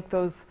to make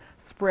those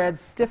spreads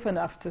stiff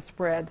enough to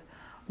spread,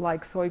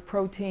 like soy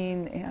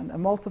protein and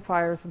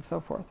emulsifiers and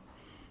so forth.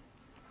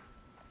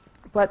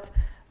 But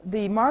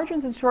the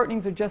margarines and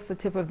shortenings are just the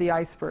tip of the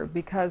iceberg,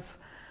 because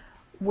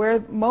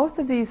where most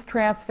of these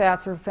trans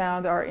fats are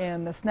found are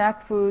in the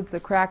snack foods, the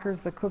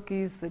crackers, the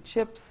cookies, the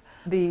chips,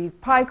 the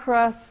pie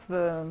crusts,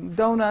 the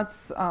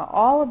donuts.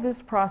 All of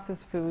this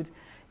processed food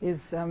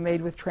is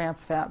made with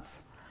trans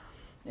fats.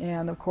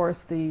 And of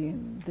course the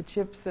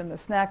chips and the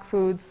snack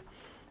foods.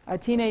 A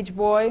teenage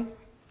boy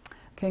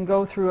can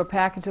go through a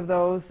package of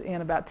those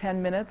in about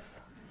 10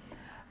 minutes,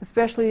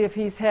 especially if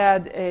he's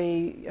had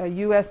a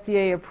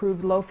USDA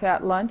approved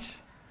low-fat lunch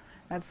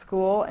at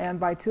school, and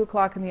by 2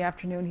 o'clock in the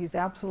afternoon he's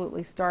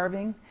absolutely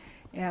starving,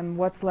 and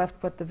what's left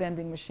but the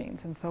vending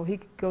machines. And so he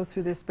goes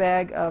through this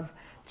bag of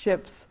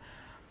chips.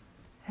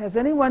 Has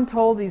anyone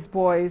told these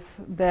boys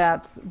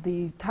that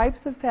the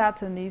types of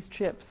fats in these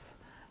chips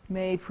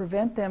may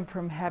prevent them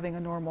from having a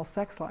normal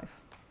sex life?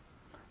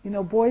 You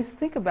know, boys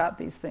think about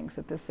these things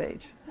at this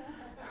age.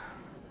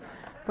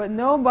 But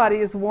nobody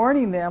is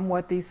warning them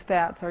what these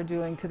fats are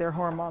doing to their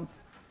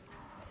hormones.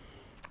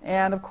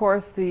 And of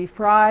course the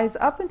fries,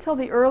 up until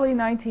the early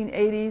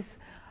 1980s,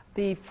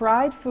 the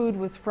fried food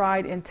was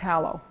fried in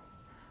tallow.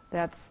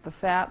 That's the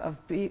fat of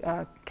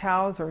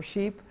cows or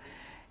sheep.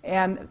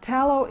 And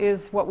tallow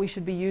is what we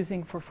should be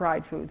using for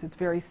fried foods. It's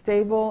very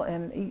stable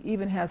and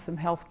even has some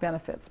health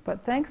benefits.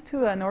 But thanks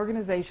to an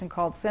organization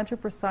called Center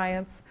for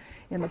Science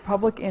in the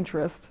Public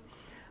Interest,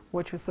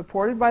 which was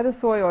supported by the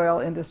soy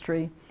oil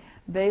industry,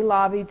 they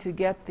lobbied to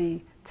get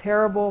the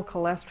terrible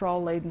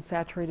cholesterol-laden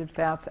saturated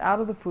fats out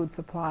of the food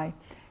supply,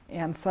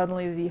 and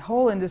suddenly the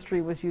whole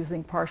industry was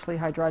using partially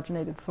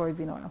hydrogenated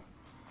soybean oil.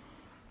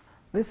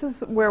 This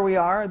is where we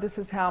are. This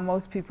is how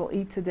most people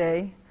eat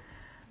today.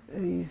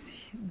 These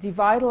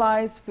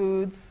devitalized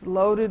foods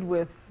loaded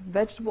with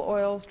vegetable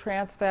oils,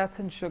 trans fats,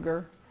 and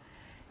sugar.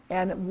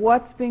 And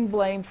what's being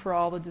blamed for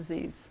all the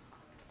disease?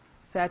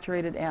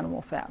 Saturated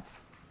animal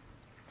fats.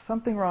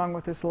 Something wrong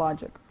with this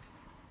logic.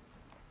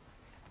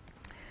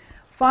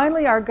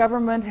 Finally, our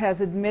government has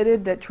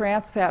admitted that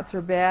trans fats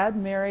are bad.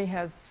 Mary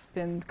has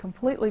been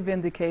completely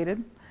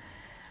vindicated.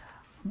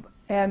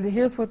 And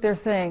here's what they're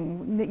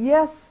saying.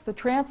 Yes, the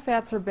trans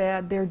fats are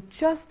bad. They're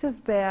just as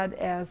bad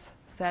as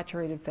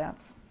saturated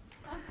fats.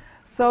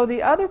 So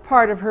the other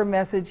part of her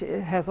message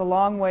has a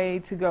long way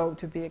to go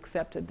to be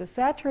accepted. The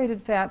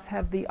saturated fats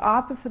have the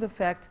opposite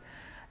effect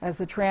as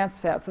the trans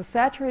fats. The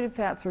saturated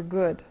fats are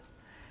good,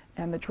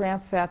 and the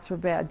trans fats are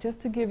bad.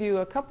 Just to give you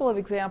a couple of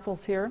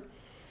examples here.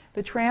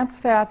 The trans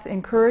fats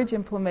encourage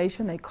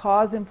inflammation. They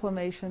cause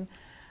inflammation.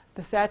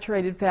 The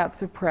saturated fats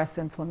suppress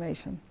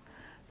inflammation.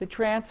 The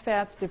trans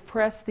fats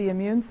depress the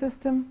immune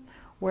system,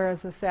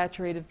 whereas the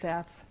saturated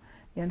fats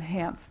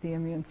enhance the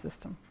immune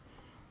system.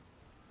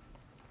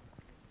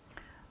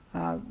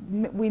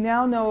 We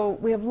now know,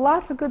 we have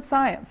lots of good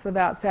science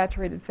about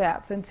saturated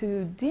fats, and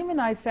to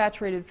demonize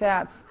saturated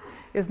fats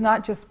is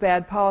not just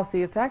bad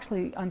policy, it's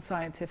actually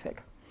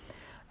unscientific.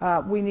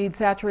 We need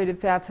saturated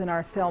fats in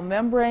our cell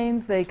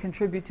membranes. They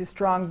contribute to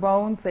strong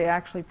bones. They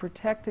actually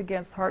protect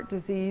against heart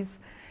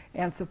disease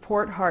and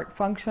support heart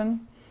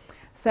function.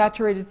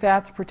 Saturated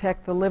fats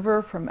protect the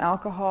liver from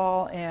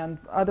alcohol and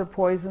other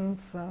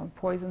poisons,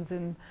 poisons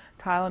in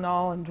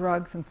Tylenol and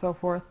drugs and so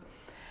forth.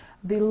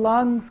 The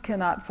lungs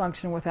cannot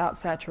function without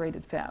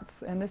saturated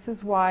fats, and this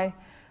is why,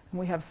 and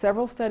we have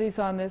several studies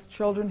on this,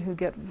 children who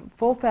get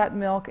full-fat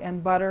milk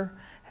and butter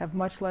have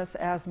much less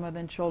asthma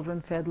than children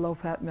fed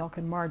low-fat milk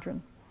and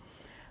margarine.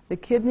 The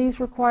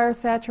kidneys require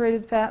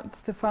saturated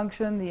fats to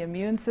function, the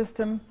immune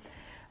system,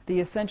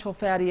 the essential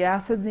fatty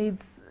acids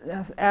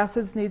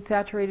need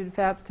saturated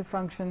fats to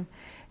function,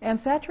 and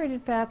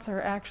saturated fats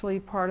are actually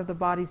part of the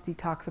body's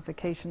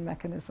detoxification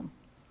mechanism.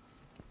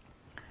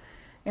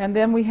 And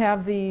then we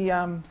have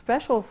the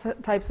special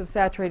types of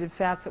saturated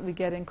fats that we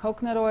get in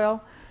coconut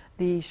oil,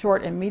 the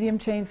short and medium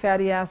chain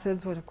fatty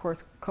acids, which of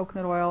course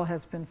coconut oil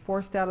has been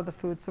forced out of the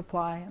food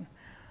supply and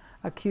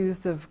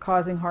accused of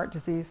causing heart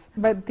disease.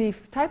 But the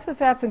types of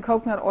fats in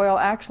coconut oil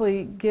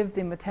actually give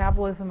the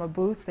metabolism a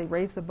boost. They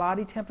raise the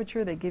body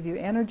temperature, they give you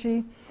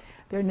energy.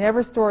 They're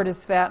never stored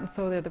as fat, and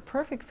so they're the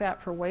perfect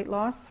fat for weight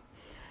loss.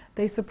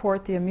 They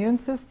support the immune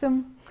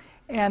system,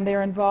 and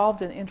they're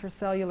involved in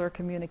intercellular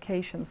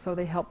communication, so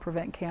they help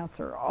prevent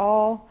cancer.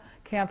 All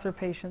cancer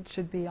patients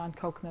should be on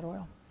coconut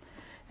oil.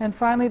 And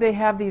finally, they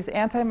have these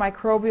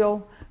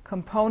antimicrobial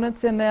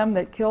components in them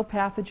that kill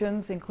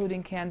pathogens,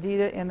 including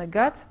candida in the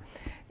gut.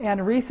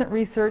 And recent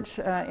research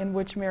in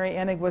which Mary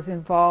Enig was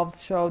involved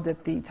showed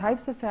that the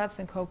types of fats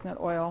in coconut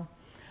oil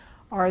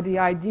are the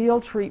ideal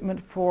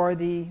treatment for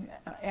the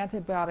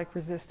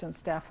antibiotic-resistant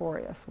Staph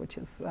aureus, which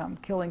is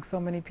killing so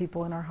many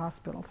people in our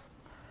hospitals.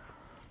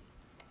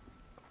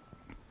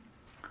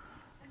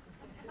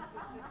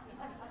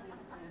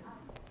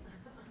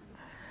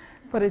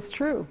 But it's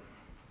true.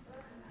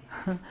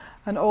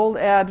 An old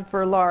ad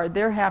for lard.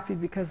 They're happy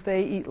because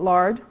they eat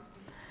lard.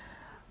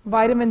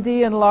 Vitamin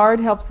D in lard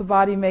helps the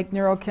body make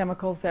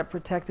neurochemicals that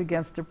protect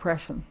against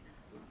depression.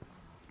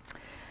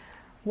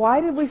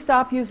 Why did we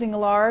stop using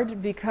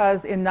lard?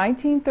 Because in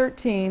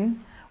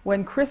 1913,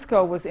 when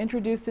Crisco was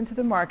introduced into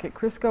the market,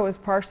 Crisco is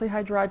partially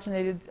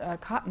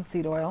hydrogenated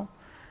cottonseed oil.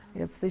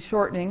 It's the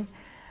shortening.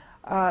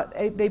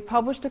 They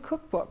published a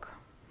cookbook.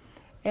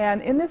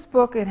 And in this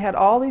book, it had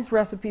all these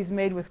recipes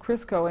made with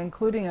Crisco,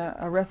 including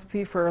a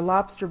recipe for a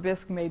lobster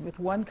bisque made with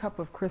 1 cup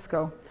of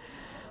Crisco.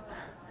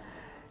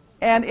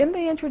 And in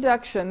the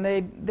introduction,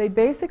 they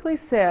basically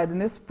said, and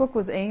this book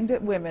was aimed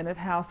at women, at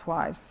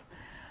housewives,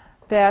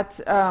 that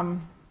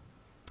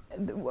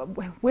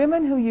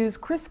women who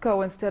used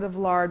Crisco instead of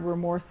lard were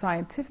more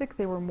scientific,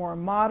 they were more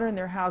modern,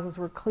 their houses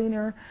were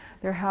cleaner,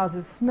 their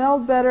houses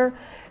smelled better,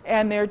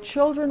 and their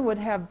children would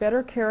have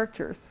better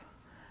characters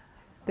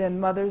than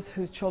mothers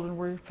whose children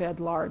were fed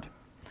lard.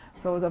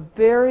 So it was a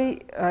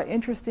very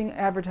interesting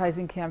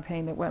advertising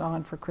campaign that went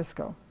on for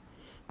Crisco.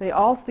 The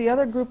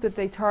other group that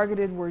they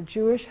targeted were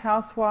Jewish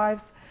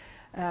housewives,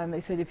 and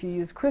they said if you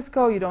use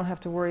Crisco, you don't have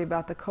to worry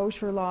about the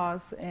kosher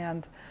laws.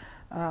 And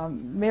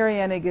Mary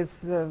Enig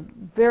is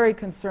very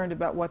concerned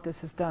about what this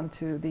has done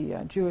to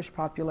the Jewish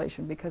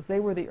population, because they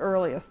were the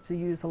earliest to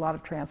use a lot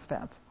of trans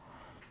fats.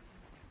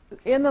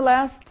 In the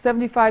last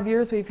 75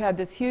 years, we've had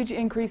this huge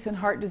increase in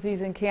heart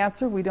disease and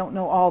cancer. We don't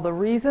know all the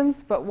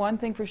reasons, but one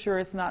thing for sure,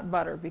 it's not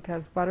butter,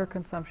 because butter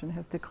consumption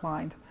has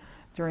declined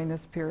during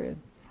this period.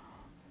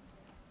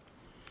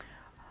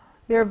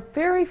 There are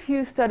very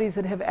few studies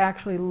that have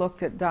actually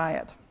looked at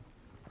diet,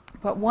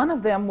 but one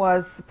of them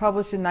was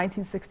published in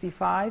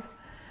 1965,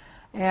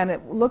 and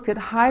it looked at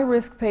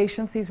high-risk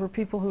patients. These were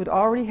people who had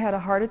already had a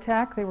heart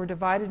attack. They were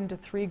divided into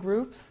 3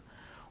 groups.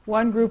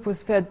 One group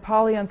was fed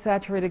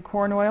polyunsaturated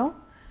corn oil.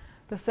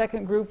 The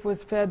second group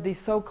was fed the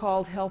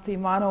so-called healthy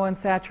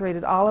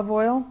monounsaturated olive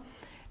oil,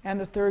 and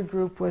the third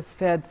group was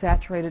fed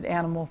saturated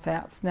animal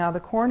fats. Now, the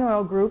corn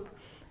oil group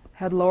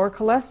had lower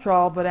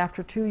cholesterol, but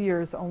after 2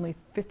 years, only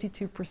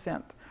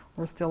 52%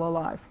 were still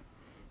alive.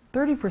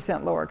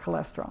 30% lower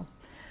cholesterol.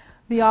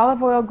 The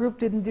olive oil group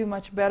didn't do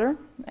much better.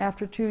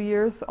 After 2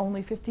 years,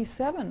 only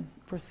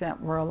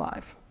 57% were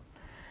alive.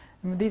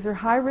 And these are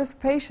high-risk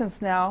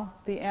patients now.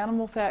 The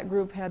animal fat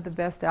group had the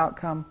best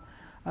outcome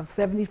of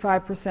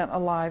 75%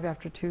 alive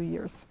after 2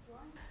 years.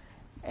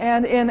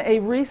 And in a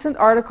recent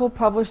article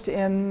published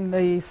in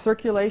the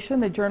Circulation,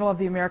 the Journal of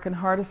the American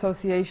Heart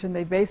Association,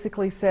 they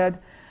basically said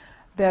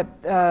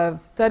that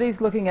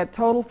studies looking at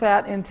total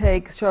fat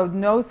intake showed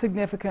no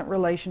significant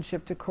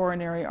relationship to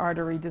coronary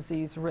artery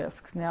disease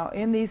risks. Now,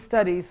 in these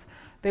studies,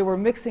 they were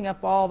mixing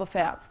up all the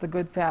fats, the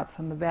good fats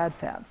and the bad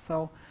fats.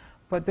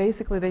 But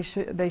basically,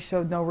 they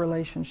showed no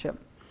relationship.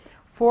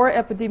 4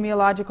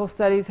 epidemiological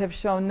studies have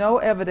shown no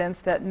evidence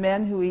that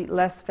men who eat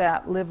less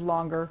fat live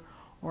longer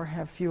or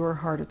have fewer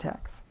heart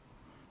attacks.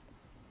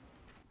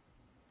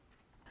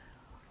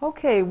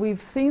 Okay,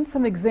 we've seen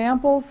some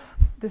examples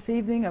this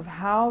evening of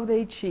how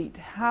they cheat,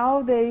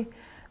 how they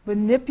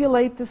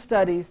manipulate the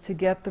studies to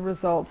get the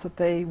results that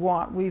they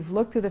want. We've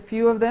looked at a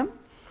few of them: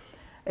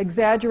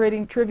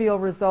 exaggerating trivial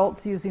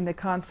results using the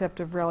concept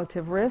of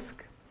relative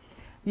risk,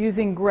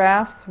 using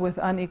graphs with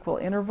unequal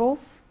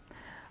intervals,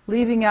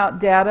 leaving out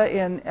data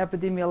in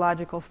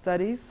epidemiological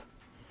studies.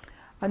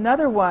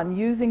 Another one,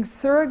 using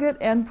surrogate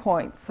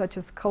endpoints such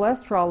as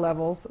cholesterol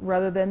levels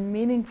rather than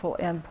meaningful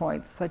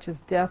endpoints such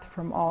as death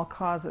from all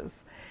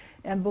causes.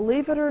 And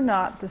believe it or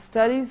not, the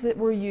studies that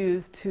were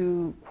used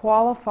to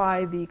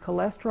qualify the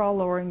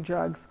cholesterol-lowering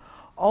drugs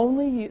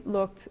only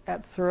looked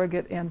at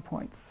surrogate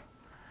endpoints.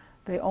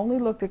 They only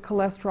looked at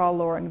cholesterol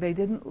lowering. They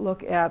didn't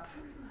look at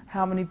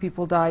how many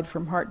people died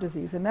from heart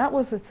disease. And that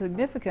was the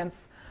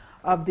significance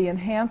of the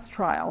ENHANCE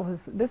trial.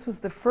 This was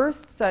the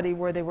first study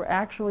where they were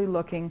actually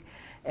looking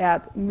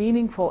at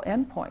meaningful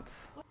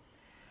endpoints.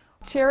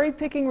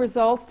 Cherry-picking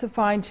results to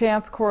find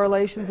chance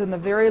correlations in the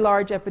very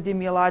large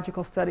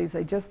epidemiological studies.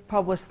 They just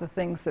published the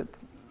things that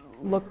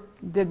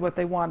did what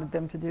they wanted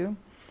them to do.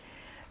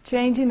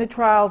 Changing the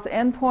trial's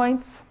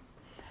endpoints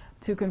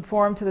to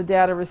conform to the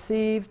data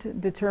received,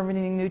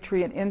 determining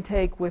nutrient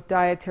intake with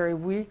dietary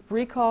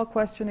recall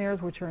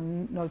questionnaires, which are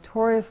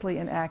notoriously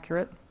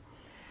inaccurate.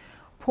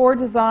 Poor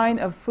design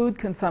of food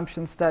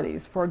consumption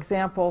studies, for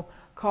example,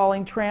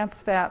 calling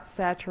trans fats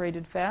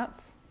saturated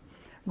fats,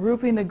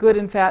 grouping the good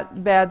and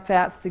bad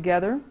fats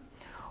together,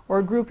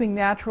 or grouping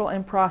natural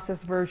and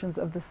processed versions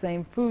of the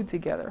same food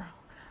together.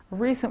 A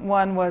recent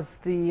one was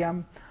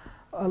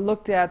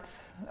looked at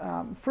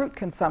fruit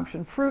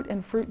consumption, fruit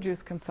and fruit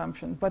juice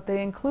consumption, but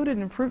they included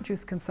in fruit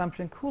juice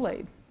consumption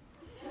Kool-Aid.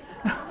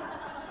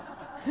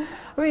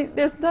 I mean,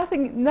 there's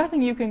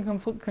nothing you can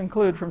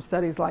conclude from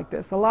studies like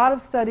this. A lot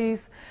of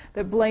studies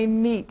that blame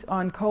meat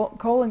on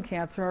colon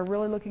cancer are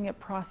really looking at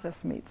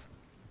processed meats.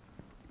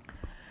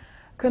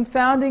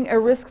 Confounding a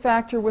risk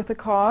factor with a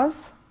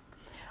cause.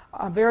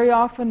 Very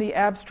often the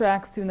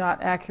abstracts do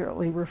not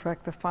accurately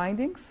reflect the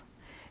findings.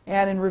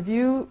 And in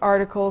review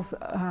articles,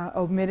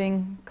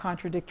 omitting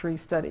contradictory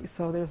studies.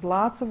 So there's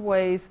lots of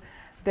ways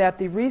that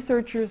the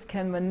researchers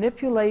can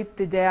manipulate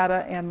the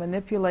data and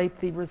manipulate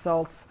the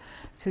results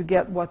to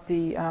get what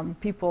the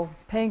people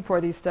paying for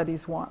these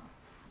studies want.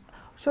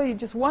 I'll show you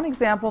just one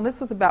example, and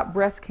this was about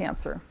breast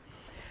cancer.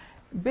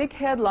 Big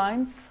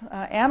headlines,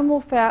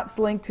 animal fats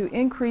linked to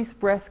increased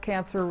breast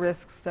cancer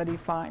risk, study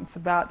finds.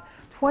 About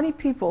 20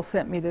 people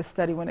sent me this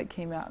study when it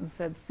came out and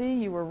said, see,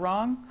 you were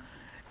wrong.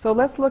 So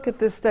let's look at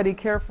this study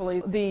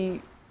carefully.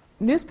 The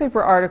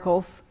newspaper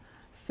articles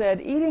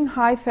said eating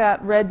high-fat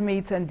red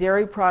meats and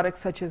dairy products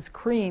such as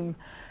cream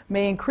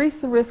may increase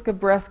the risk of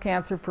breast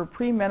cancer for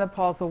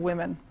premenopausal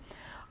women.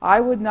 I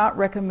would not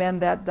recommend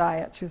that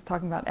diet. She was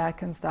talking about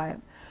Atkins' diet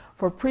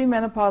for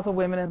premenopausal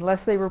women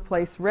unless they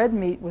replace red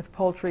meat with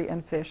poultry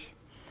and fish.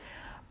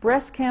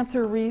 Breast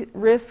cancer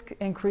risk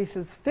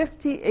increases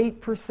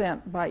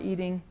 58% by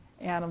eating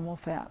animal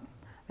fat.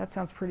 That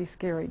sounds pretty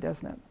scary,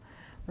 doesn't it?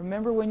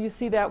 Remember, when you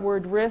see that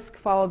word risk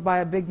followed by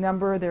a big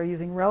number, they're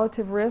using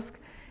relative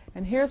risk.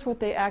 And here's what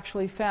they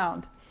actually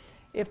found.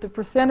 If the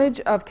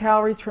percentage of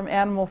calories from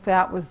animal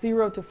fat was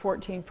 0 to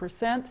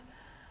 14%,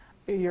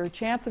 your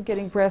chance of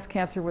getting breast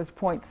cancer was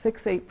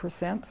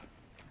 0.68%.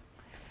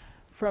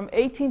 From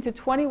 18 to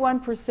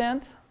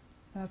 21%,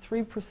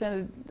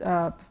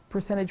 3%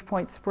 percentage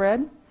point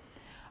spread,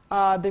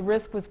 the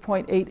risk was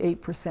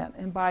 0.88%.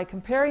 And by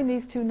comparing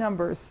these two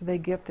numbers, they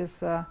get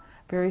this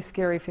very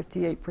scary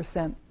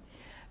 58%.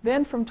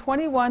 Then from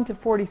 21 to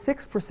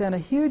 46%, a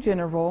huge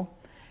interval,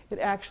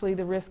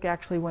 the risk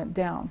actually went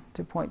down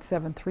to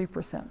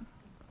 0.73%.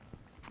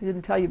 They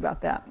didn't tell you about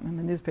that in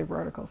the newspaper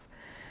articles.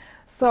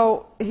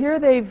 So here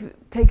they've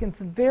taken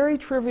some very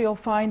trivial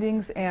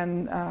findings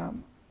and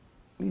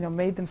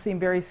made them seem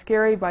very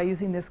scary by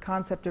using this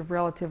concept of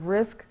relative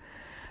risk.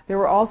 There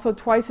were also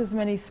twice as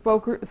many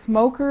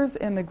smokers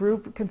in the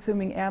group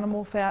consuming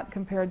animal fat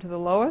compared to the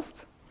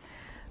lowest.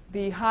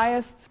 The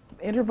highest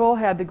interval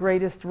had the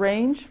greatest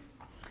range,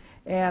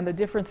 and the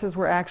differences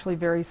were actually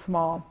very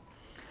small.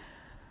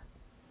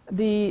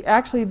 The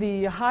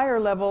higher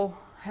level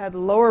had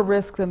lower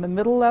risk than the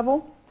middle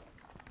level.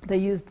 They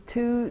used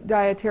 2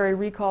 dietary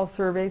recall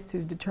surveys to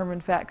determine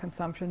fat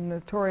consumption,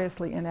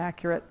 notoriously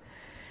inaccurate.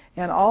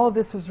 And all of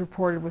this was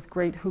reported with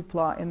great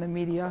hoopla in the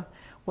media,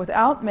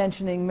 without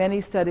mentioning many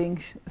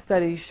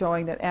studies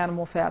showing that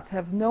animal fats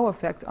have no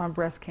effect on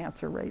breast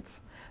cancer rates.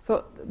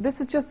 So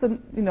this is just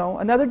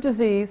another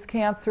disease,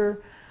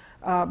 cancer,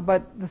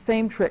 but the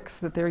same tricks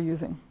that they're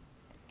using.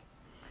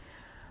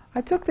 I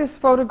took this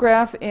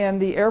photograph in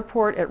the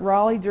airport at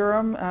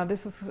Raleigh-Durham.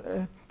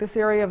 This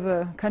area of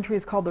the country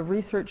is called the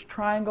Research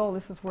Triangle.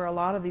 This is where a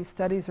lot of these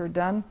studies are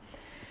done.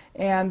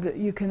 And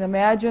you can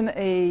imagine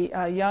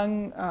a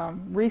young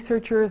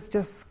researcher has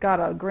just got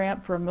a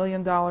grant for $1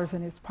 million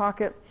in his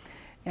pocket,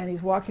 and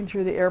he's walking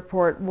through the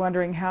airport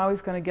wondering how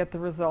he's going to get the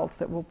results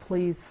that will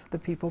please the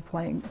people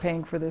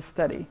paying for this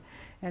study.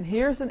 And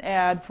here's an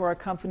ad for a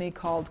company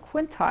called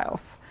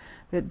Quintiles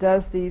that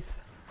does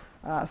these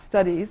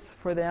studies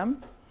for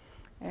them.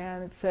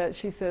 And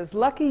she says,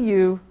 lucky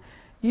you,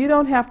 you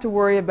don't have to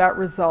worry about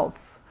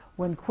results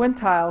when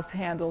Quintiles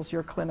handles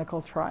your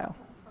clinical trial.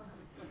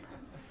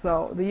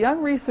 So the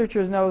young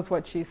researcher knows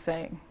what she's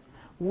saying.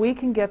 We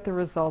can get the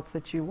results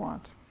that you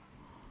want.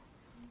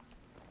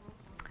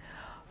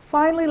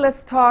 Finally,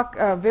 let's talk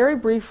very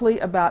briefly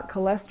about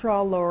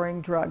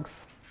cholesterol-lowering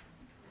drugs.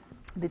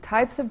 The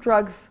types of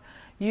drugs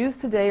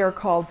used today are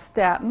called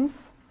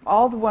statins.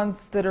 All the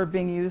ones that are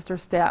being used are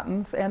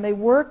statins, and they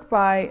work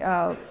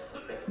by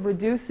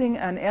reducing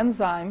an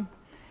enzyme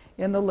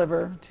in the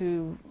liver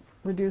to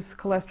reduce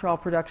cholesterol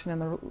production in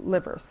the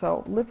liver.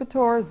 So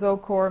Lipitor,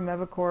 Zocor,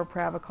 Mevacor,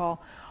 Pravachol,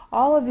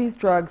 all of these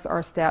drugs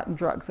are statin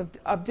drugs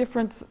of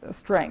different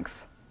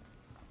strengths.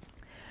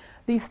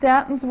 These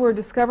statins were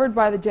discovered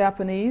by the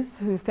Japanese,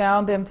 who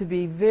found them to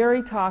be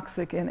very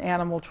toxic in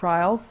animal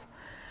trials.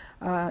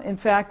 In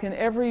fact, in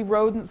every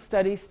rodent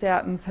study,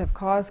 statins have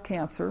caused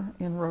cancer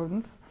in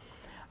rodents.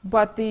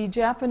 But the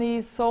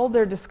Japanese sold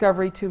their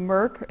discovery to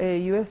Merck, a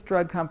U.S.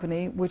 drug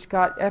company, which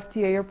got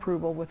FDA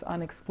approval with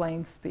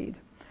unexplained speed.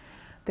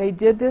 They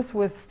did this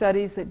with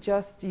studies that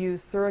just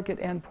used surrogate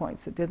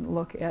endpoints. It didn't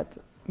look at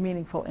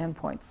meaningful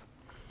endpoints.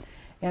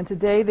 And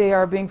today they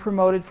are being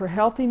promoted for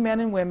healthy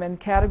men and women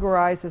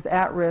categorized as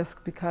at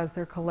risk because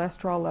their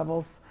cholesterol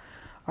levels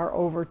are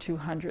over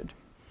 200.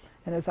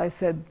 And as I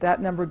said, that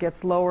number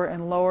gets lower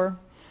and lower.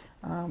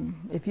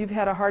 If you've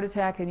had a heart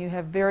attack and you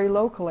have very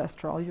low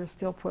cholesterol, you're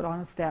still put on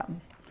a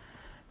statin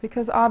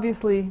because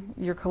obviously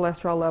your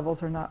cholesterol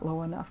levels are not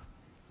low enough.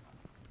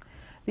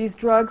 These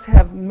drugs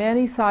have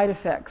many side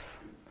effects.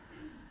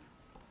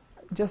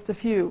 Just a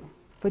few: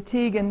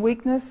 fatigue and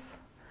weakness,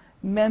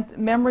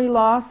 memory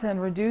loss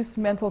and reduced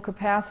mental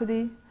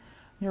capacity,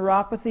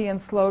 neuropathy and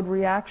slowed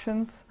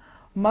reactions,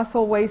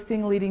 muscle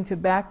wasting leading to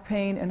back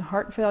pain and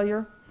heart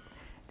failure,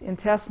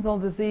 intestinal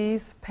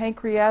disease,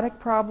 pancreatic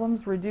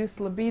problems,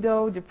 reduced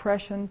libido,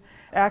 depression,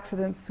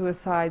 accidents,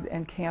 suicide,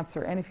 and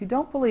cancer. And if you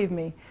don't believe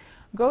me,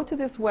 go to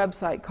this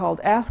website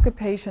called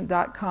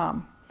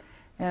askapatient.com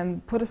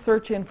and put a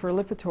search in for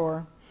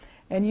Lipitor,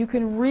 and you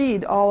can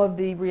read all of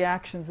the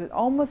reactions that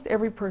almost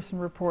every person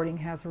reporting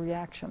has a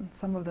reaction,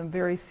 some of them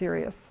very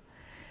serious.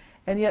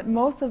 And yet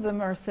most of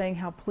them are saying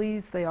how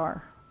pleased they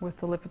are with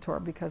the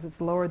Lipitor because it's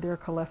lowered their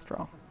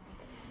cholesterol.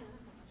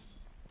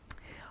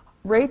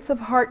 Rates of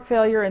heart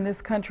failure in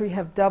this country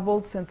have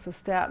doubled since the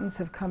statins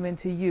have come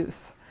into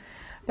use.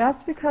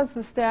 That's because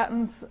the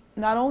statins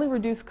not only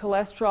reduce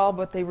cholesterol,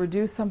 but they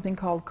reduce something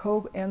called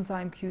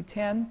coenzyme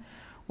Q10,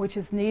 which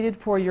is needed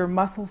for your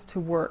muscles to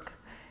work.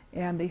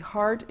 And the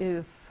heart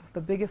is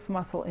the biggest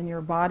muscle in your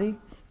body,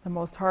 the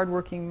most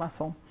hard-working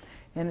muscle,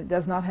 and it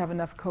does not have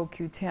enough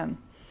CoQ10.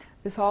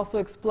 This also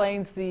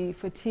explains the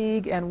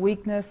fatigue and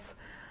weakness,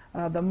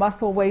 the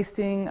muscle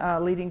wasting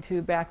leading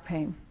to back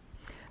pain.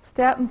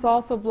 Statins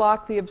also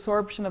block the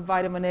absorption of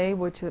vitamin A,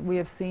 which we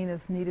have seen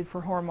is needed for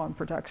hormone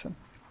production.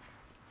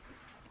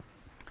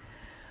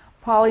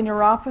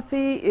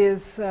 Polyneuropathy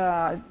is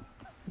a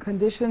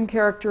condition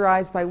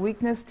characterized by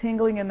weakness,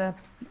 tingling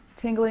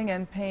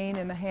and pain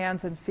in the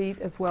hands and feet,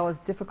 as well as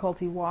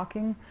difficulty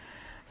walking.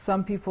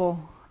 Some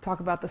people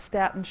talk about the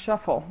statin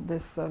shuffle,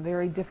 this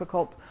very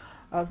difficult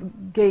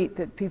gait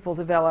that people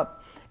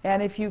develop.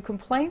 And if you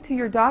complain to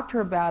your doctor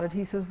about it,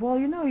 he says, well,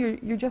 you know,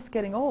 you're just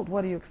getting old.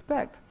 What do you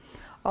expect?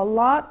 A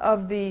lot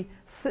of the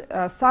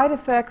side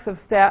effects of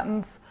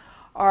statins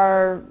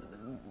are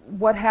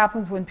what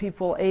happens when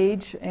people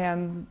age,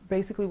 and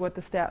basically what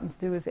the statins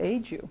do is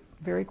age you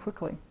very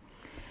quickly.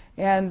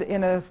 And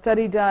in a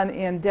study done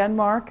in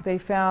Denmark, they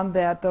found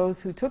that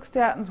those who took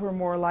statins were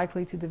more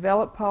likely to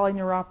develop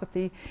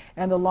polyneuropathy,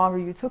 and the longer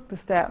you took the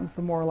statins,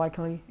 the more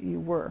likely you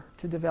were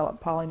to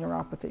develop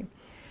polyneuropathy.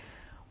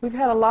 We've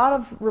had a lot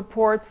of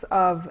reports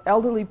of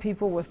elderly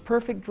people with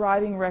perfect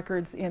driving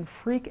records in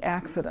freak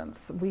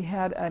accidents. We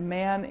had a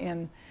man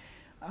in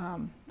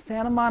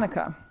Santa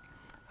Monica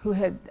who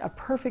had a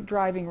perfect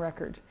driving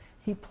record.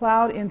 He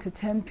plowed into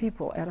 10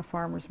 people at a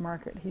farmer's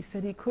market. He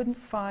said he couldn't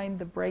find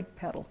the brake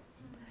pedal.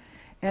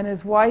 And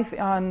his wife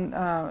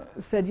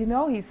said, you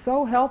know, he's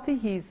so healthy,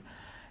 he's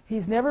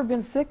never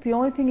been sick. The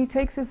only thing he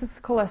takes is this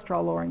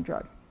cholesterol-lowering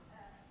drug.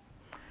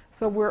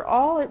 So we're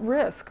all at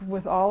risk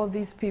with all of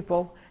these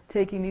people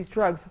taking these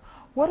drugs.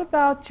 What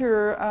about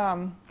your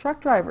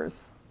truck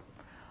drivers?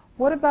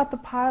 What about the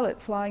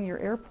pilot flying your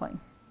airplane?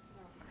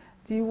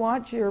 Do you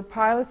want your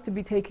pilots to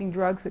be taking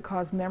drugs that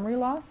cause memory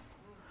loss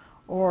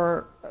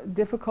or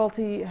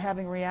difficulty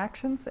having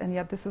reactions? And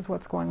yet this is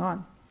what's going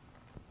on.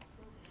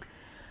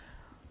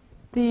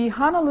 The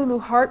Honolulu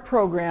Heart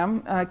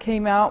Program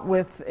came out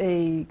with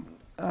a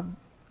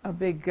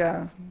big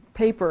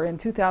paper in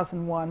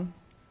 2001.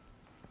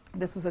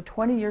 This was a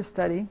 20-year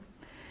study,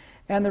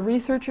 and the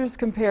researchers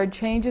compared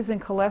changes in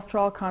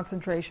cholesterol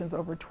concentrations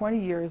over 20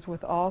 years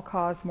with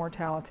all-cause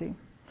mortality.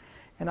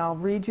 And I'll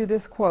read you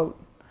this quote.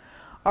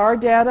 Our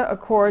data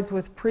accords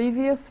with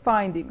previous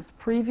findings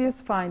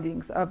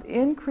of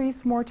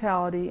increased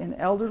mortality in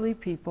elderly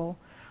people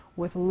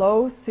with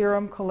low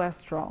serum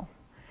cholesterol,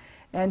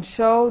 and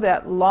show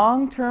that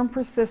long-term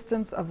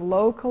persistence of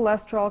low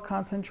cholesterol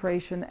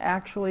concentration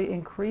actually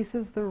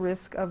increases the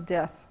risk of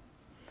death.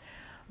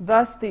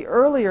 Thus, the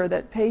earlier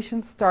that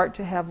patients start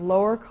to have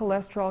lower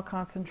cholesterol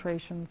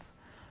concentrations,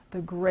 the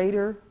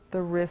greater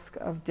the risk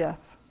of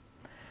death.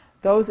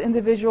 Those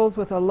individuals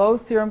with a low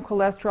serum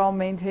cholesterol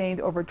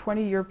maintained over a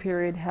 20-year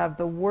period have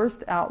the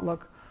worst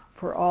outlook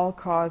for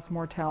all-cause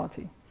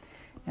mortality.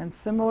 And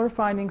similar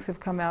findings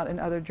have come out in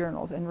other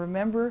journals. And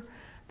remember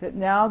that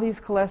now these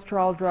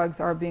cholesterol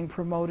drugs are being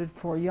promoted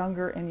for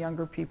younger and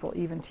younger people,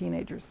 even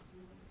teenagers.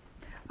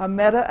 A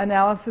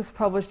meta-analysis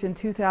published in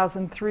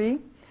 2003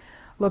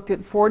 looked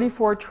at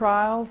 44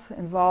 trials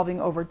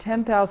involving over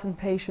 10,000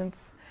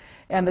 patients,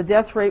 and the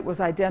death rate was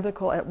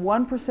identical at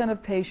 1%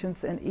 of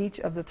patients in each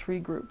of the three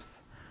groups.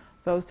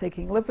 Those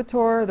taking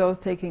Lipitor, those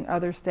taking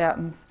other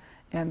statins,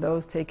 and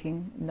those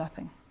taking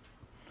nothing.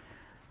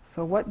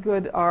 So what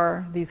good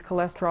are these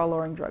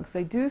cholesterol-lowering drugs?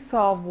 They do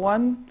solve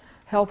one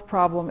health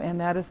problem, and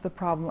that is the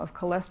problem of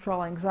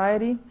cholesterol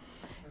anxiety.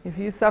 If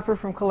you suffer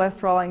from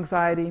cholesterol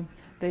anxiety,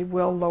 they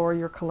will lower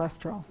your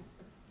cholesterol.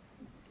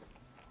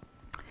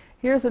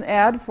 Here's an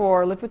ad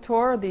for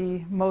Lipitor,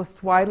 the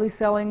most widely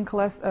selling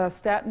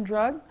statin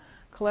drug,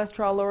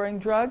 cholesterol-lowering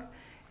drug,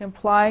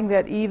 implying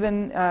that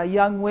even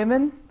young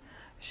women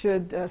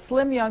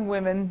slim young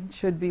women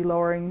should be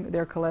lowering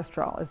their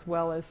cholesterol, as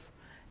well as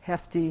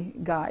hefty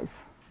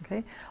guys.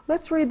 Okay?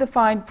 Let's read the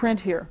fine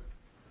print here.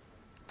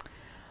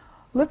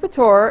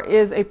 Lipitor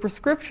is a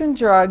prescription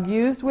drug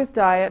used with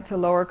diet to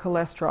lower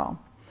cholesterol.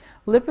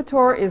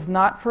 Lipitor is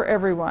not for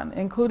everyone,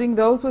 including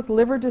those with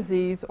liver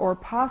disease or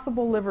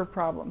possible liver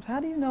problems.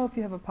 How do you know if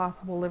you have a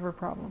possible liver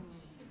problem?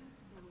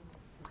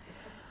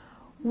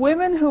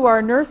 Women who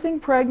are nursing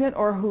pregnant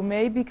or who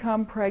may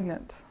become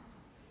pregnant.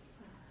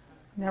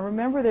 Now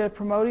remember, they're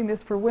promoting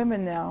this for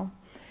women now,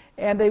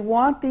 and they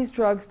want these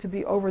drugs to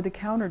be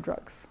over-the-counter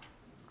drugs,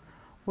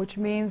 which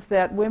means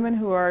that women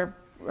who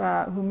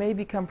may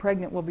become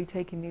pregnant will be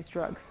taking these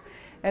drugs.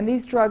 And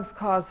these drugs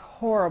cause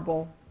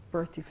horrible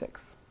birth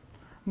defects,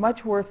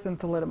 much worse than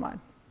thalidomide.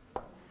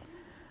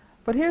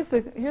 But here's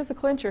the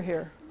clincher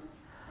here.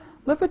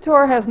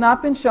 Lipitor has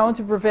not been shown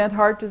to prevent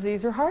heart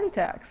disease or heart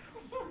attacks.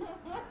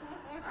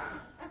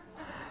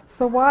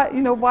 So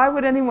why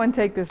would anyone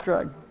take this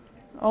drug?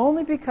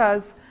 Only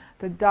because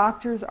the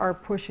doctors are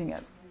pushing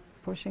it,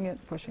 pushing it,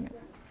 pushing it.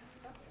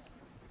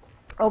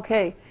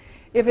 Okay,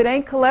 if it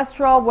ain't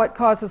cholesterol, what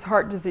causes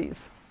heart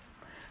disease?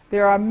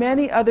 There are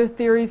many other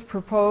theories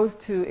proposed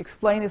to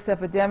explain this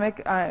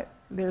epidemic.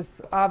 There's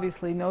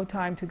obviously no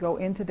time to go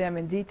into them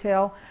in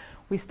detail.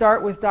 We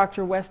start with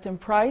Dr. Weston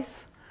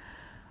Price,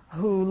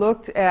 who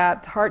looked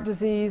at heart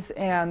disease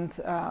and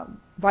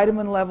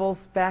vitamin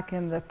levels back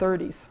in the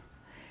 30s.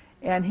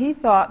 And he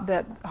thought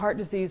that heart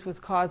disease was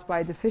caused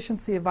by a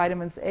deficiency of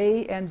vitamins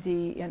A and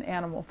D in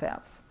animal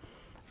fats.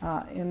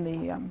 In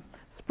the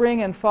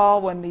spring and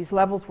fall, when these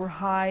levels were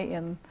high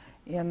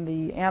in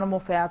the animal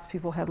fats,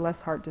 people had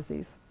less heart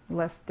disease,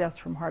 less deaths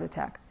from heart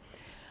attack.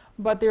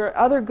 But there are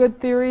other good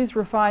theories: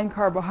 refined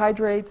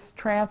carbohydrates,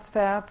 trans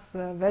fats,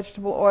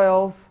 vegetable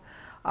oils,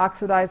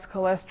 oxidized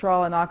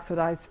cholesterol and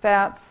oxidized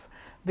fats,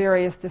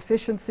 various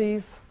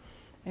deficiencies,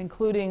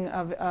 including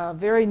a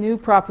very new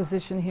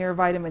proposition here,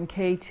 vitamin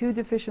K2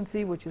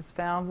 deficiency, which is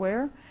found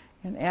where?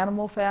 In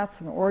animal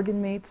fats and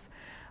organ meats.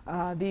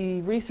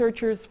 The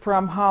researchers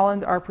from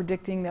Holland are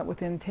predicting that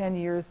within 10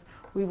 years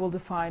we will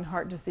define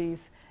heart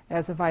disease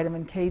as a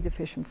vitamin K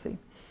deficiency,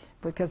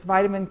 because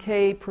vitamin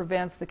K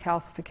prevents the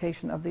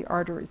calcification of the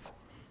arteries.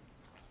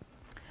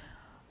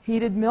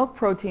 Heated milk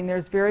protein.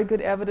 There's very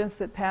good evidence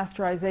that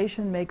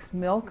pasteurization makes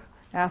milk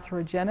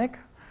atherogenic.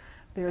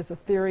 There's a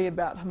theory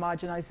about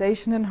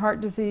homogenization in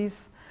heart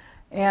disease,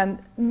 and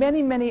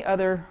many, many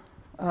other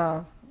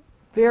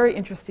very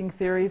interesting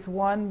theories,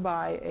 one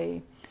by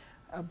a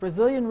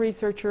Brazilian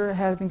researcher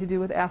having to do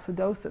with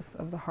acidosis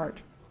of the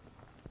heart.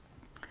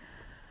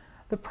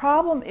 The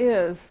problem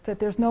is that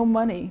there's no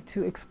money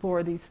to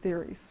explore these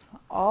theories.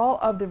 All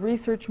of the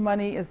research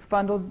money is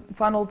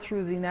funneled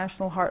through the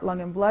National Heart,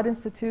 Lung, and Blood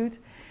Institute,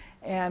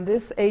 and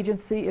this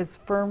agency is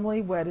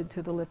firmly wedded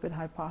to the lipid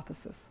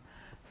hypothesis.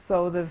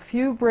 So the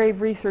few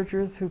brave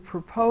researchers who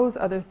propose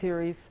other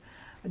theories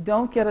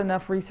don't get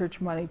enough research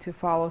money to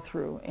follow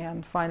through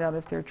and find out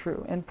if they're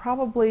true. And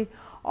probably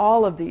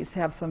all of these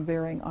have some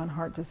bearing on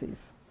heart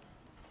disease.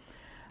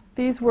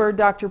 These were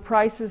Dr.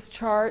 Price's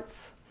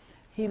charts.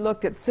 He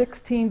looked at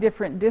 16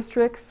 different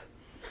districts.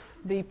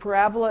 The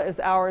parabola is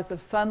hours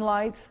of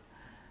sunlight.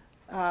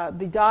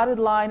 The dotted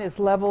line is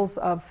levels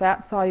of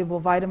fat-soluble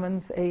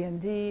vitamins A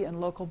and D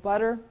and local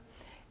butter.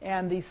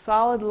 And the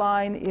solid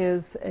line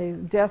is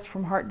deaths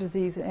from heart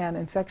disease and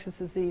infectious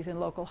disease in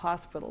local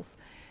hospitals.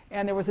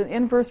 And there was an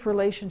inverse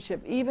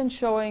relationship, even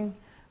showing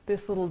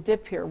this little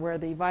dip here where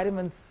the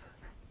vitamins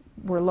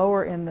were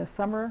lower in the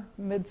summer,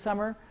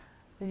 midsummer,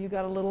 then you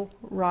got a little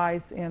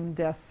rise in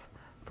deaths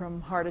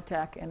from heart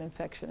attack and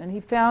infection. And he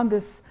found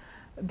this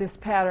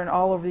pattern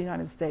all over the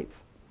United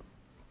States.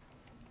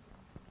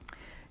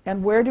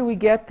 And where do we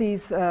get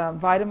these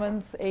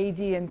vitamins A,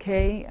 D, and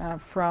K?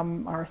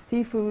 From our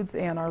seafoods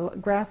and our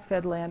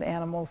grass-fed land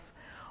animals,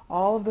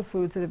 all of the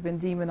foods that have been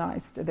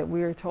demonized that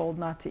we are told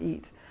not to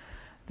eat.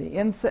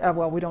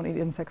 Well, we don't eat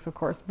insects, of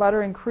course.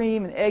 Butter and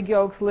cream and egg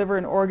yolks, liver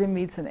and organ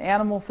meats, and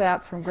animal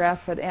fats from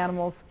grass-fed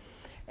animals.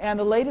 And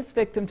the latest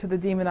victim to the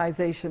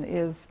demonization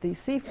is the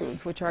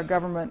seafoods, which our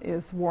government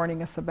is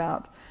warning us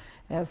about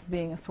as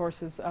being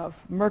sources of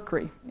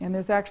mercury. And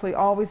there's actually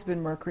always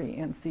been mercury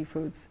in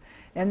seafoods,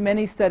 and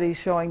many studies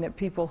showing that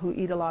people who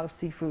eat a lot of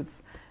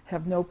seafoods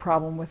have no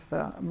problem with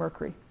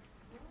mercury.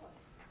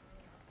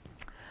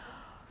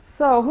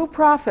 So who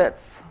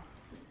profits?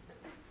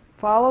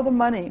 Follow the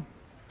money.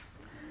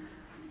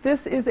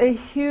 This is a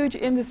huge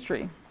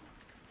industry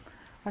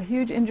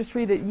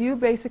that you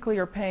basically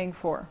are paying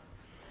for.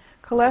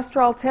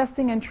 Cholesterol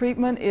testing and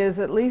treatment is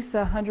at least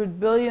 $100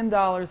 billion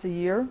a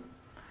year.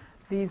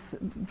 These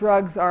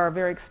drugs are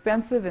very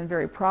expensive and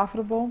very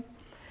profitable.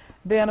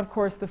 Then, of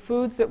course, the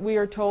foods that we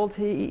are told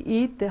to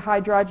eat, the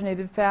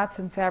hydrogenated fats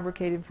and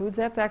fabricated foods,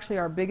 that's actually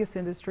our biggest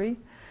industry.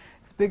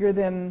 It's bigger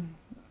than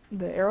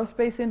the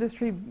aerospace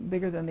industry,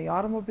 bigger than the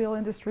automobile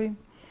industry.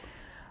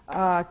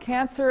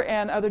 Cancer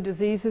and other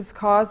diseases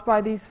caused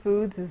by these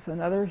foods is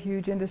another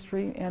huge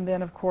industry. And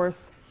then, of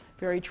course,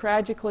 very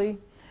tragically,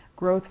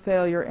 growth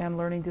failure and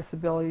learning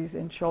disabilities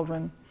in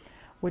children,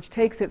 which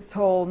takes its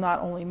toll not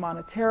only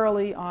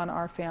monetarily on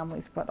our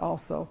families, but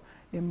also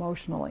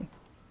emotionally.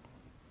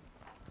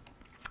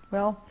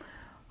 Well,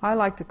 I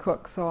like to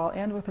cook, so I'll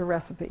end with a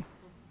recipe.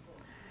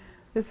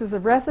 This is a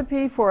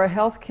recipe for a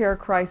healthcare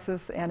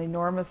crisis and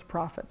enormous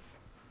profits.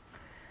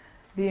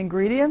 The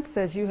ingredients,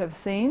 as you have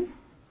seen,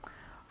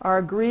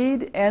 are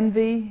greed,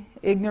 envy,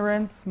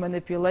 ignorance,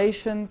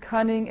 manipulation,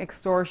 cunning,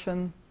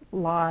 extortion,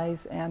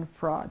 lies, and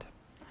fraud.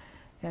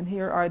 And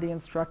here are the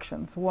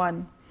instructions.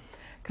 1.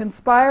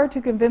 Conspire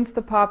to convince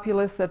the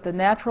populace that the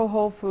natural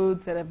whole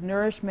foods that have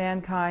nourished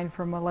mankind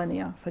for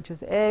millennia, such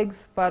as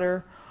eggs,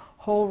 butter,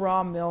 whole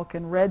raw milk,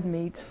 and red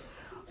meat,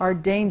 are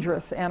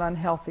dangerous and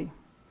unhealthy.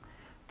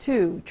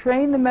 2.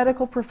 Train the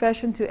medical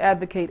profession to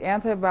advocate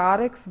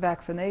antibiotics,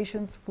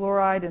 vaccinations,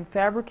 fluoride, and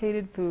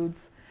fabricated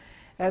foods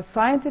as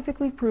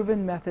scientifically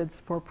proven methods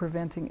for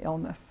preventing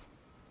illness.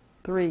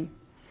 3.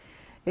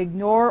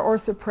 Ignore or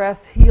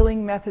suppress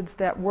healing methods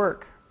that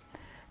work.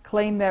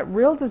 Claim that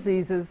real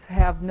diseases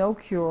have no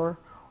cure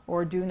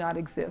or do not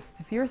exist.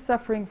 If you're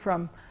suffering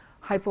from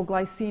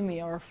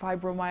hypoglycemia or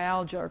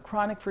fibromyalgia or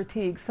chronic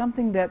fatigue,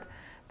 something that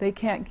they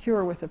can't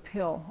cure with a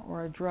pill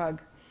or a drug,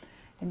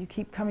 and you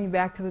keep coming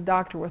back to the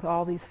doctor with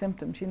all these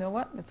symptoms, you know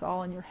what? It's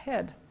all in your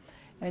head.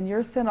 And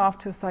you're sent off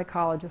to a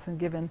psychologist and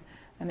given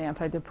an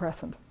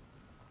antidepressant.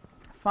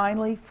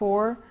 Finally,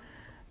 4,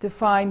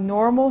 define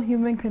normal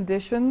human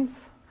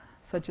conditions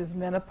such as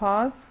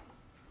menopause.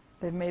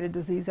 They've made a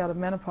disease out of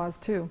menopause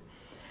too.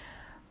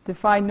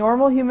 Define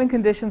normal human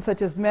conditions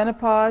such as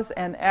menopause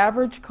and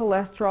average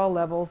cholesterol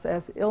levels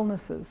as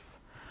illnesses,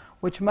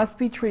 which must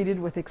be treated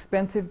with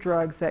expensive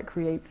drugs that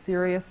create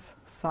serious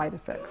side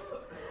effects.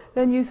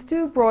 Then you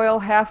stew, broil,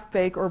 half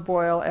bake, or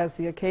boil as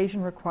the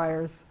occasion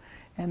requires,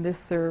 and this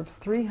serves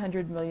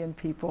 300 million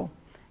people.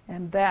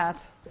 And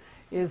that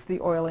is the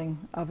oiling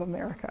of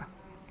America.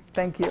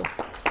 Thank you.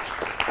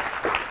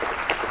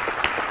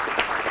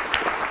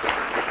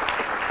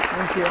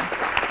 Thank you.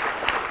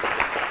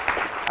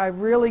 I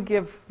really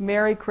give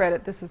Mary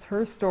credit. This is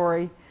her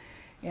story,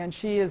 and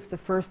she is the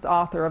first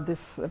author of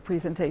this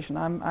presentation.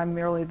 I'm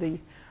merely the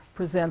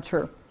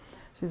presenter.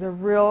 She's a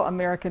real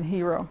American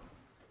hero.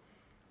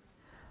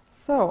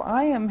 So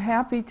I am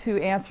happy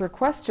to answer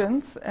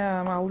questions.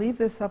 I'll leave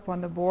this up on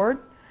the board.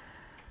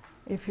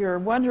 If you're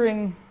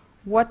wondering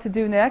what to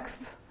do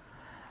next,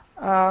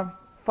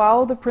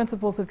 follow the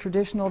principles of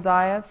traditional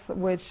diets,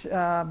 which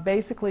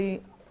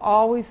basically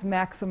always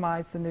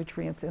maximize the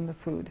nutrients in the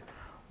food,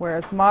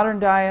 whereas modern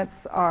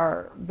diets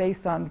are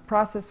based on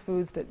processed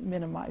foods that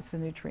minimize the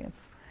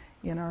nutrients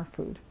in our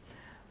food.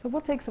 So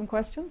we'll take some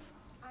questions.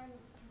 I'm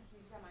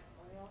confused about my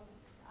oils.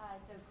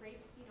 So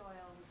grapeseed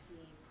oil would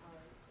be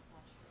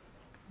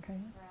polyunsaturated, Okay.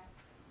 correct?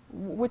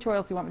 Which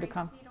oils do you want me to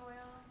come? Grapeseed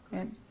oil.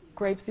 And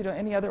grapeseed oil.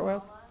 Any other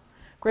oils? Canola.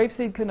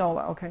 Grapeseed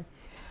canola. Okay.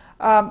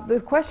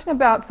 The question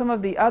about some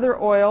of the other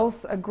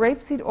oils.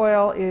 Grapeseed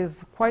oil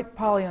is quite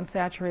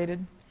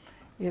polyunsaturated.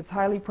 It's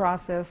highly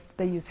processed.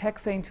 They use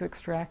hexane to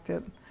extract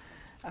it.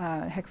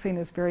 Hexane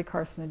is very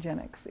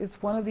carcinogenic.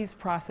 It's one of these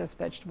processed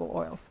vegetable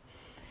oils.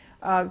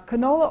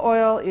 Canola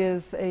oil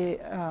is a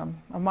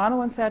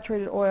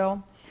monounsaturated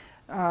oil.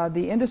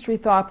 The industry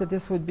thought that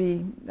this would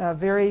be a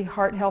very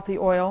heart-healthy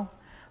oil,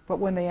 but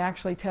when they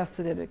actually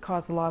tested it, it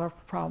caused a lot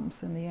of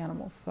problems in the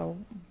animals. So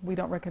we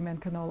don't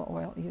recommend canola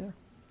oil either.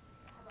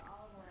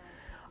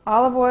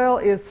 Olive oil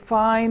is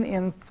fine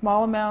in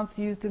small amounts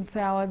used in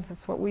salads.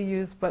 That's what we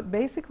use. But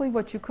basically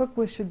what you cook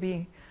with should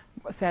be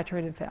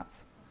saturated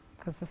fats,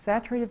 because the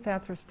saturated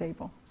fats are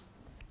stable.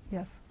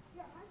 Yes?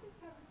 Yeah, I just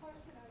have a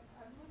question.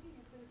 I'm looking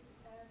at this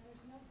and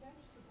there's no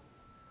vegetables.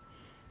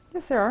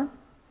 Yes, there are.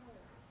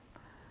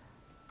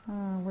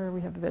 Where do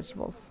we have the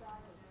vegetables?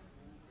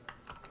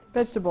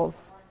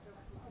 Vegetables.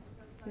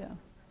 Yeah.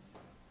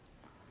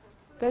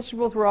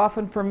 Vegetables were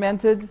often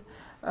fermented.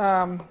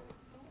 A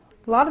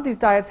lot of these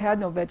diets had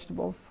no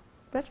vegetables.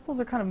 Vegetables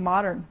are kind of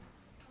modern,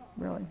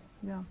 really.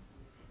 Yeah.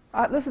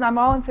 Listen, I'm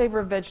all in favor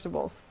of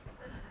vegetables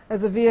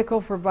as a vehicle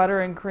for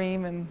butter and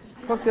cream and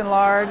cooked in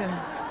lard and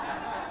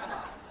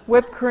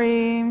whipped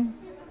cream.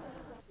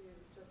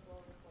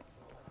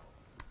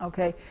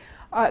 Okay.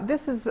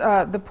 This is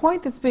the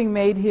point that's being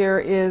made here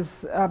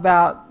is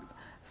about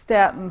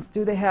statins.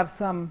 Do they have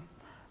some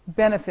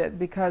benefit?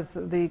 Because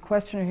the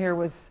questioner here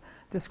was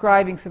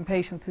describing some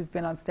patients who've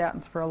been on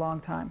statins for a long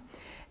time.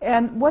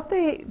 And what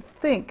they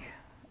think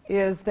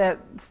is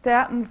that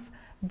statins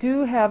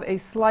do have a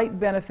slight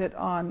benefit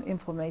on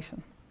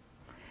inflammation.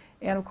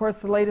 And of course,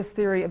 the latest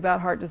theory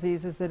about heart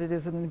disease is that it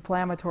is an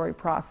inflammatory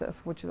process,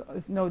 which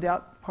is no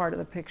doubt part of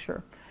the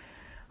picture.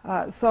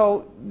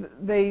 So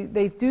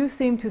they do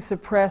seem to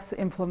suppress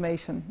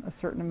inflammation a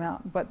certain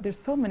amount, but there's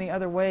so many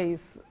other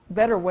ways,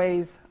 better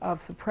ways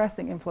of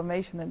suppressing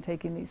inflammation than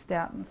taking these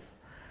statins.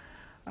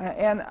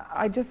 And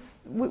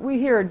we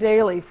hear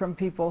daily from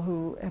people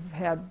who have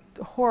had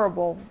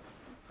horrible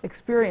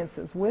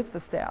experiences with the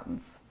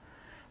statins,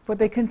 but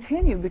they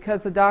continue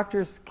because the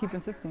doctors keep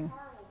insisting.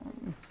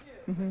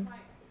 Mm-hmm.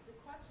 The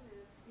question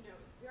is,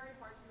 it's very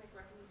hard to make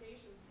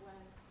recommendations when...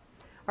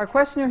 Our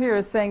questioner here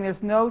is saying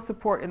there's no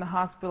support in the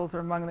hospitals or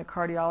among the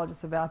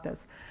cardiologists about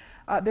this.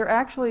 There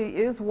actually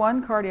is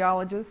one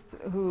cardiologist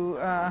who,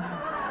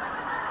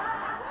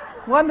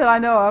 one that I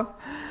know of.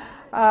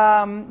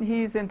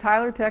 He's in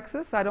Tyler,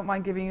 Texas. I don't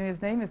mind giving you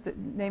his name. His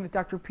name is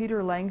Dr.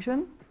 Peter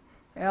Langsion,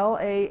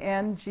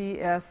 Langsgeon.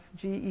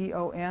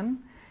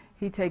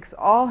 He takes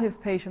all his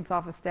patients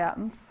off of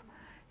statins.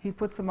 He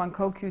puts them on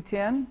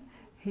CoQ10.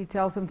 He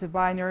tells them to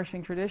buy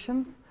Nourishing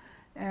Traditions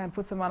and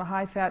puts them on a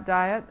high-fat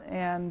diet,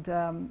 and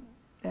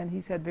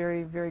he's had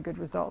very, very good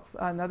results.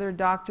 Another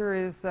doctor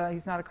is,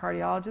 he's not a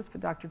cardiologist, but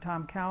Dr.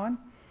 Tom Cowan,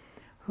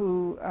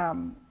 who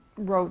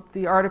wrote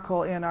the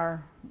article in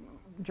our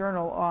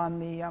journal on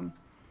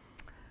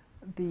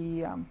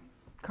the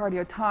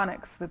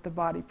cardiotonics that the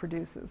body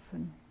produces,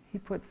 and he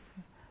puts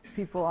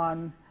people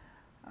on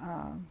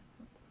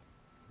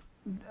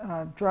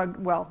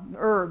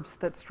herbs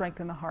that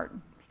strengthen the heart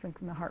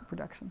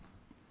production.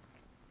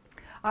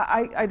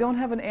 I don't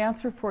have an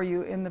answer for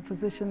you in the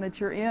position that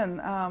you're in.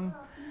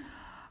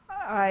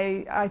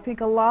 I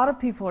think a lot of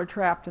people are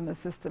trapped in the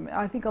system.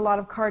 I think a lot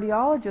of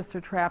cardiologists are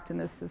trapped in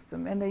this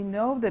system, and they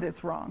know that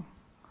it's wrong.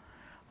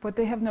 but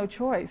they have no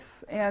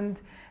choice.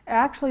 And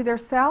actually, their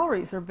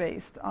salaries are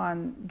based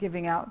on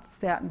giving out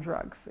statin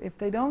drugs. If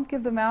they don't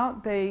give them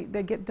out, they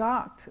get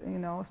docked, you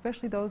know,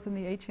 especially those in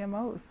the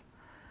HMOs.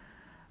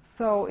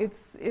 So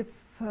it's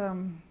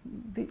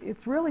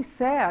really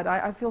sad.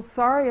 I feel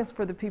sorriest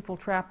for the people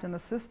trapped in the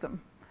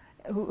system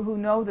who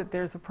know that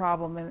there's a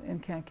problem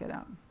and can't get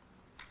out.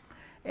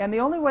 And the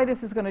only way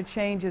this is going to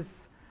change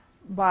is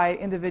by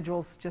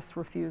individuals just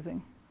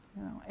refusing.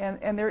 You know.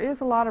 And there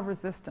is a lot of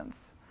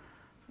resistance.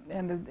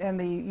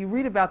 You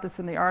read about this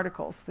in the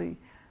articles, the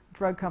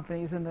drug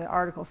companies in the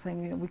articles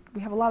saying, you know,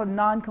 we have a lot of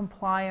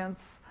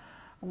non-compliance,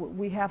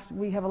 we have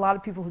a lot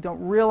of people who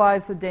don't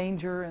realize the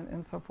danger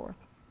and so forth.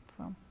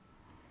 So,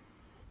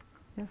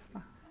 yes, Ma?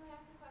 Can I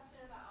ask a question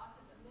about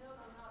autism? Milk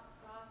and how it's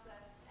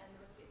processed and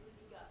the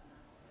leaky gut?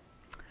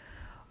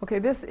 Okay,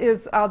 this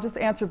is, I'll just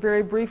answer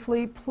very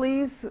briefly.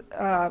 Please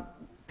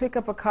pick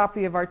up a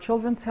copy of our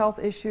Children's Health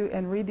issue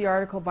and read the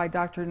article by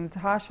Dr.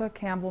 Natasha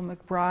Campbell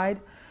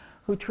McBride,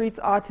 who treats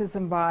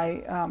autism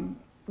by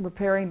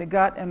repairing the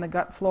gut and the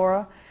gut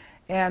flora.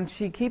 And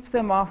she keeps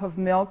them off of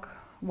milk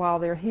while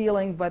they're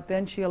healing, but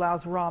then she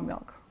allows raw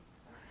milk.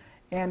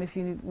 And if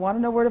you want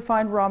to know where to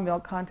find raw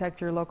milk,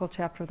 contact your local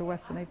chapter of the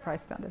Weston A.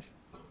 Price Foundation.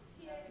 From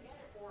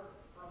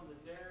the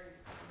dairy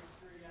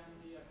industry and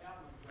the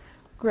cattle industry?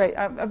 Great.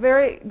 A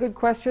very good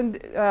question.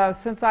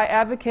 Since I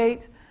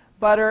advocate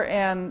butter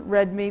and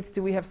red meats,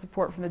 do we have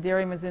support from the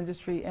dairymen's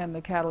industry and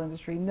the cattle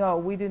industry? No,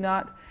 we do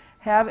not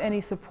have any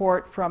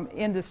support from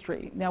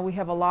industry. Now, we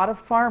have a lot of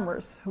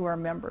farmers who are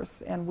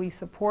members, and we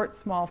support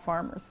small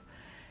farmers.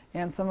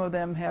 And some of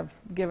them have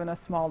given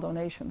us small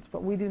donations,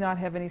 but we do not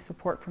have any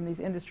support from these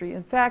industry.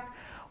 In fact,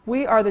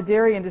 we are the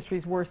dairy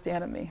industry's worst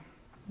enemy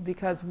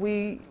because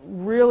we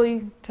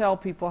really tell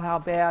people how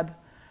bad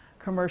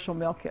commercial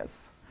milk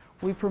is.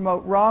 We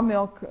promote raw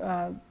milk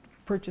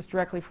purchased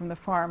directly from the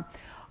farm.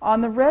 On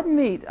the red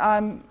meat,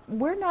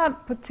 we're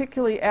not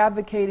particularly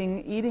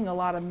advocating eating a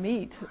lot of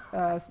meat,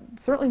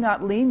 certainly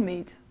not lean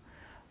meat.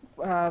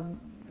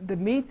 The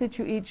meat that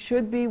you eat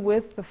should be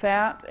with the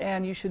fat,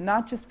 and you should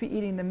not just be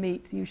eating the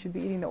meat. You should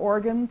be eating the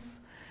organs,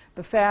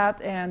 the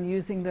fat, and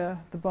using the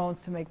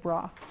bones to make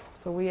broth.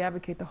 So we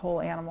advocate the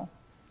whole animal.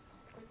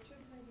 But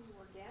shouldn't they be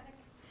organic?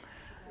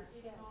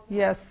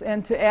 Yes,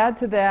 and to add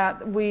to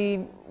that,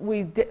 we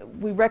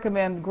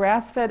recommend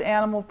grass-fed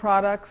animal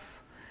products,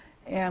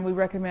 and we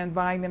recommend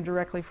buying them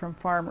directly from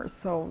farmers.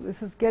 So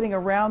this is getting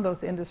around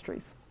those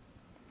industries.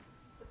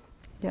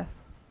 Yes?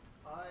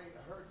 I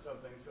heard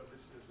something, so this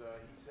is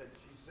he said,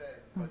 she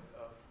said, but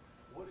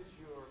what is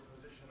your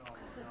position on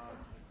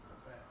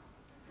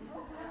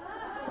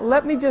non-fat?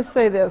 Let me just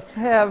say this.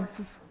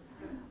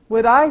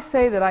 Would I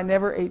say that I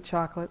never ate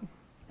chocolate?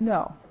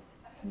 No.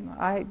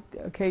 I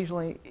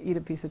occasionally eat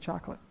a piece of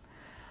chocolate.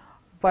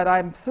 But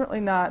I'm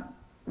certainly not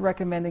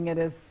recommending it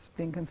as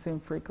being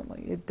consumed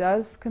frequently. It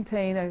does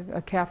contain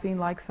a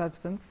caffeine-like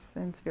substance,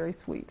 and it's very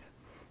sweet.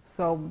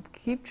 So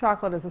keep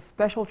chocolate as a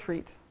special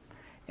treat.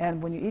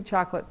 And when you eat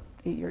chocolate,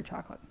 eat your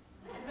chocolate.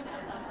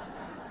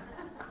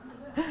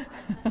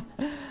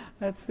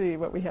 Let's see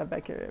what we have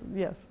back here.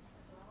 Yes?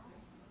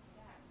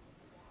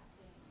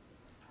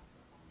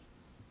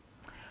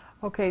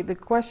 Okay, the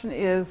question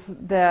is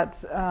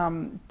that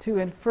to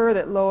infer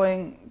that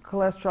lowering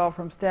cholesterol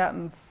from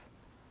statins,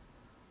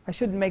 I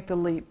shouldn't make the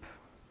leap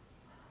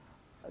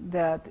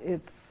that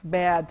it's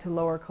bad to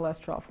lower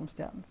cholesterol from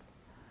statins.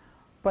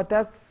 But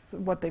that's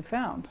what they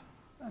found.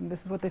 And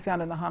this is what they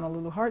found in the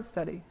Honolulu Heart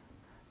Study,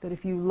 that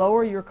if you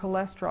lower your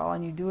cholesterol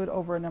and you do it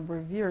over a number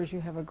of years, you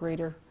have a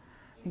greater...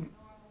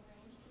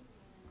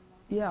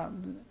 Yeah.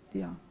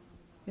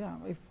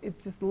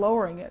 It's just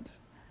lowering it.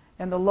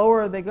 And the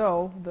lower they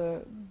go,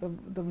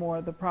 the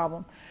more the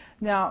problem.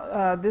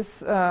 Now,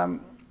 this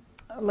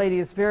lady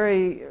is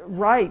very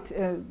right.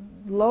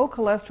 Low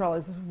cholesterol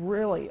is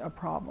really a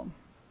problem.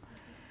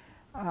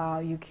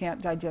 You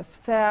can't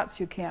digest fats,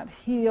 you can't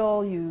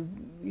heal, you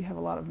have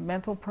a lot of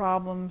mental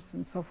problems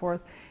and so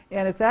forth.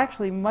 And it's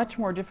actually much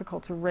more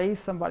difficult to raise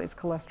somebody's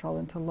cholesterol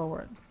than to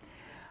lower it.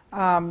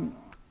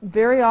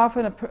 Very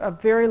often a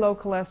very low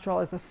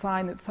cholesterol is a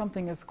sign that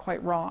something is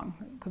quite wrong.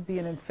 It could be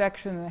an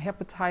infection, a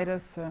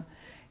hepatitis,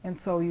 and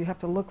so you have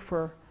to look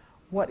for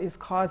what is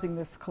causing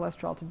this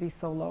cholesterol to be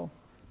so low.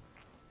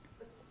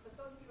 But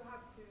don't you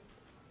have to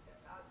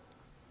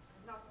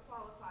not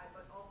qualify,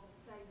 but also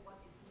say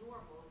what is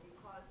normal,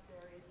 because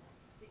there is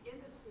the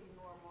industry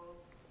normal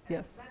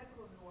and Yes.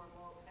 medical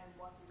normal, and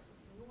what is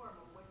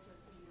normal, which has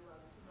been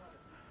around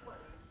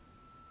 240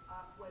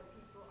 when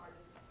people are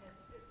just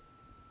tested.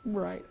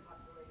 Right.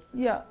 in the population.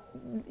 Yeah,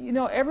 you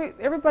know,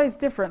 everybody's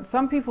different.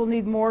 Some people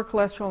need more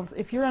cholesterol.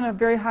 If you're in a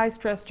very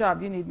high-stress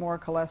job, you need more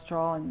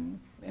cholesterol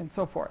and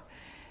so forth.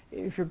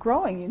 If you're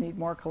growing, you need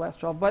more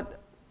cholesterol. But,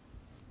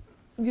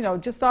 you know,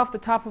 just off the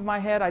top of my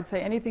head, I'd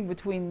say anything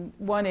between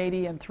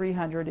 180 and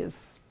 300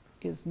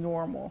 is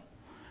normal.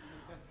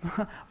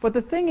 But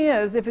the thing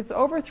is, if it's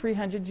over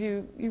 300,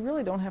 you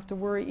really don't have to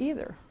worry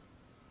either.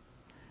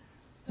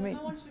 So I mean,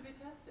 no one should be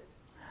tested?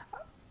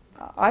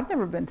 I've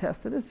never been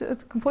tested. It's a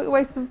complete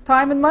waste of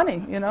time and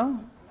money, you know.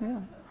 Yeah.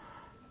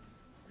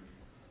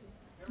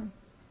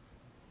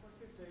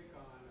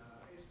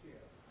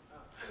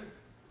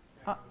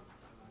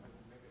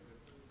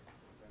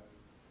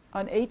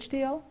 On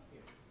HDL?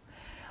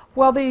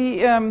 Well,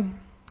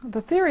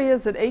 the theory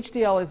is that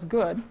HDL is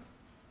good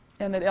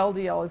and that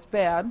LDL is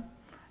bad.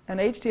 And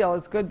HDL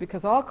is good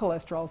because all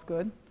cholesterol is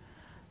good.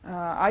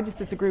 I just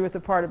disagree with the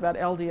part about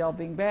LDL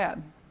being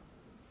bad.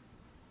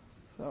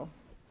 So,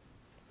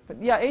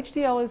 but yeah,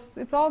 HDL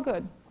it's all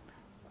good.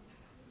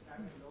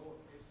 Having low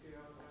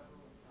HDL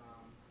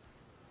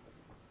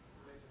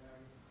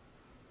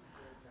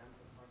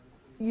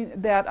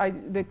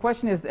level, The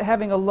question is,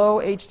 having a low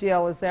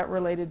HDL, is that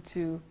related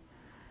to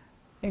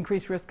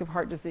increased risk of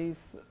heart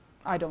disease?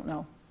 I don't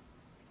know.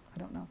 I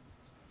don't know.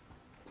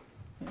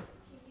 Can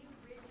you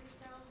rid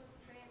yourself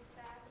of trans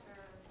fats, or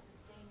does it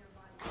stay in your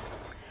body?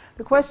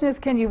 The question is,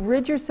 can you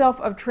rid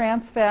yourself of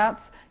trans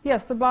fats?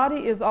 Yes, the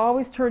body is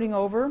always turning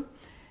over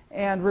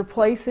and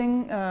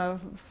replacing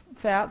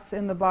fats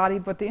in the body,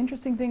 but the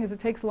interesting thing is it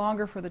takes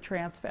longer for the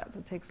trans fats.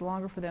 It takes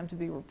longer for them to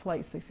be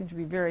replaced. They seem to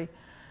be very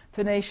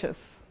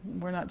tenacious.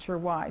 We're not sure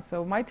why.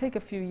 So it might take a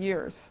few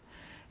years.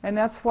 And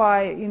that's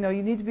why, you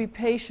need to be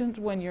patient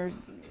when you're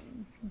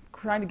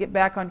trying to get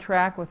back on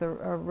track with a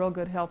real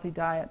good healthy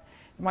diet.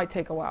 It might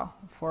take a while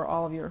for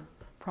all of your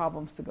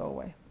problems to go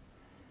away.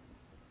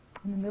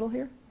 In the middle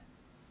here?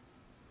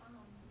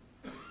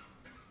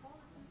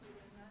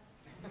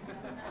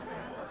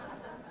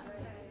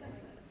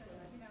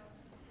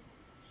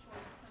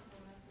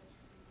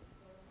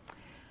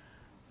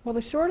 Well,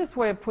 the shortest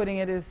way of putting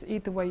it is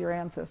eat the way your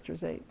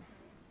ancestors ate.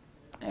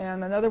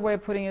 And another way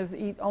of putting it is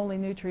eat only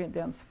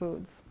nutrient-dense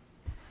foods.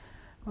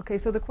 Okay,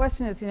 so the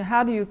question is,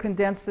 how do you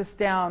condense this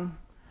down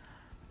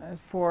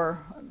for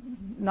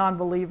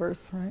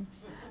non-believers,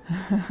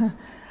 right?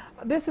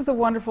 This is a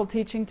wonderful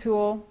teaching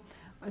tool.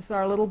 It's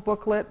our little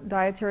booklet,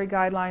 Dietary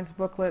Guidelines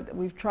booklet.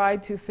 We've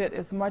tried to fit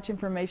as much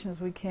information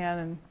as we can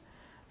in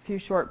a few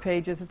short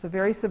pages. It's a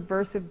very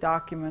subversive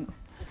document,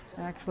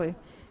 actually.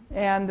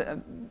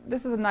 And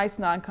this is a nice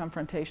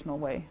non-confrontational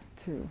way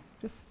to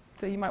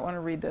so you might want to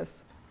read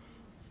this.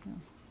 Yeah.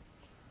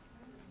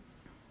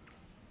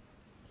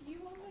 Do you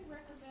only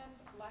recommend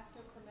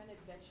lacto-fermented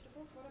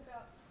vegetables? What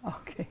about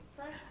Okay.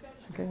 fresh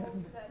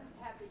vegetables that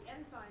have the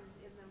enzymes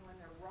in them when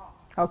they're raw?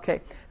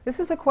 Okay. This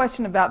is a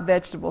question about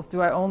vegetables.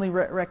 Do I only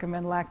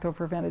recommend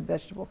lacto-fermented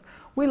vegetables?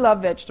 We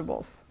love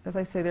vegetables. As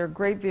I say, they're a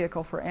great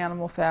vehicle for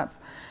animal fats.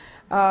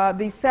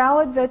 The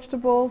salad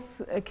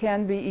vegetables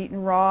can be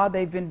eaten raw.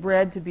 They've been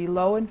bred to be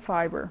low in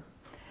fiber.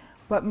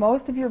 But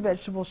most of your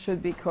vegetables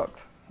should be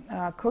cooked.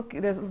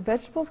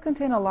 Vegetables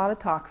contain a lot of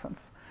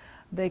toxins.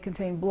 They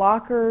contain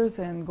blockers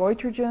and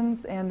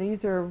goitrogens, and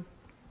these are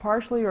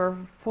partially or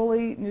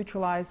fully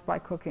neutralized by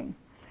cooking.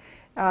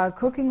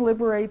 Cooking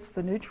liberates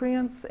the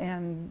nutrients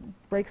and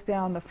breaks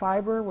down the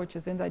fiber, which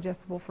is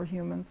indigestible for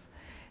humans.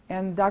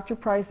 And Dr.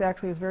 Price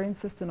actually was very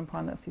insistent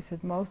upon this. He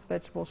said most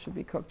vegetables should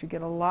be cooked. You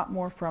get a lot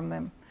more from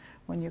them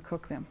when you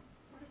cook them.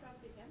 What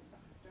about the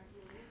enzymes? Don't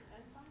you lose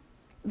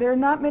enzymes? There are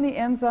not many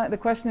enzymes. The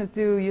question is,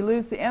 do you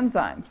lose the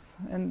enzymes?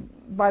 And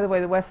by the way,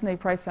 the Weston A.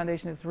 Price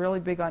Foundation is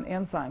really big on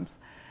enzymes.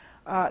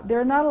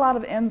 There are not a lot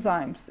of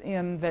enzymes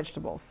in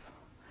vegetables.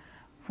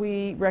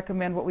 We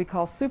recommend what we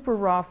call super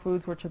raw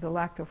foods, which are the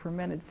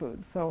lacto-fermented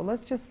foods. So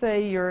let's just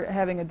say you're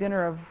having a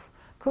dinner of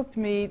cooked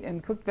meat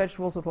and cooked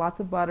vegetables with lots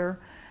of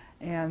butter,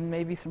 and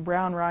maybe some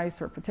brown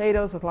rice or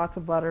potatoes with lots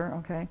of butter,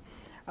 okay?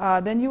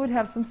 Then you would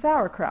have some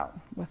sauerkraut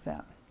with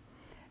that.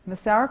 And the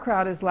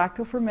sauerkraut is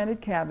lacto-fermented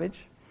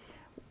cabbage.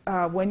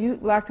 When you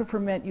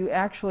lacto-ferment, you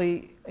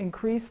actually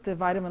increase the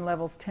vitamin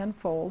levels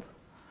tenfold.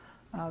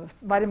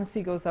 Vitamin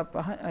C goes up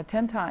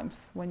 10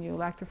 times when you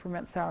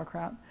lacto-ferment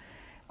sauerkraut.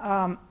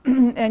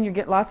 And you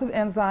get lots of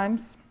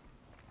enzymes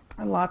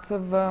and lots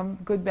of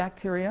good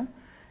bacteria.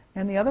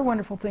 And the other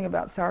wonderful thing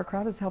about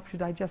sauerkraut is it helps you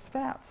digest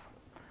fats.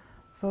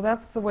 So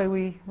that's the way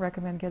we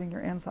recommend getting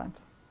your enzymes.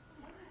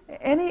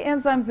 Any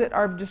enzymes that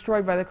are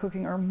destroyed by the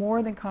cooking are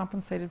more than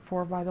compensated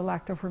for by the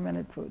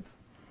lacto-fermented foods.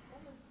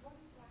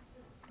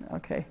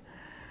 Okay.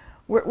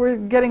 We're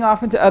getting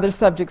off into other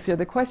subjects here.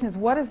 The question is,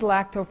 what is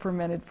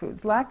lacto-fermented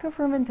foods?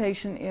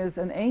 Lacto-fermentation is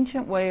an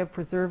ancient way of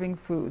preserving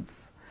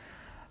foods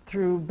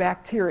through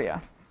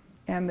bacteria.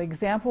 And the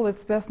example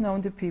that's best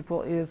known to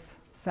people is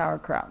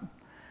sauerkraut.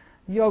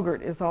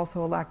 Yogurt is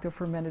also a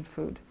lacto-fermented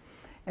food.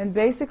 And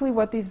basically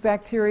what these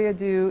bacteria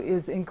do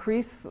is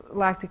increase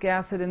lactic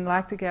acid, and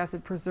lactic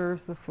acid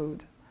preserves the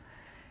food.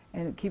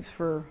 And it keeps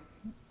for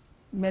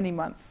many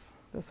months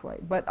this way.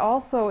 But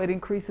also it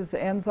increases the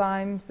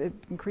enzymes, it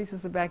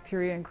increases the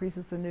bacteria,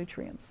 increases the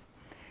nutrients.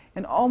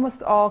 And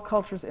almost all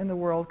cultures in the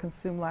world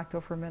consume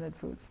lacto-fermented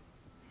foods.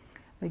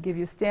 They give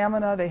you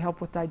stamina, they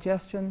help with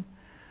digestion,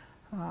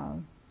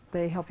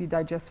 they help you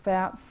digest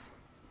fats,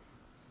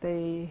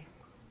 they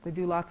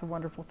do lots of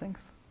wonderful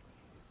things.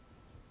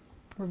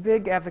 We're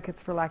big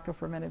advocates for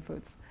lacto-fermented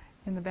foods.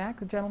 In the back,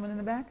 the gentleman in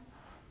the back? Do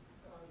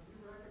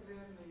you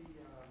recommend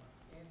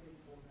the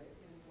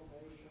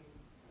anti-inflammation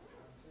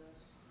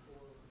test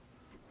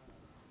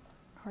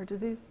for Heart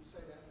disease? you say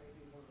that may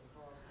be one of the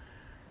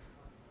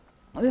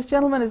causes? This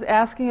gentleman is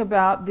asking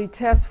about the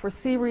test for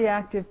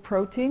C-reactive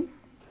protein.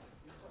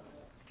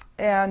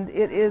 And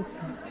it is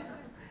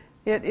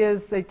It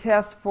is a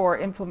test for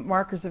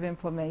markers of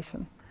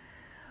inflammation.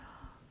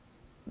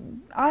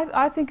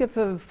 I think it's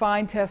a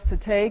fine test to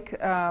take.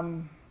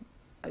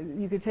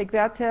 You could take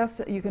that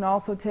test. You can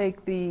also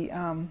take the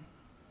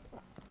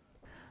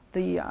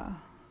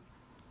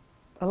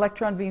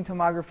electron beam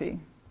tomography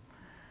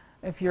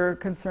if you're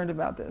concerned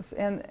about this.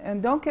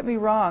 And don't get me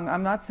wrong,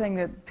 I'm not saying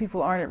that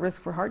people aren't at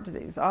risk for heart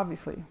disease.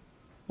 Obviously,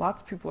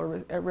 lots of people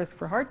are at risk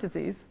for heart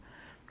disease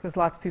because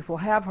lots of people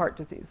have heart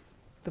disease.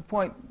 The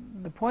point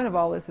of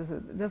all this is that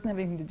it doesn't have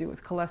anything to do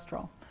with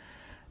cholesterol.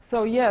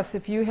 So yes,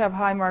 if you have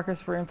high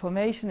markers for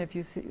inflammation, if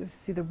you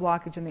see the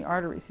blockage in the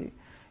arteries,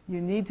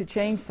 you need to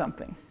change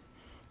something.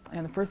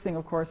 And the first thing,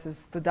 of course,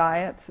 is the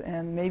diet,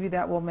 and maybe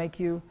that will make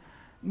you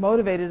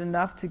motivated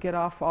enough to get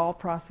off all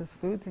processed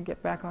foods and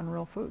get back on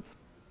real foods.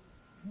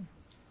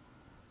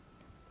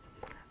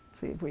 Let's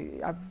see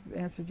if I've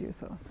answered you.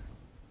 So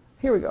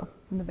here we go,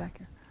 in the back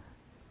here.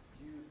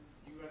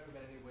 Do you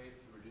recommend any ways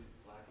to reduce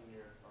plaque in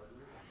your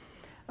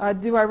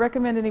arteries? Do I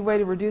recommend any way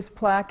to reduce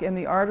plaque in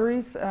the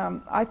arteries?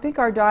 I think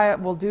our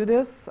diet will do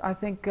this. I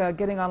think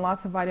getting on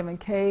lots of vitamin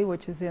K,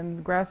 which is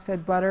in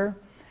grass-fed butter,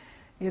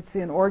 it's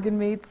in organ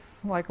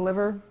meats like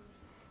liver,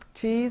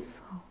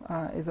 cheese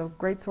is a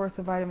great source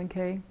of vitamin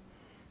K.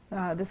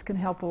 This can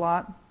help a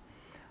lot.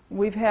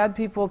 We've had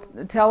people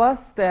tell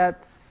us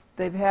that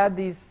they've had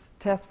these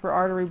tests for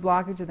artery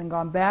blockage and then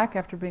gone back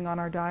after being on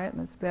our diet,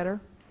 and it's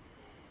better.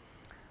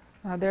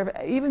 There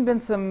have even been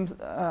some,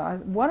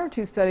 1 or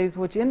 2 studies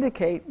which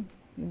indicate,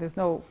 there's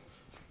no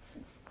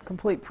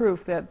complete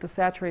proof, that the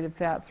saturated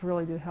fats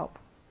really do help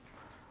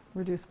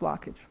reduce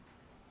blockage.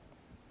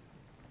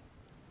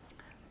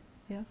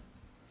 Yes?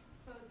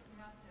 So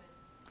not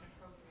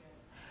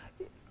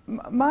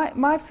appropriate.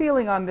 My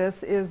feeling on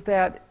this is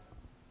that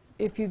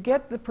if you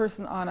get the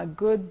person on a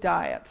good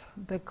diet,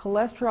 the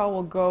cholesterol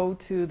will go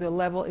to the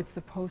level it's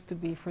supposed to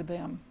be for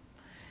them.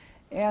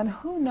 And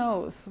who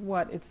knows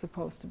what it's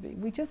supposed to be?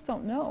 We just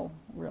don't know,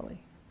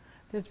 really.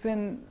 There's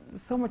been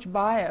so much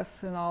bias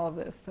in all of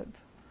this that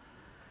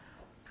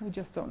we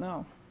just don't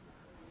know.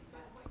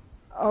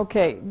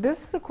 Okay,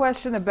 this is a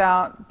question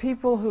about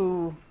people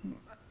who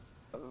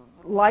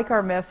like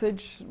our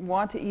message,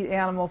 want to eat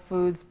animal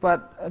foods,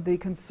 but the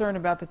concern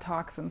about the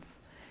toxins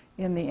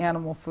in the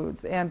animal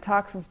foods. And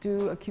toxins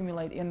do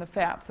accumulate in the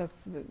fats.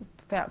 That's the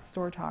fats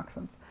store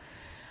toxins.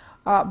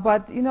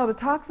 But, you know, the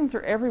toxins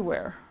are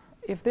everywhere.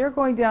 If they're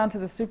going down to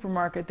the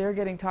supermarket, they're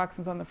getting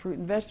toxins on the fruit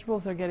and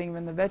vegetables, they're getting them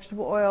in the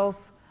vegetable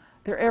oils,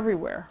 they're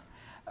everywhere.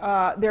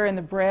 They're in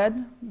the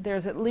bread.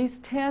 There's at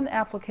least 10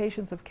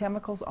 applications of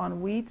chemicals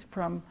on wheat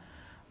from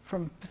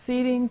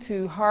seeding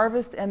to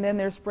harvest, and then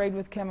they're sprayed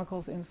with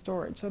chemicals in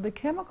storage. So the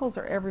chemicals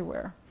are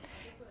everywhere.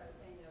 What I was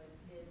saying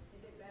though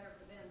is it better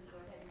for them to go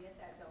ahead and get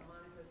that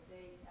Delmonico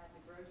steak at the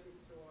grocery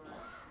store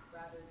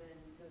rather than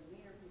the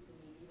leaner piece of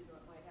meat, even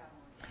though it might have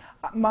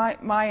more?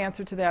 My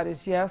answer to that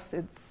is yes.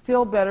 It's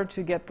still better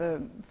to get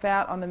the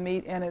fat on the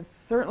meat, and it's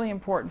certainly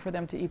important for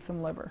them to eat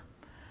some liver.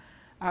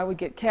 I would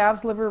get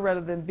calf's liver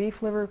rather than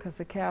beef liver because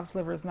the calf's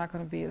liver is not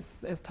going to be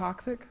as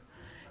toxic.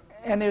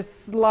 And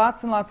there's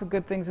lots and lots of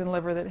good things in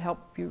liver that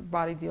help your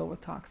body deal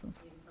with toxins.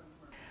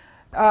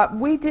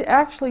 We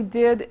actually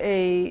did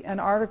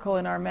an article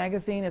in our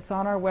magazine. It's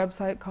on our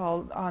website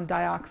called On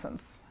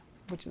Dioxins,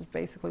 which is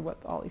basically what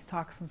all these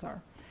toxins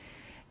are.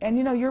 And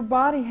you know, your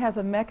body has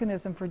a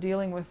mechanism for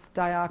dealing with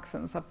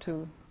dioxins up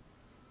to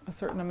a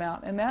certain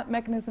amount, and that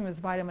mechanism is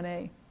vitamin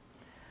A.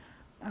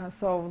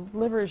 So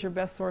liver is your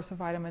best source of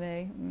vitamin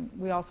A.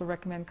 We also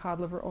recommend cod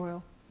liver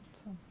oil.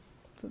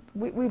 So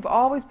we've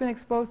always been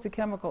exposed to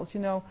chemicals.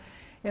 You know,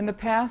 in the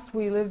past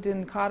we lived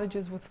in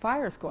cottages with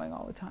fires going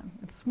all the time,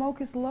 and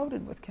smoke is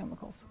loaded with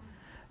chemicals.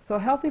 So a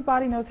healthy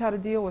body knows how to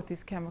deal with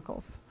these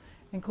chemicals,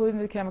 including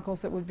the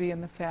chemicals that would be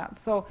in the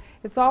fat. So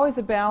it's always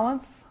a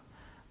balance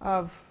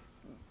of,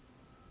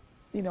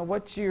 you know,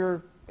 what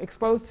you're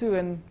exposed to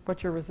and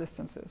what your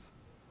resistance is.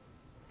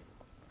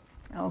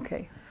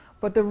 Okay,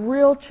 but the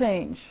real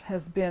change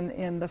has been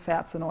in the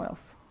fats and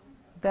oils.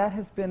 That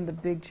has been the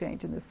big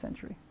change in this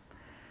century.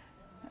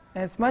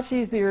 And it's much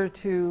easier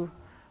to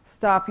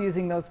stop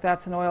using those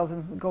fats and oils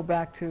and go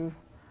back to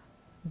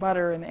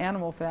butter and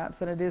animal fats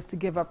than it is to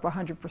give up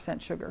 100%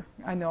 sugar.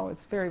 I know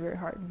it's very, very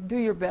hard. Do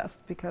your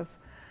best because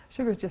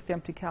sugar is just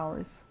empty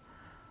calories.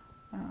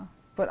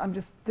 But I'm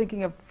just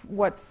thinking of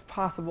what's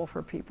possible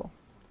for people.